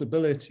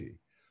possibility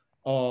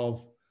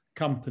of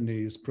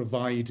companies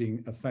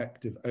providing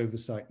effective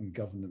oversight and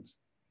governance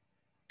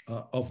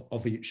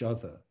of each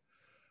other.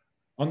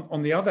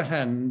 On the other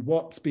hand,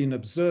 what's been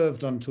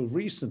observed until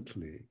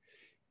recently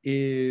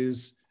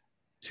is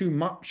too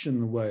much in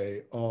the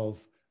way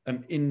of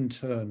an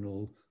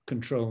internal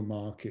control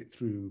market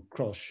through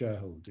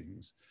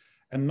cross-shareholdings,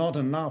 and not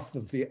enough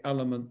of the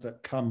element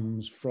that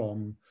comes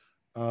from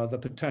the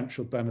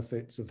potential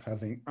benefits of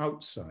having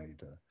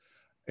outsider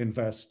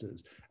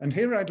investors. And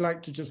here I'd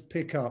like to just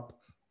pick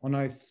up on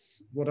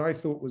what I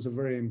thought was a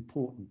very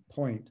important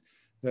point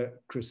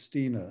that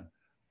Christina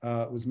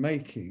was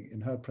making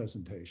in her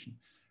presentation,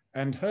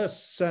 and her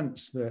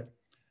sense that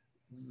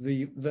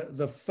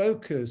the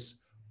focus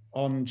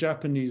on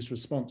Japanese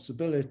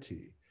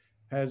responsibility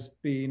has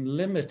been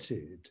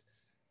limited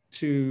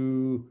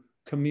to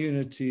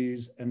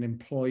communities and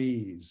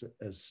employees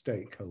as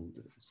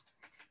stakeholders.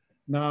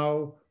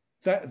 Now,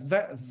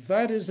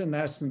 that is in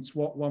essence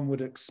what one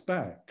would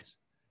expect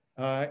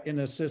in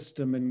a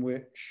system in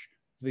which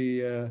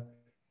the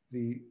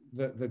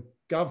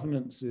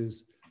governance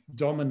is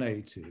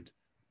dominated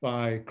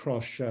by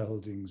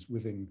cross-shareholdings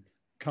within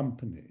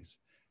companies,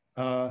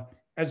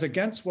 as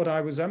against what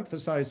I was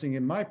emphasizing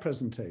in my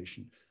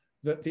presentation,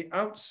 that the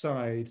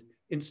outside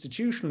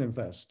institutional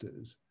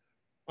investors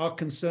are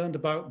concerned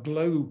about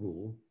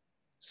global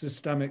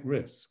systemic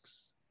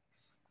risks.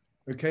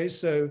 Okay,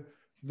 so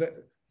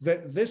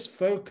this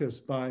focus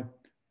by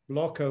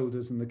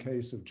blockholders in the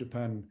case of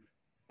Japan,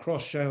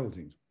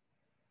 cross-shareholdings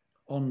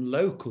on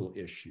local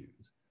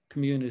issues,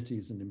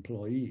 communities and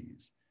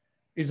employees,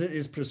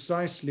 is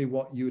precisely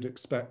what you'd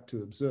expect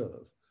to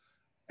observe,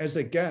 as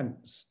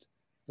against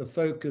the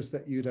focus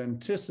that you'd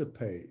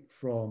anticipate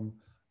from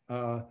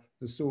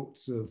the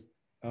sorts of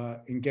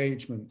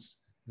engagements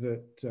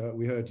that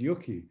we heard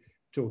Yuki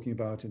talking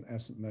about in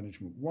Asset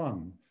Management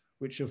 1,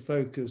 which are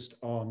focused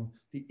on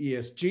the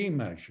ESG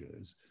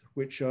measures,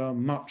 which are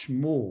much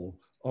more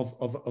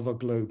of a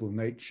global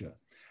nature.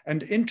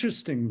 And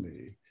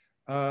interestingly,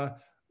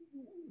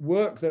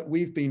 work that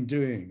we've been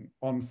doing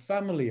on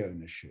family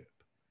ownership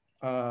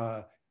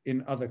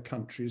in other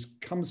countries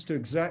comes to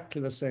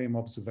exactly the same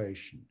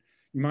observation.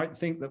 You might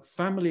think that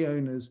family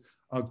owners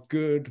are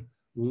good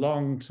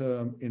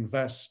long-term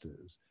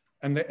investors,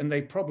 and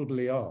they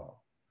probably are.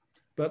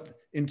 But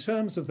in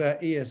terms of their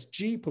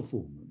ESG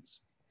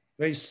performance,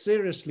 they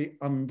seriously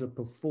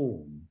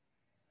underperform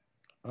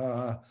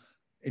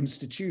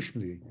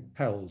institutionally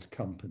held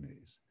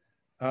companies.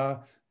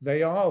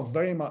 they are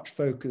very much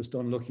focused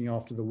on looking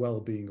after the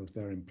well-being of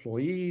their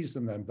employees,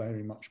 and they're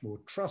very much more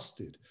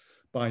trusted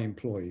by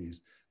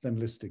employees than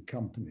listed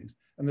companies.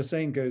 And the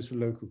same goes for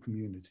local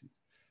communities.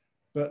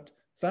 But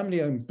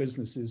family-owned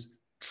businesses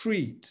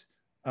treat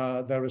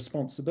their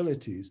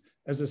responsibilities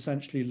as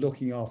essentially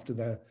looking after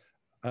their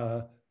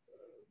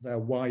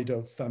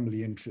wider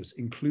family interests,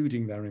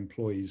 including their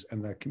employees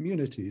and their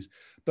communities,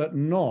 but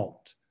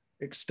not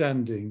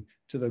extending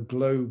to the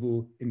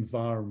global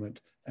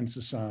environment and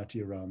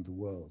society around the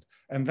world.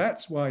 And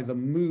that's why the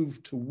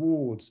move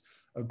towards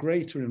a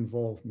greater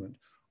involvement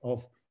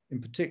of,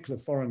 in particular,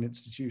 foreign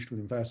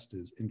institutional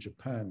investors in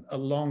Japan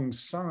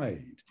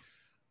alongside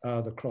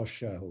the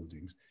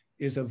cross-shareholdings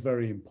is a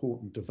very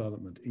important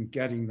development in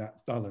getting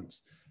that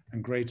balance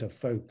and greater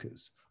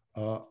focus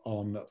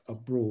on a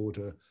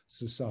broader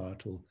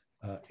societal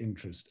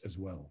interest as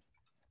well.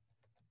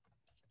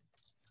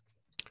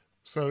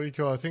 So,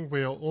 Icko, I think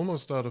we are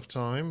almost out of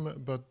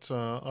time, but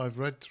I've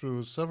read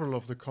through several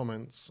of the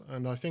comments,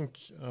 and I think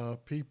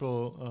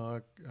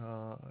people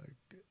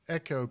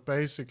echo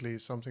basically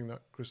something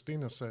that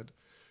Christina said,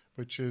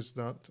 which is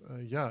that,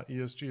 yeah,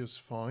 ESG is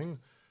fine,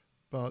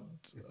 but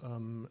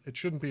it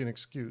shouldn't be an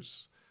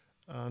excuse.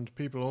 And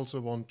people also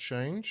want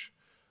change,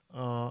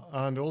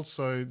 and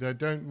also they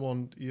don't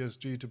want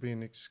ESG to be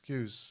an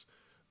excuse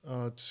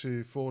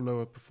for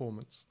lower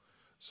performance.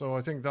 So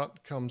I think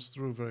that comes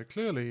through very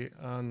clearly.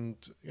 And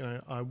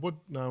I would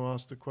now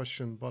ask the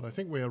question, but I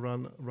think we are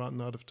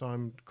running out of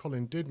time.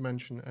 Colin did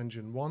mention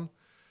Engine 1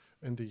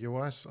 in the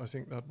US. I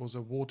think that was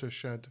a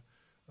watershed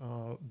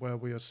where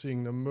we are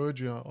seeing the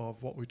merger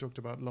of what we talked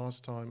about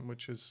last time,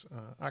 which is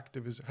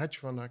activism, hedge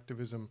fund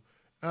activism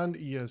and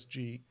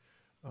ESG.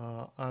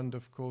 And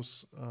of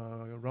course,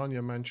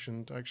 Rania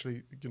mentioned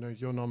actually,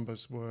 your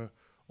numbers were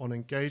on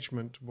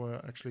engagement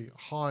were actually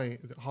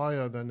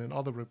higher than in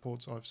other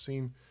reports I've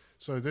seen.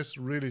 So this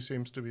really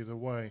seems to be the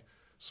way.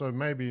 So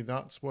maybe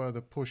that's where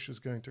the push is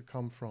going to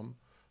come from.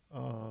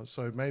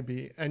 So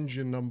maybe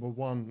engine number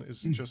 1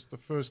 is just the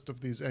first of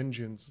these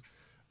engines,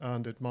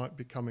 and it might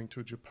be coming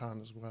to Japan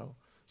as well.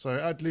 So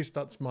at least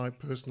that's my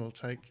personal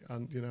take.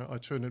 And, I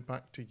turn it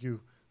back to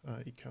you,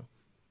 Icko.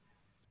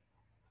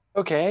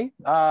 Okay,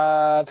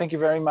 thank you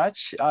very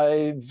much.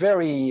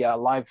 Very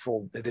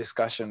lively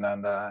discussion,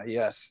 and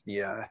yes,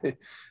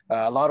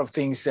 a lot of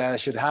things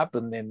should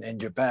happen in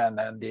Japan,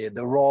 and the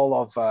role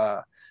of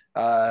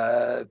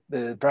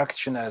the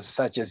practitioners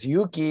such as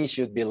Yuki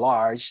should be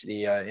large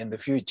in the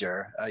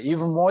future,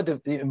 even more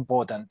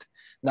important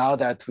now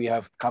that we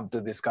have come to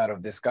this kind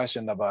of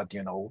discussion about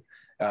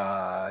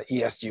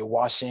ESG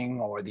washing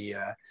or the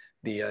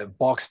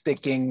box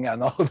ticking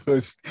and all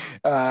those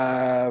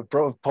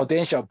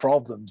potential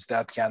problems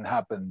that can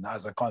happen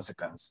as a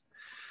consequence.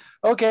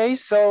 Okay,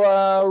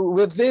 so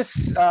with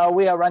this,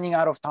 we are running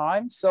out of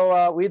time.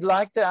 So we'd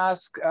like to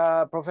ask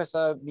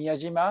Professor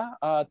Miyajima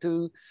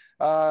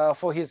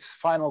for his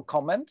final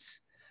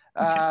comments,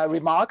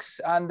 remarks,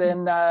 and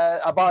then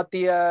about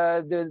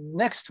the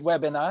next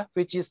webinar,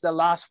 which is the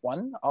last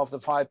one of the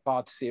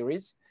 5-part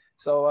series.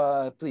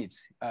 So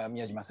please,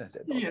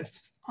 Miyajima-sensei. Yes.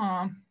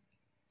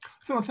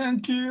 So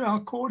thank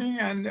you, Colin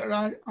and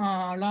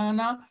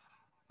Rana.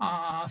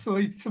 So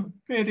it's a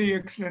very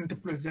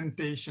excellent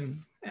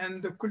presentation.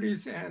 And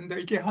Chris and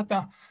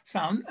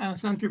Ikehata-san,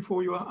 thank you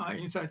for your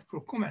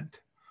insightful comment.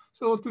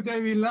 So today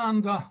we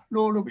learned the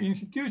role of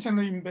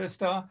institutional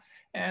investor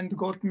and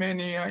got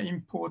many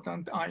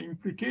important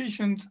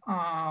implications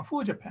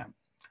for Japan.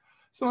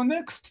 So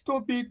next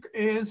topic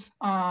is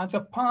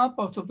the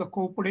purpose of the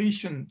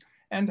corporation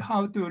and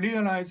how to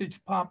realize its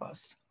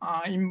purpose,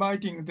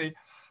 inviting the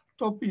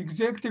top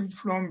executives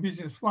from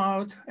business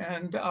world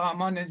and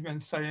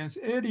management science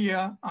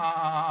area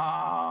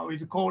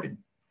with Colin.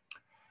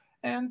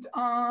 And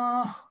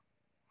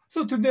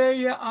so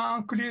today,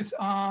 Chris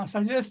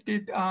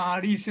suggested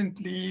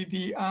recently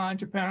the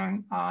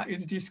Japan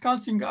is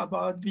discussing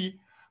about the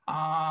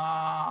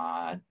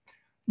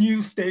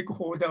new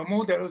stakeholder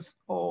models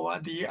or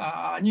the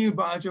new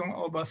version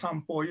of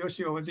Sampo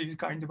Yoshio, this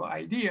kind of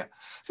idea.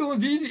 So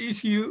this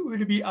issue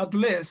will be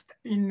addressed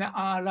in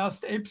our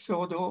last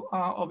episode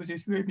of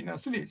this webinar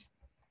series.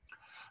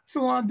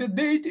 So the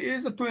date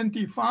is the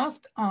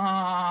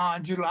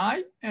 21st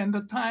July, and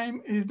the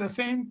time is the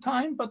same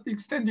time, but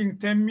extending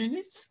 10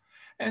 minutes.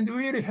 And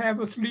we'll have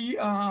 3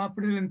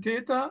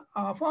 presentators.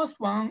 First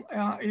one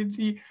is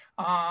the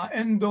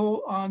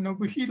Endo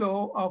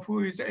Nobuhiro, who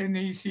is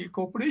NEC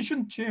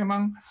Corporation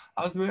Chairman,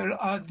 as well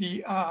as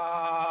the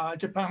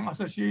Japan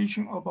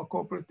Association of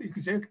Corporate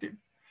Executives.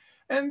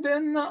 And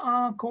then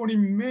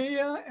Colin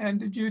Mayer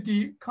and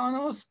Judy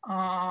Canos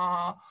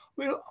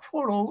will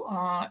follow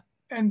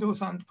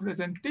Endo-san's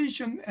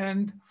presentation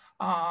and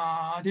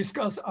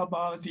discuss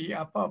about the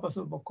purpose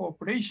of a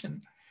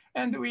corporation.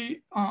 And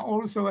we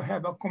also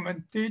have a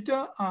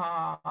commentator,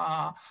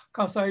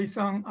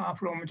 Kasai-san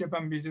from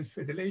Japan Business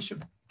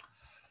Federation.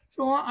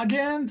 So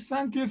again,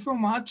 thank you so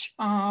much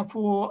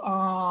for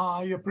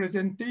your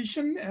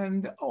presentation,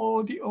 and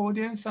all the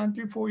audience, thank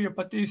you for your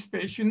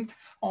participation.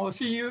 I'll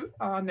see you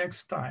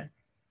next time.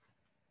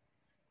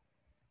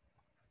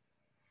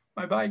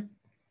 Bye-bye.